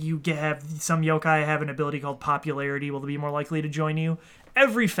 and you have some yokai have an ability called popularity, will be more likely to join you.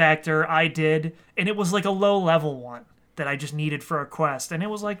 Every factor I did, and it was like a low level one that I just needed for a quest. And it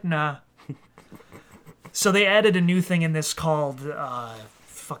was like, nah. So they added a new thing in this called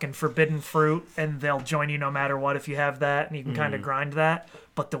fucking Forbidden Fruit, and they'll join you no matter what if you have that, and you can kind of grind that.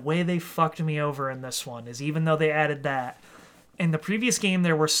 But the way they fucked me over in this one is, even though they added that, in the previous game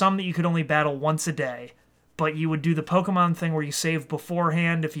there were some that you could only battle once a day. But you would do the Pokemon thing where you save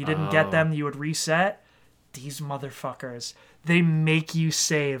beforehand. If you didn't get them, you would reset. These motherfuckers, they make you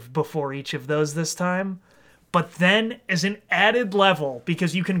save before each of those this time. But then, as an added level,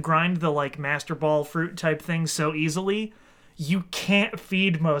 because you can grind the like Master Ball fruit type thing so easily, you can't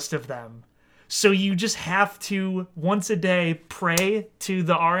feed most of them. So you just have to, once a day, pray to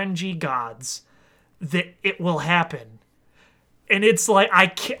the RNG gods that it will happen. And it's like,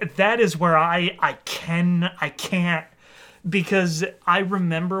 that is where I can't, because I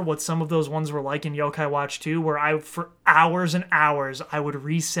remember what some of those ones were like in Yokai Watch 2, where for hours and hours, I would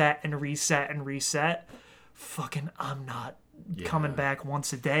reset and reset and reset. Fucking, I'm not coming back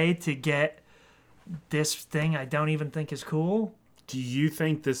once a day to get this thing I don't even think is cool. Do you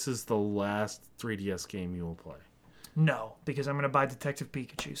think this is the last 3DS game you will play? No, because I'm going to buy Detective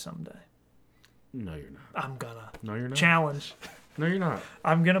Pikachu someday. No, you're not. I'm gonna. No, you're not. Challenge. No, you're not.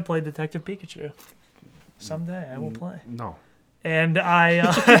 I'm gonna play Detective Pikachu. Someday I will play. No. And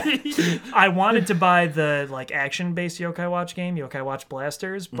I wanted to buy the like action-based Yokai Watch game, Yokai Watch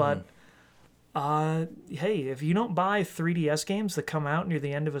Blasters, but hey, if you don't buy 3DS games that come out near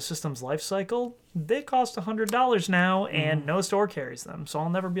the end of a system's life cycle, they cost $100 now, and no store carries them, so I'll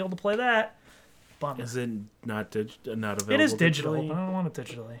never be able to play that. Bummer. Is it not available? It is digital, digitally? but I don't want it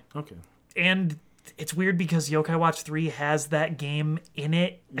digitally. Okay. And it's weird because Yokai Watch 3 has that game in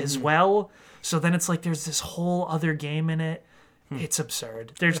it as well. So then it's like there's this whole other game in it. It's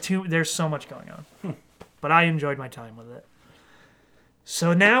absurd. There's so much going on. But I enjoyed my time with it.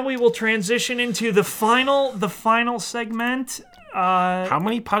 So now we will transition into the final segment. How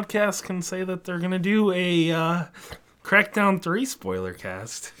many podcasts can say that they're going to do a Crackdown 3 spoiler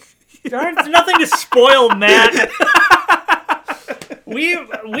cast? There's nothing to spoil, Matt.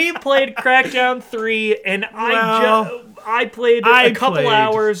 we played Crackdown 3, and I played a couple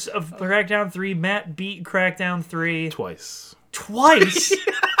hours of Crackdown 3. Matt beat Crackdown 3 twice. Twice?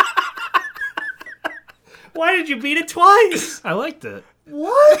 Why did you beat it twice? I liked it.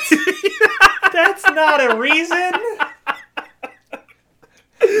 What? That's not a reason.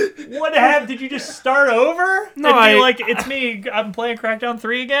 Did you just start over? No, and be like, it's me. I'm playing Crackdown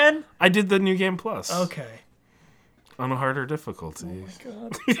 3 again. I did the New Game Plus. Okay. On a harder difficulty. Oh my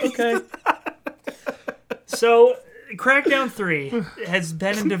god. Okay. So, Crackdown 3 has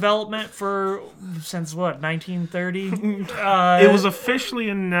been in development since what, 1930? It was officially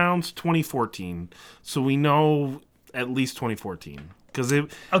announced 2014, so we know at least 2014.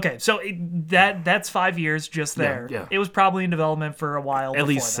 Okay, so that's 5 years just there. Yeah. It was probably in development for a while. At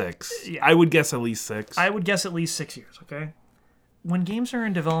least 6. Yeah. I would guess at least 6. I would guess at least 6 years, okay? When games are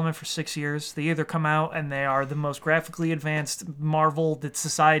in development for 6 years, they either come out and they are the most graphically advanced Marvel that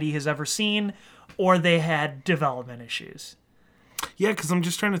society has ever seen, or they had development issues. Yeah, because I'm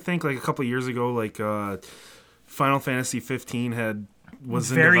just trying to think, like a couple of years ago, like Final Fantasy 15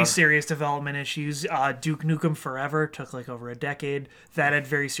 was very serious development issues. Duke Nukem Forever took like over a decade. That had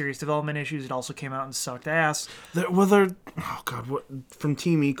very serious development issues. It also came out and sucked ass. From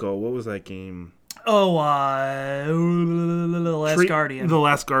Team Ico, what was that game? Oh, The Last Guardian. The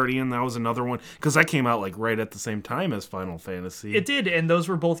Last Guardian, that was another one. Because that came out like right at the same time as Final Fantasy. It did, and those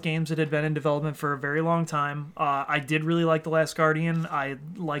were both games that had been in development for a very long time. I did really like The Last Guardian. I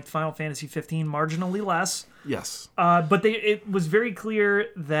liked Final Fantasy 15 marginally less. Yes. But it was very clear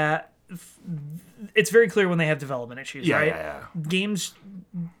that... It's very clear when they have development issues, right? Yeah. Games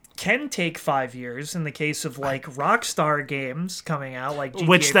can take 5 years in the case of like Rockstar games coming out, like GTA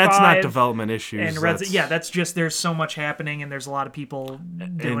Which that's 5, not development issues. And that's just there's so much happening and there's a lot of people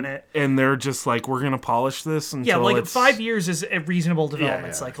doing it. And they're just like, we're gonna polish this until like 5 years is a reasonable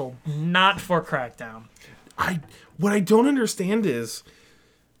development cycle, not for Crackdown. What I don't understand is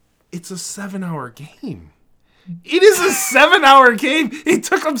it's a 7-hour game. It is a 7-hour game. It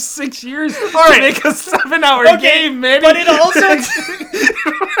took them 6 years to make a 7-hour game, man. But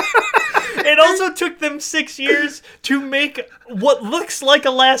it also took them 6 years to make what looks like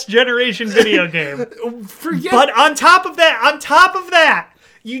a last generation video game. But on top of that,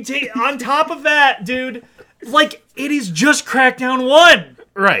 dude, like it is just Crackdown 1.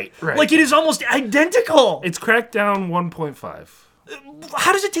 Right. Like it is almost identical. It's Crackdown 1.5.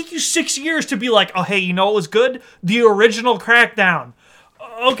 How does it take you 6 years to be like, oh, hey, you know what was good? The original Crackdown.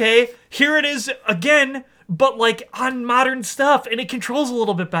 Okay, here it is again, but like on modern stuff, and it controls a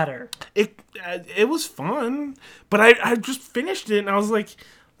little bit better. It was fun, but I just finished it, and I was like,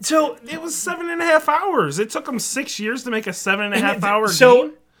 so it was 7.5 hours. It took them 6 years to make a 7.5 hour game.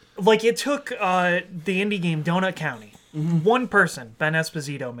 So, like, it took the indie game Donut County. Mm-hmm. One person, Ben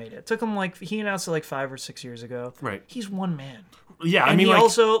Esposito, made it. It took him he announced it like 5 or 6 years ago. Right. He's one man. Yeah, and he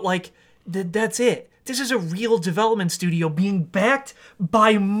also, that's it. This is a real development studio being backed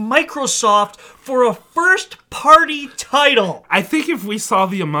by Microsoft for a first-party title. I think if we saw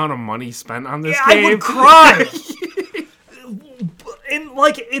the amount of money spent on this game... I would cry. And,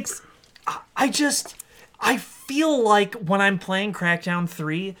 I feel like when I'm playing Crackdown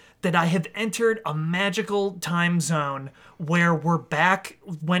 3 that I have entered a magical time zone where we're back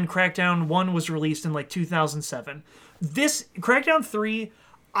when Crackdown 1 was released in, 2007. This Crackdown 3,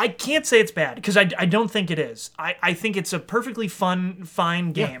 I can't say it's bad because I don't think it is. I think it's a perfectly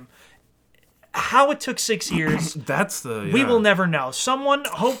fine game. Yeah. How it took 6 years, we will never know. Someone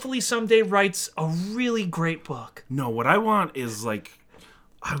hopefully someday writes a really great book. No, what I want is I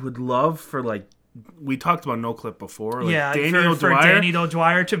would love for we talked about NoClip before. For Danny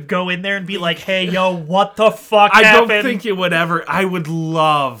O'Dwyer to go in there and be like, "Hey, yo, what the fuck happened?" I don't think it would ever. I would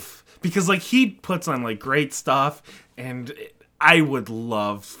love because he puts on great stuff. And I would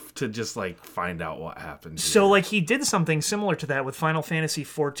love to just find out what happened. So he did something similar to that with Final Fantasy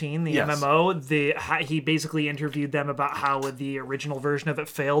XIV, the MMO. He basically interviewed them about how the original version of it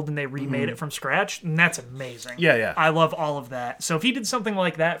failed and they remade it from scratch. And that's amazing. Yeah. I love all of that. So if he did something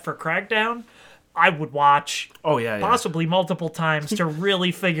like that for Crackdown, I would watch possibly multiple times to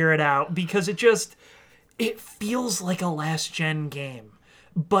really figure it out because it feels like a last gen game.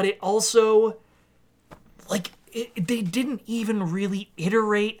 But it also they didn't even really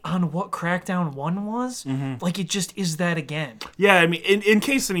iterate on what Crackdown 1 was. Mm-hmm. It just is that again. Yeah, I mean, in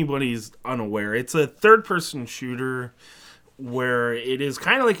case anybody's unaware, it's a third-person shooter where it is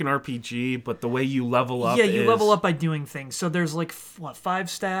kind of like an RPG, but the way you level up you level up by doing things. So there's 5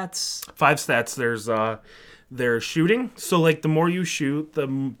 stats? 5 stats. There's There's shooting. So like the more you shoot, the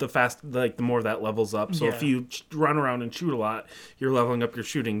more that levels up. So if you run around and shoot a lot, you're leveling up your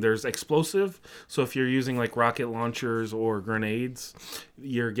shooting. There's explosive. So if you're using like rocket launchers or grenades,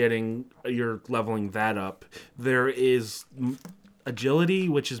 you're leveling that up. There is agility,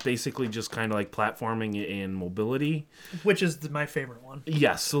 which is basically just kind of like platforming and mobility, which is my favorite one.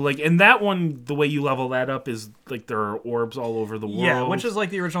 Yes, so like in that one, the way you level that up is like there are orbs all over the world. Yeah, which is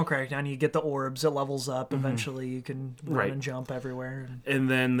like the original Crackdown. You get the orbs, it levels up. Eventually, you can run and jump everywhere. And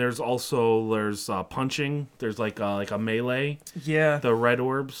then there's punching. There's like a melee. Yeah, the red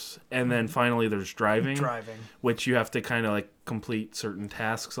orbs, and then finally there's driving. Which you have to kind of like complete certain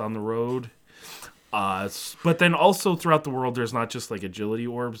tasks on the road. But then also throughout the world, there's not just like agility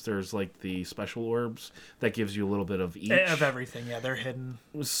orbs. There's like the special orbs that gives you a little bit of each. Of everything, yeah, they're hidden.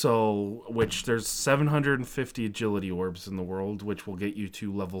 So, which there's 750 agility orbs in the world, which will get you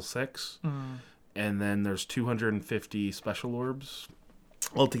to level 6. And then there's 250 special orbs.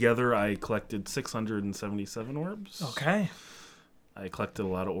 Altogether, I collected 677 orbs. Okay. I collected a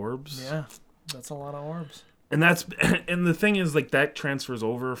lot of orbs. Yeah, that's a lot of orbs. And the thing is, like, that transfers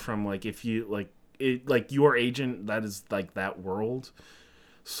over from, like, if you, like, your agent, that is like that world.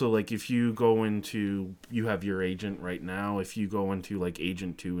 So like if you go into, you have your agent right now, if you go into like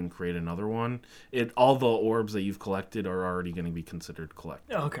Agent 2 and create another one, all the orbs that you've collected are already going to be considered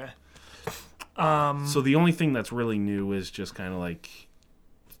collected. Okay. So the only thing that's really new is just kind of like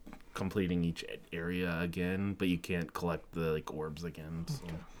completing each area again, but you can't collect the like orbs again.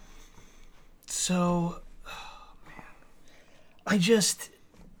 So oh, man. I just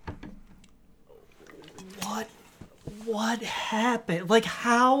what happened? Like,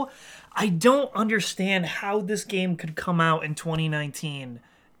 how? I don't understand how this game could come out in 2019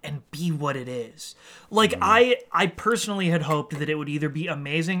 and be what it is. Like, I personally had hoped that it would either be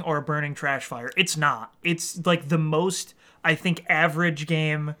amazing or a burning trash fire. It's not. It's like the most, I think, average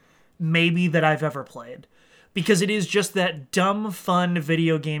game maybe that I've ever played. Because it is just that dumb, fun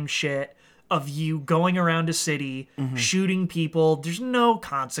video game shit of you going around a city, shooting people. There's no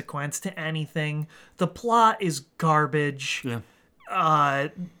consequence to anything. The plot is garbage. Yeah.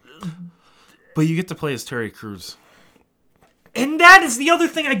 But you get to play as Terry Crews. And that is the other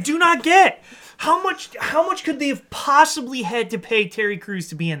thing I do not get. How much could they have possibly had to pay Terry Crews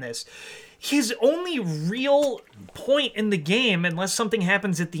to be in this? His only real point in the game, unless something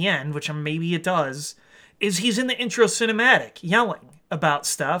happens at the end, which maybe it does, is he's in the intro cinematic yelling about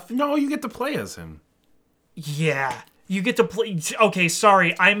stuff. No, you get to play as him. Yeah. You get to play... Okay,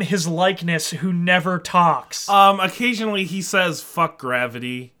 sorry. I'm his likeness who never talks. Occasionally he says, "Fuck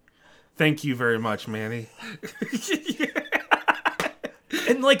gravity. Thank you very much, Manny."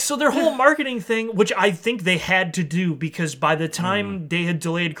 And, like, so their whole marketing thing, which I think they had to do, because by the time they had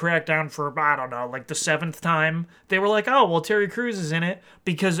delayed Crackdown for, I don't know, like the 7th time, they were like, oh, well, Terry Crews is in it,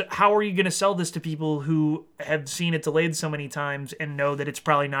 because how are you going to sell this to people who have seen it delayed so many times and know that it's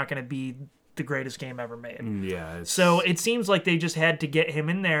probably not going to be the greatest game ever made? Yeah. So it seems like they just had to get him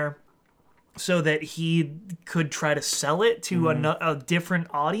in there so that he could try to sell it to a different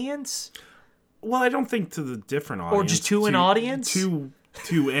audience. Well, I don't think to the different audience. Or just to an audience?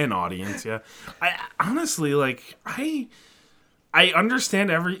 To an audience, yeah. I honestly, like, I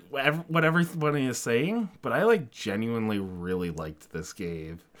understand what everybody is saying, but I like genuinely really liked this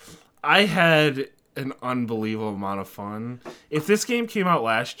game. I had an unbelievable amount of fun. If this game came out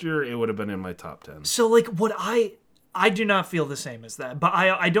last year, it would have been in my top 10. So like what I do not feel the same as that, but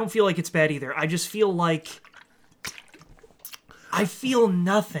I don't feel like it's bad either. I just feel like I feel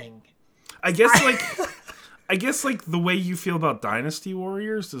nothing. I guess like the way you feel about Dynasty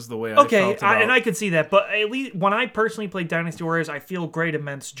Warriors is the way I felt about... and I could see that, but at least when I personally played Dynasty Warriors, I feel great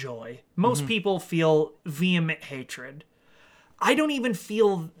immense joy. Most people feel vehement hatred. I don't even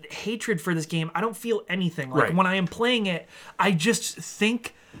feel hatred for this game. I don't feel anything. Like when I am playing it, I just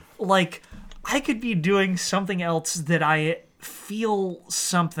think like I could be doing something else that I feel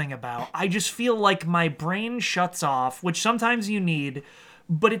something about. I just feel like my brain shuts off, which sometimes you need.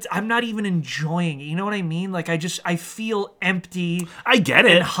 But I'm not even enjoying it. You know what I mean? Like, I feel empty. I get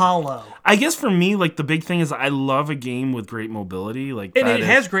it. And hollow. I guess for me, like, the big thing is I love a game with great mobility. Like, and it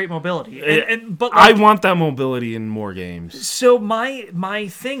has great mobility. But like, I want that mobility in more games. So my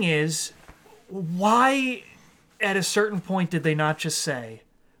thing is, why at a certain point did they not just say,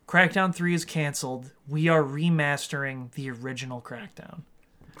 Crackdown 3 is canceled, we are remastering the original Crackdown?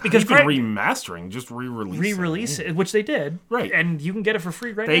 Because remastering, just re-release it, which they did, right? And you can get it for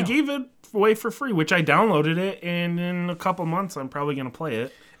free now. They gave it away for free, which I downloaded it, and in a couple months, I'm probably gonna play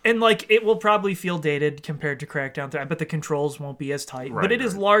it. And like, it will probably feel dated compared to Crackdown 3. I bet the controls won't be as tight, but it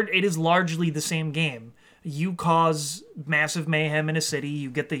is large. It is largely the same game. You cause massive mayhem in a city.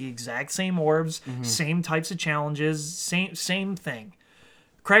 You get the exact same orbs, same types of challenges, same thing.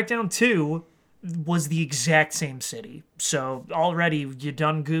 Crackdown 2 was the exact same city. So already you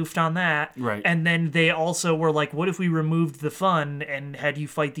done goofed on that. Right. And then they also were like, what if we removed the fun and had you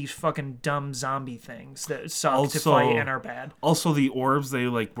fight these fucking dumb zombie things that suck to fight and are bad? Also, the orbs, they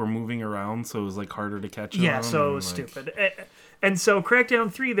like were moving around, so it was like harder to catch them. Yeah, so it was stupid. And so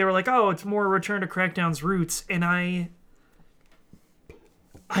Crackdown 3, they were like, oh, it's more a return to Crackdown's roots. And I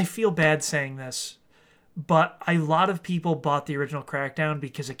feel bad saying this, but a lot of people bought the original Crackdown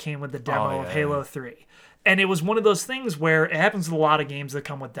because it came with the demo of Halo 3. And it was one of those things where it happens with a lot of games that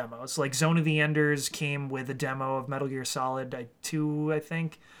come with demos. Like Zone of the Enders came with a demo of Metal Gear Solid 2, I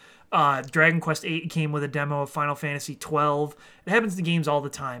think. Dragon Quest 8 came with a demo of Final Fantasy 12. It happens to games all the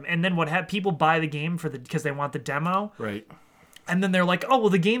time. And then people buy the game because they want the demo. Right. And then they're like, oh, well,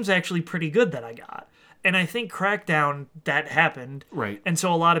 the game's actually pretty good that I got. And I think Crackdown, that happened. Right. And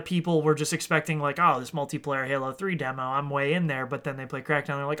so a lot of people were just expecting, like, oh, this multiplayer Halo 3 demo, I'm way in there. But then they play Crackdown,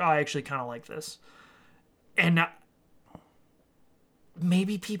 and they're like, oh, I actually kind of like this. And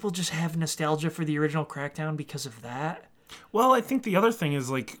maybe people just have nostalgia for the original Crackdown because of that. Well, I think the other thing is,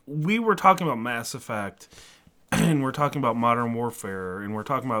 like, we were talking about Mass Effect, and we're talking about Modern Warfare, and we're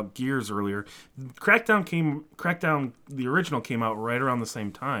talking about Gears earlier. Crackdown, the original, came out right around the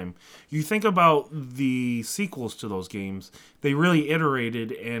same time. You think about the sequels to those games, they really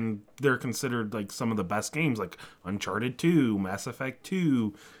iterated, and they're considered, like, some of the best games, like Uncharted 2, Mass Effect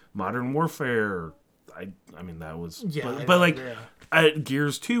 2, Modern Warfare. I mean, that was... Yeah.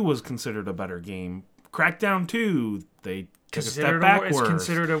 Gears 2 was considered a better game. Crackdown 2, they took a step It's backwards.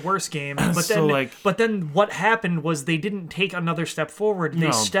 considered a worse game. So, but then what happened was they didn't take another step forward.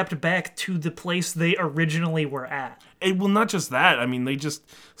 They stepped back to the place they originally were at. Well, not just that. I mean, they just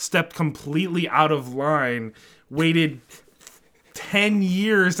stepped completely out of line, waited 10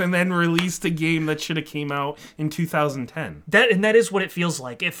 years, and then released a game that should have came out in 2010. That is what it feels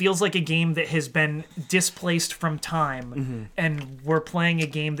like. It feels like a game that has been displaced from time, and we're playing a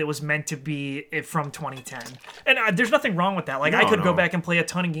game that was meant to be from 2010. And there's nothing wrong with that. Like, I could go back and play a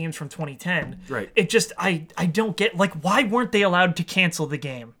ton of games from 2010. Right. It just, I don't get, like, why weren't they allowed to cancel the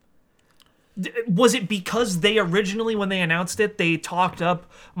game? Was it because they originally, when they announced it, they talked up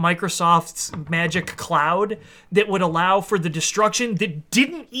Microsoft's Magic Cloud that would allow for the destruction that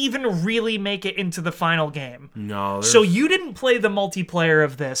didn't even really make it into the final game? No. So you didn't play the multiplayer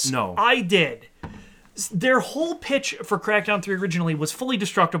of this. No. I did. Their whole pitch for Crackdown 3 originally was fully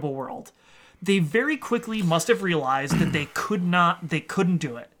destructible world. They very quickly must have realized that they couldn't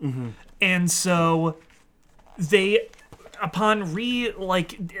do it. Mm-hmm. And so they... Upon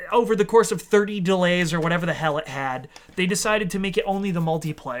over the course of 30 delays or whatever the hell it had, they decided to make it only the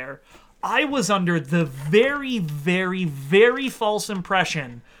multiplayer. I was under the very, very, very false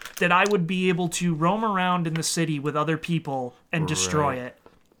impression that I would be able to roam around in the city with other people and destroy it.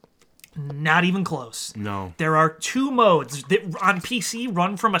 Not even close. No. There are 2 modes that on PC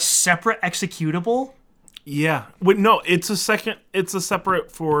run from a separate executable. Yeah. Wait, no, it's a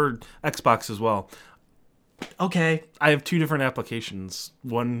separate for Xbox as well. Okay. I have 2 different applications.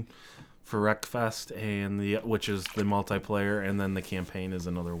 One for Wreckfest, which is the multiplayer, and then the campaign is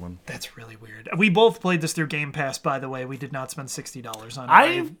another one. That's really weird. We both played this through Game Pass, by the way. We did not spend $60 on it.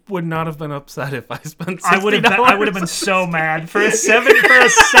 I would not have been upset if I spent $60. I would have been so mad for a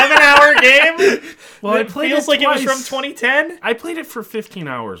 7-hour game. Well, it feels like twice. It was from 2010. I played it for 15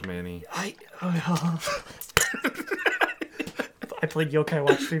 hours, Manny. I played Yokai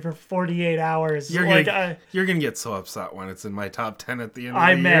Watch 3 for 48 hours. You're gonna get so upset when it's in my top 10 at the end of the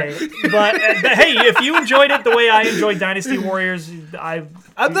year. I may. But hey, if you enjoyed it the way I enjoyed Dynasty Warriors, I'm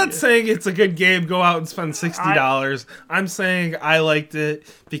not saying it's a good game. Go out and spend $60. I'm saying I liked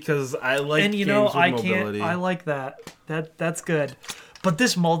it because I like games with mobility. I like that. That's good. But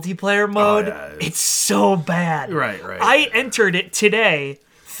this multiplayer mode, it's so bad. Right. I entered it today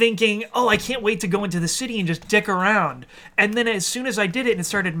thinking, oh, I can't wait to go into the city and just dick around. And then as soon as I did it and it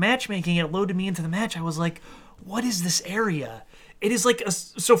started matchmaking, it loaded me into the match. I was like, what is this area? It is like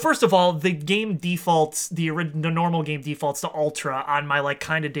so first of all, the game defaults, the normal game defaults to Ultra on my like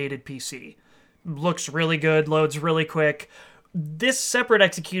kind of dated PC. Looks really good, loads really quick. This separate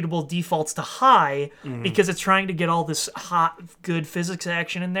executable defaults to high because it's trying to get all this hot, good physics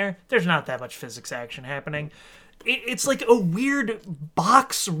action in there. There's not that much physics action happening. It's like a weird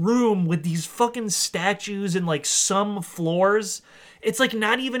box room with these fucking statues and like some floors. It's like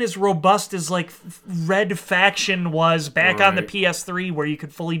not even as robust as like Red Faction was back on the PS3 where you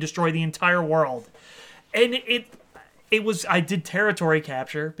could fully destroy the entire world. And I did territory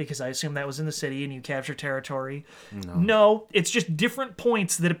capture because I assumed that was in the city and you capture territory. No, it's just different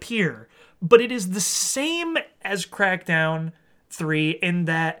points that appear. But it is the same as Crackdown 3 in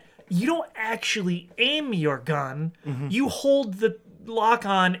that you don't actually aim your gun. You hold the lock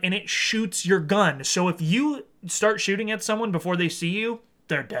on and it shoots your gun. So if you start shooting at someone before they see you,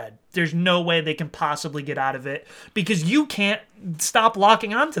 they're dead. There's no way they can possibly get out of it because you can't stop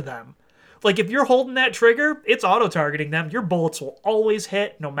locking onto them. Like, if you're holding that trigger, it's auto-targeting them. Your bullets will always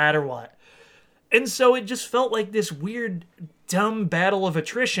hit no matter what. And so it just felt like this weird, dumb battle of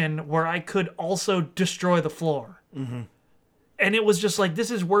attrition where I could also destroy the floor. And it was just like,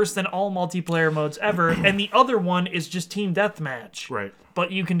 this is worse than all multiplayer modes ever. And the other one is just team deathmatch. Right.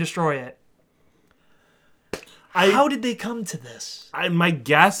 But you can destroy it. How did they come to this? My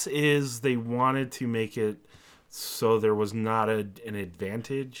guess is they wanted to make it so there was not an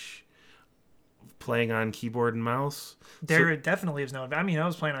advantage playing on keyboard and mouse. There definitely is no. I mean, I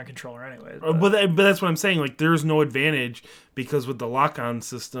was playing on controller anyway. But that's what I'm saying. Like, there's no advantage because with the lock-on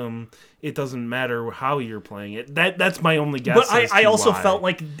system, it doesn't matter how you're playing it. That's my only guess. But I also felt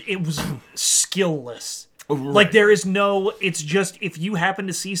like it was skill-less. Right. Like, there is no. It's just if you happen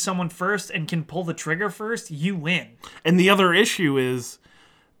to see someone first and can pull the trigger first, you win. And the other issue is,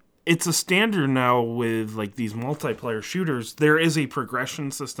 it's a standard now with like these multiplayer shooters. There is a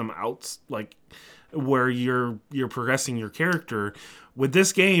progression system where you're progressing your character. With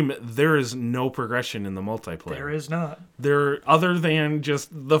this game, there is no progression in the multiplayer. There is not. Other than just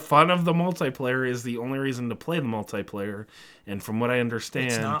the fun of the multiplayer is the only reason to play the multiplayer. And from what I understand,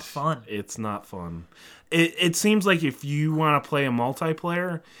 it's not fun. It's not fun. It seems like if you want to play a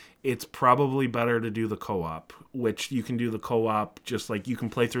multiplayer, it's probably better to do the co-op, which you can do the co-op just like you can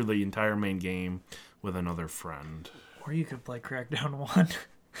play through the entire main game with another friend. Or you could play Crackdown 1.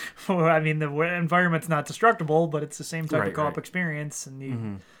 Well, I mean, the environment's not destructible, but it's the same type of co-op experience.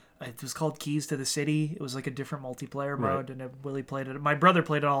 And it was called Keys to the City. It was like a different multiplayer mode, and Willie played it. My brother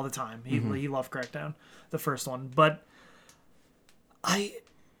played it all the time. He loved Crackdown, the first one. But I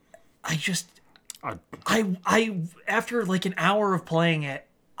after like an hour of playing it,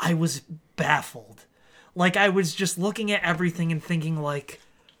 I was baffled. Like, I was just looking at everything and thinking, like,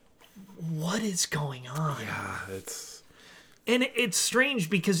 what is going on? Yeah, And it's strange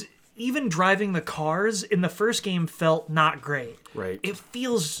because even driving the cars in the first game felt not great. Right. It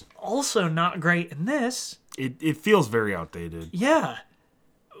feels also not great in this. It feels very outdated. Yeah.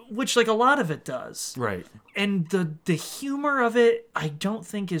 Which, like, a lot of it does. Right. And the humor of it, I don't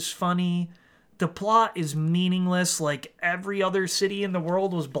think is funny. The plot is meaningless. Like, every other city in the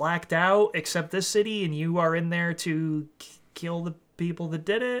world was blacked out except this city, and you are in there to kill the people that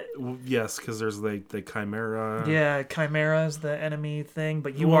did it. Yes, because there's the Chimera. Yeah, Chimera is the enemy thing,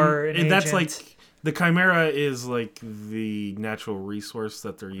 but you are an agent. That's like the Chimera is like the natural resource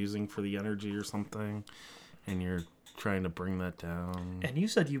that they're using for the energy or something, and you're trying to bring that down. And you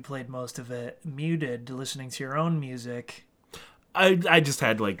said you played most of it muted, listening to your own music. I just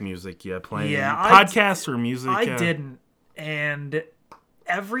had like music, playing podcasts or music. I didn't, and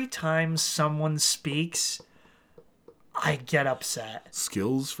every time someone speaks, I get upset.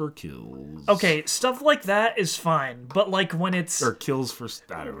 Skills for kills. Okay, stuff like that is fine, but like when it's or kills for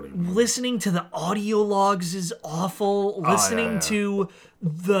I don't even know. Listening to the audio logs is awful. Listening to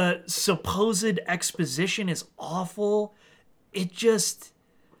the supposed exposition is awful.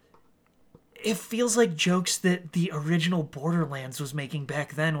 It feels like jokes that the original Borderlands was making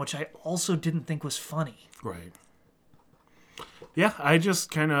back then, which I also didn't think was funny. Right. Yeah, I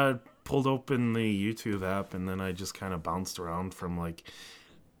just kind of pulled open the YouTube app and then I just kind of bounced around from like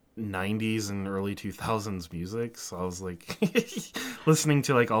 90s and early 2000s music. So I was like listening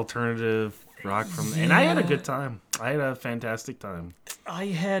to like alternative rock and I had a good time. I had a fantastic time. I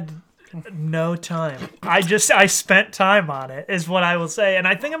had no time. I spent time on it is what I will say. And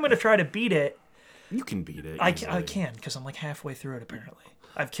I think I'm going to try to beat it. You can beat it. I can because I'm like halfway through it apparently.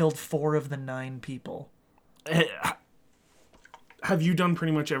 I've killed 4 of the 9 people. Have you done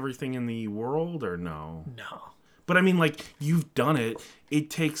pretty much everything in the world or no? No. But I mean, like, you've done it. It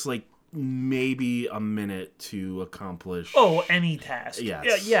takes, like, maybe a minute to accomplish. Oh, any task.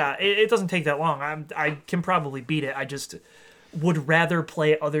 Yes. Yeah, it doesn't take that long. I can probably beat it. I just would rather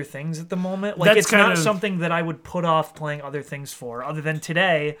play other things at the moment. Like, it's not something that I would put off playing other things for. Other than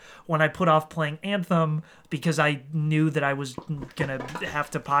today, when I put off playing Anthem because I knew that I was going to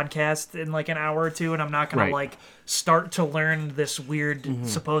have to podcast in like an hour or two, and I'm not going to like start to learn this weird,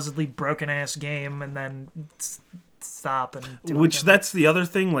 supposedly broken-ass game and then stop and do Which, that's the other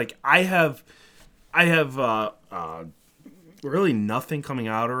thing. Like, I have really nothing coming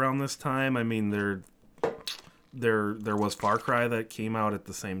out around this time. I mean, there was Far Cry that came out at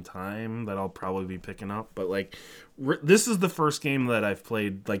the same time that I'll probably be picking up. But like, this is the first game that I've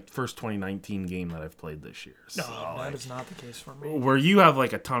played, like first 2019 game that I've played this year. So, no, that is not the case for me. Where you have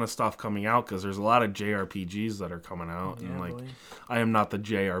like a ton of stuff coming out because there's a lot of JRPGs that are coming out, and like, I am not the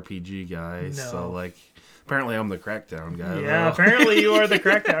JRPG guy, so like, apparently I'm the Crackdown guy. Yeah, apparently you are the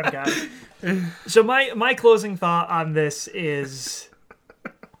Crackdown guy. So my closing thought on this is,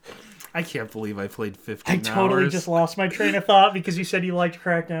 I can't believe I played 15 hours. I totally just lost my train of thought because you said you liked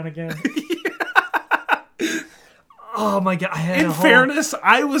Crackdown again. Oh my god! In fairness,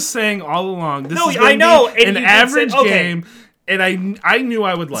 I was saying all along this is I know an average game, and I knew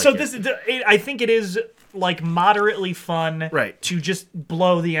I would like it. So this, I think it is like moderately fun, right? To just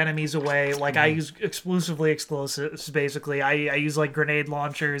blow the enemies away. Like I use exclusively explosives. Basically, I use like grenade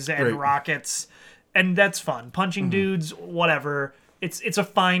launchers and rockets, and that's fun. Punching dudes, whatever. It's a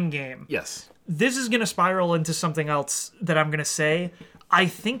fine game. Yes. This is gonna spiral into something else that I'm gonna say. I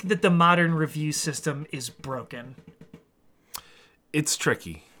think that the modern review system is broken. It's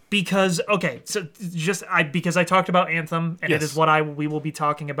tricky because because I talked about Anthem, and it is what we will be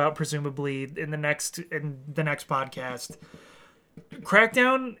talking about presumably in the next podcast.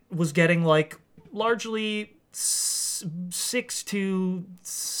 Crackdown was getting like largely 6 to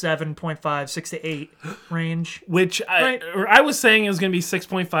 7.5, 6 to 8 range, which I was saying it was going to be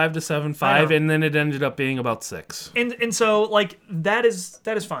 6.5 to 7.5, and then it ended up being about 6. And so like that is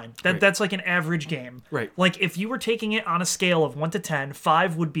fine. That's like an average game. Right. Like if you were taking it on a scale of 1 to 10,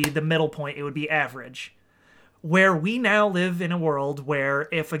 5 would be the middle point. It would be average. Where we now live in a world where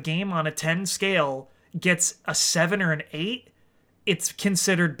if a game on a 10 scale gets a 7 or an 8, it's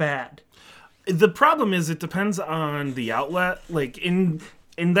considered bad. The problem is it depends on the outlet, and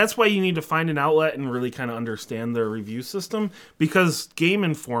that's why you need to find an outlet and really kind of understand their review system, because Game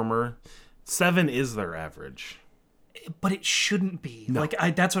Informer, 7 is their average. But it shouldn't be. No.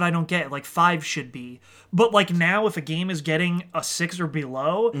 Like that's what I don't get. Like 5 should be. But like now if a game is getting a 6 or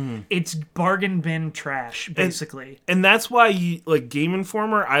below, it's bargain bin trash, basically. And that's why Game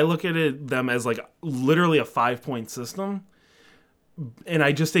Informer, I look at them as like literally a 5-point system. And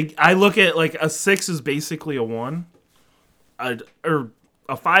I just think I look at like a 6 is basically a 1, or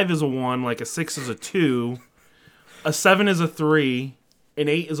a 5 is a 1, like a 6 is a 2, a 7 is a 3, an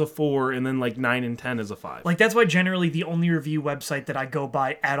 8 is a 4, and then like 9 and 10 is a 5. Like that's why generally the only review website that I go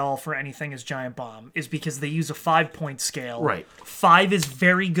by at all for anything is Giant Bomb, is because they use a 5-point scale. Right. 5 is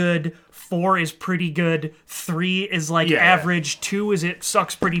very good. 4 is pretty good. 3 is like average. 2 is it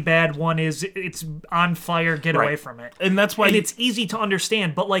sucks pretty bad. 1 is it's on fire. Get away from it. And that's why it's easy to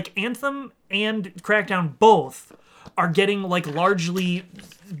understand. But like Anthem and Crackdown both are getting like largely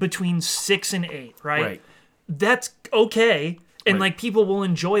between 6 and 8. Right. That's okay. And like people will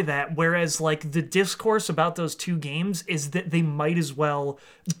enjoy that, whereas like the discourse about those two games is that they might as well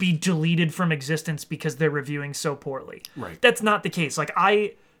be deleted from existence because they're reviewing so poorly. Right. That's not the case. Like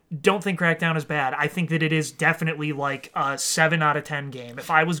I don't think Crackdown is bad. I think that it is definitely like a 7 out of 10 game.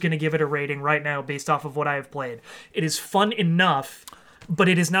 If I was going to give it a rating right now based off of what I have played, it is fun enough, but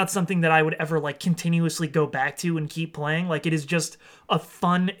it is not something that I would ever like continuously go back to and keep playing. Like it is just a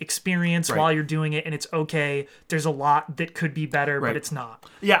fun experience while you're doing it, and it's okay. There's a lot that could be better, but it's not.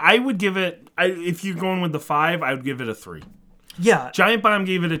 Yeah, I would give it, if you're going with the 5, I would give it a 3. Yeah. Giant Bomb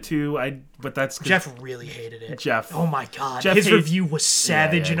gave it a 2, but that's... Jeff really hated it. Jeff. Oh my god. His review was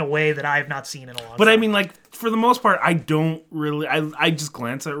savage in a way that I have not seen in a long time. But I mean, like, for the most part, I don't really... I just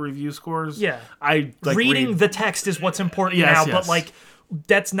glance at review scores. Yeah. I like reading the text is what's important now, but like...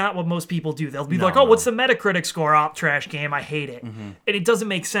 That's not what most people do. They'll be what's the Metacritic score? Oh, trash game. I hate it. And it doesn't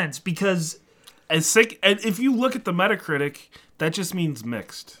make sense because... And if you look at the Metacritic, that just means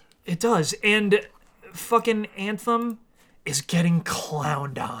mixed. It does. And fucking Anthem is getting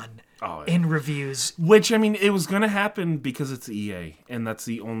clowned on in reviews. Which, I mean, it was going to happen because it's EA, and that's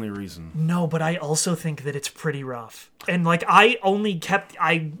the only reason. No, but I also think that it's pretty rough. And, like,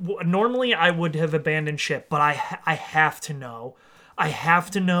 normally I would have abandoned ship, but I have to know. I have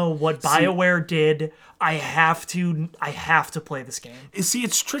to know what BioWare did. I have to play this game. See,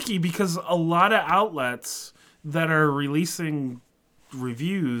 it's tricky because a lot of outlets that are releasing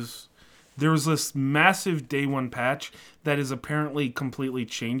reviews, there was this massive day one patch that is apparently completely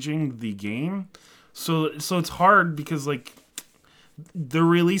changing the game. So it's hard because like they're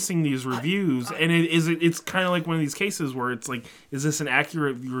releasing these reviews, and it's kind of like one of these cases where it's like, is this an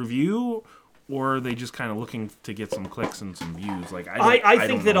accurate review? Or are they just kind of looking to get some clicks and some views? Like I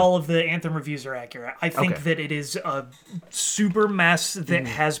think that all of the Anthem reviews are accurate. I think that it is a super mess that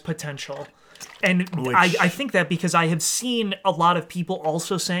has potential. And I think that because I have seen a lot of people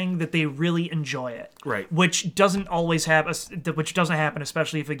also saying that they really enjoy it. Right. Which doesn't always happen,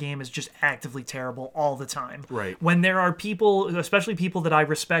 especially if a game is just actively terrible all the time. Right. When there are people, especially people that I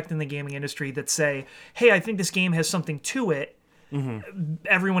respect in the gaming industry, that say, hey, I think this game has something to it. Mm-hmm.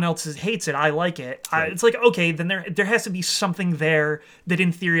 Everyone else hates it. I like it. Right. It's like, okay, then there has to be something there that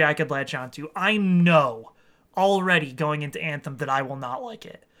in theory I could latch onto. I know already going into Anthem that I will not like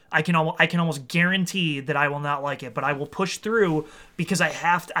it. I can almost guarantee that I will not like it, but I will push through because I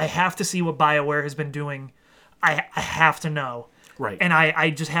have to see what BioWare has been doing. I have to know. Right. And I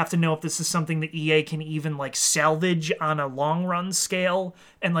just have to know if this is something that EA can even like salvage on a long run scale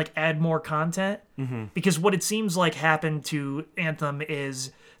and like add more content. Mm-hmm. Because what it seems like happened to Anthem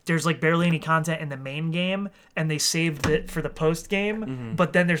is there's like barely any content in the main game and they saved it for the post game,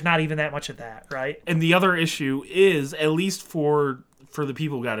 but then there's not even that much of that, right? And the other issue is, at least for the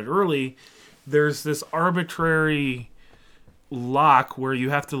people who got it early, there's this arbitrary lock where you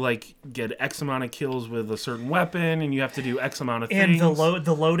have to like get X amount of kills with a certain weapon and you have to do X amount of things. And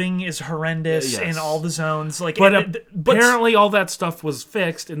the loading is horrendous in all the zones. Like, but apparently all that stuff was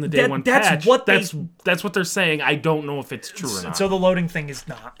fixed in the day one patch. That's what they're saying. I don't know if it's true or not. So the loading thing is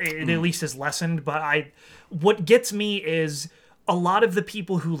not. It at least is lessened. But what gets me is a lot of the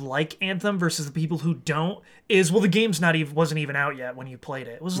people who like Anthem versus the people who don't is, well, the game's wasn't even out yet when you played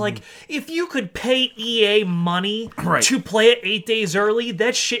it. It was like, if you could pay EA money to play it 8 days early,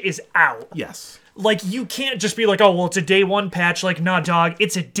 that shit is out. Yes. Like, you can't just be like, oh, well, it's a day 1 patch. Like, nah, dog,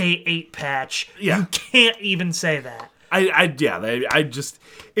 it's a day 8 patch. Yeah. You can't even say that. I just,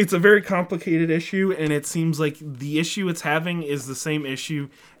 it's a very complicated issue, and it seems like the issue it's having is the same issue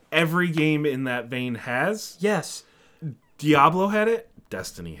every game in that vein has. Yes. Diablo had it.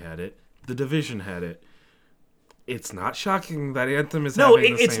 Destiny had it. The Division had it. It's not shocking that Anthem is having the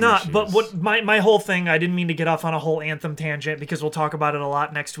same it's not. issues. But what my whole thing, I didn't mean to get off on a whole Anthem tangent because we'll talk about it a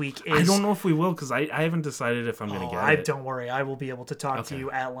lot next week. I don't know if we will because I haven't decided if I'm going to get it. Don't worry. I will be able to talk to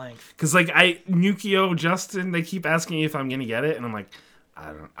you at length. Because like Nukio, Justin, they keep asking me if I'm going to get it, and I'm like,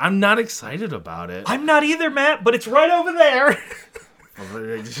 I'm not excited about it. I'm not either, Matt, but it's right over there.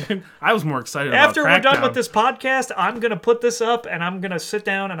 I was more excited after about we're done with this podcast. I'm gonna put this up and I'm gonna sit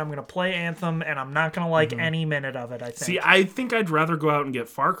down and I'm gonna play Anthem and I'm not gonna like any minute of it. I think. See, I think I'd rather go out and get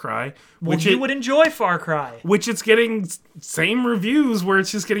Far Cry. You would enjoy Far Cry, which it's getting same reviews, where it's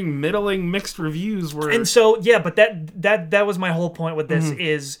just getting middling, mixed reviews. And so but that was my whole point with this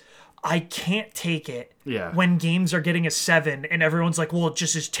is I can't take it when games are getting a 7 and everyone's like, well, it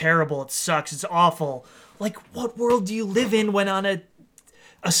just is terrible. It sucks. It's awful. Like, what world do you live in when on a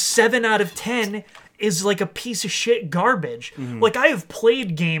 7 out of 10 is like a piece of shit garbage? Like, I have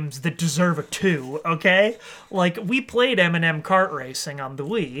played games that deserve a 2, okay? Like, we played M&M Kart Racing on the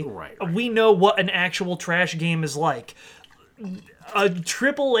Wii. Right. We know what an actual trash game is like. A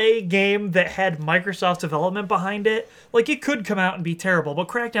AAA game that had Microsoft development behind it, like, it could come out and be terrible, but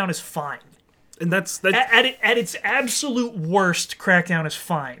Crackdown is fine. And that's at its absolute worst, Crackdown is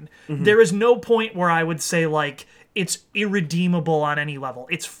fine. There is no point where I would say, like, it's irredeemable on any level.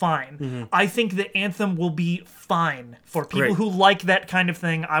 It's fine. I think that Anthem will be fine for people who like that kind of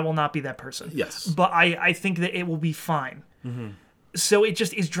thing. I will not be that person. Yes. But I think that it will be fine. So it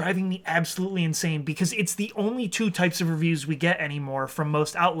just is driving me absolutely insane because it's the only 2 types of reviews we get anymore from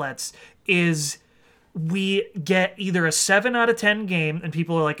most outlets is we get either a 7 out of 10 game and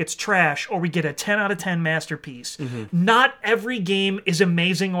people are like, it's trash, or we get a 10 out of 10 masterpiece. Not every game is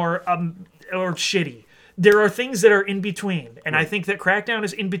amazing or shitty. There are things that are in between, and I think that Crackdown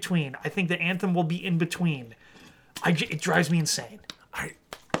is in between. I think that Anthem will be in between. It drives me insane.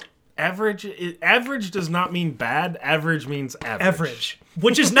 Average does not mean bad. Average means average.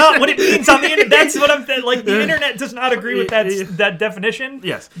 Which is not what it means on the internet. That's what I'm saying. Like, the internet does not agree with that definition.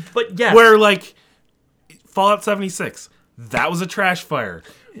 Yes. But yeah. Where, like, Fallout 76, that was a trash fire.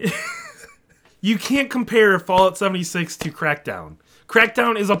 You can't compare Fallout 76 to Crackdown.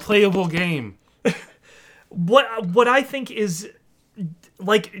 Crackdown is a playable game. What I think is,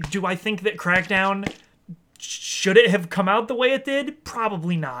 like, do I think that Crackdown, should it have come out the way it did?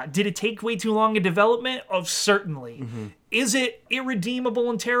 Probably not. Did it take way too long in development? Certainly. Is it irredeemable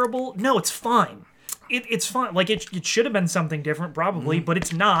and terrible? No, it's fine. It's fine. Like, it should have been something different, probably, but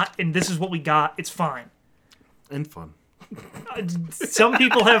it's not, and this is what we got. It's fine. And fun. Some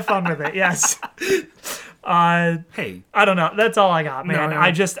people have fun with it, yes. Hey, I don't know. That's all I got, man. No.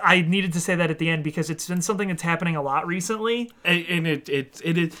 I needed to say that at the end because it's been something that's happening a lot recently. And it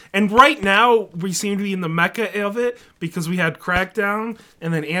is. And right now, we seem to be in the mecca of it because we had Crackdown,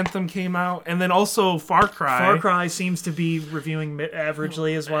 and then Anthem came out, and then also Far Cry. Far Cry seems to be reviewing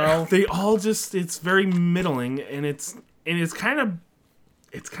averagely as well. They all just, it's very middling, and it's kind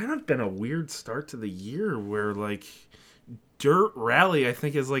of been a weird start to the year where, like, Dirt Rally, I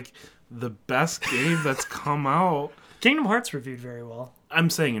think, is, like, the best game that's come out. Kingdom Hearts reviewed very well. I'm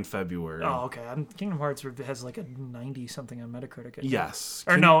saying in February. Oh, okay. Kingdom Hearts has like a 90-something on Metacritic. Yes.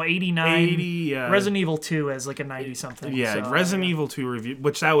 Or no, 89. 80, yeah. Resident Evil 2 has like a 90-something. Yeah, Resident Evil 2 review,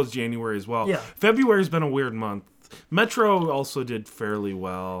 which that was January as well. Yeah. February's been a weird month. Metro also did fairly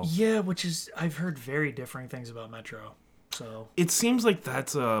well. Yeah, which is, I've heard very differing things about Metro. So it seems like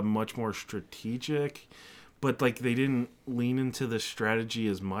that's much more strategic, but like they didn't lean into the strategy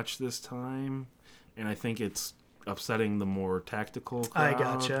as much this time, and I think it's upsetting the more tactical crowd. I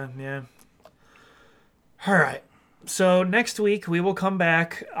gotcha, yeah. All right. So next week we will come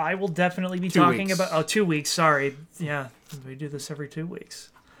back. I will definitely be talking about... Oh, 2 weeks, sorry. Yeah, we do this every 2 weeks.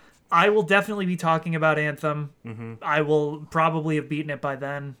 I will definitely be talking about Anthem. Mm-hmm. I will probably have beaten it by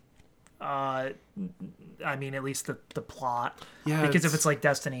then. I mean, at least the plot. Yeah. Because if it's like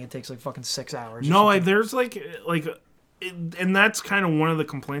Destiny, it takes like fucking 6 hours. No, there's like... and that's kind of one of the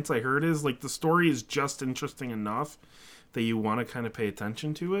complaints I heard is like the story is just interesting enough that you want to kind of pay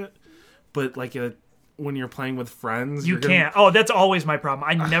attention to it, but like when you're playing with friends, you can't. Oh, that's always my problem.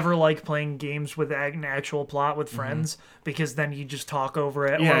 I never like playing games with an actual plot with friends because then you just talk over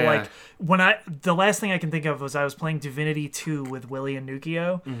it. Yeah, or like the last thing I can think of was I was playing Divinity 2 with Willie and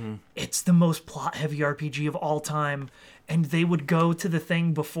Nukio. Mm-hmm. It's the most plot heavy RPG of all time. And they would go to the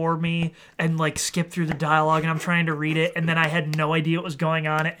thing before me and like skip through the dialogue, and I'm trying to read it, and then I had no idea what was going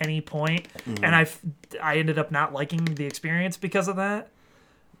on at any point, and I ended up not liking the experience because of that.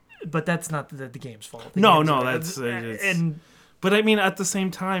 But that's not the game's fault. But I mean, at the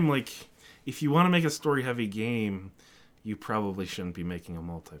same time, like if you want to make a story-heavy game, you probably shouldn't be making a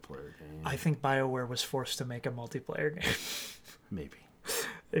multiplayer game. I think BioWare was forced to make a multiplayer game. Maybe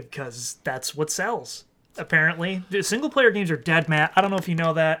because that's what sells. Apparently, the single-player games are dead, Matt. I don't know if you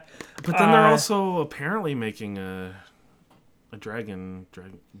know that. But then they're also apparently making a Dragon.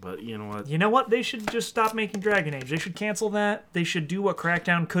 But you know what? You know what? They should just stop making Dragon Age. They should cancel that. They should do what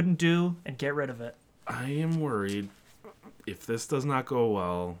Crackdown couldn't do and get rid of it. I am worried if this does not go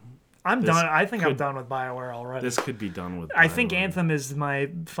well. I'm done. I think I'm done with BioWare already. This could be done with BioWare. I think Anthem is my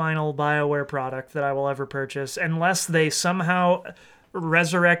final BioWare product that I will ever purchase, unless they somehow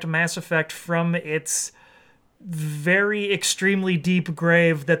resurrect Mass Effect from its very extremely deep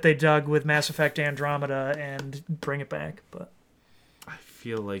grave that they dug with Mass Effect Andromeda and bring it back. But I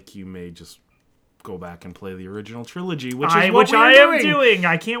feel like you may just go back and play the original trilogy, which I am doing.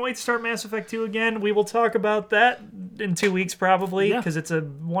 I can't wait to start Mass Effect 2 again. We will talk about that in 2 weeks probably, because it's a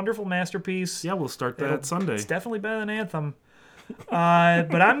wonderful masterpiece. Yeah, we'll start that Sunday. It's definitely better than Anthem.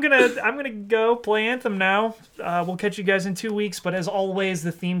 But I'm gonna go play Anthem now. We'll catch you guys in 2 weeks. But as always,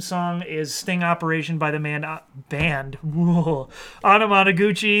 the theme song is Sting Operation by the band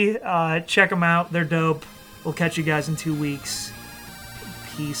Anamanaguchi. Check them out; they're dope. We'll catch you guys in 2 weeks.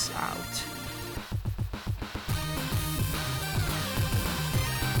 Peace out.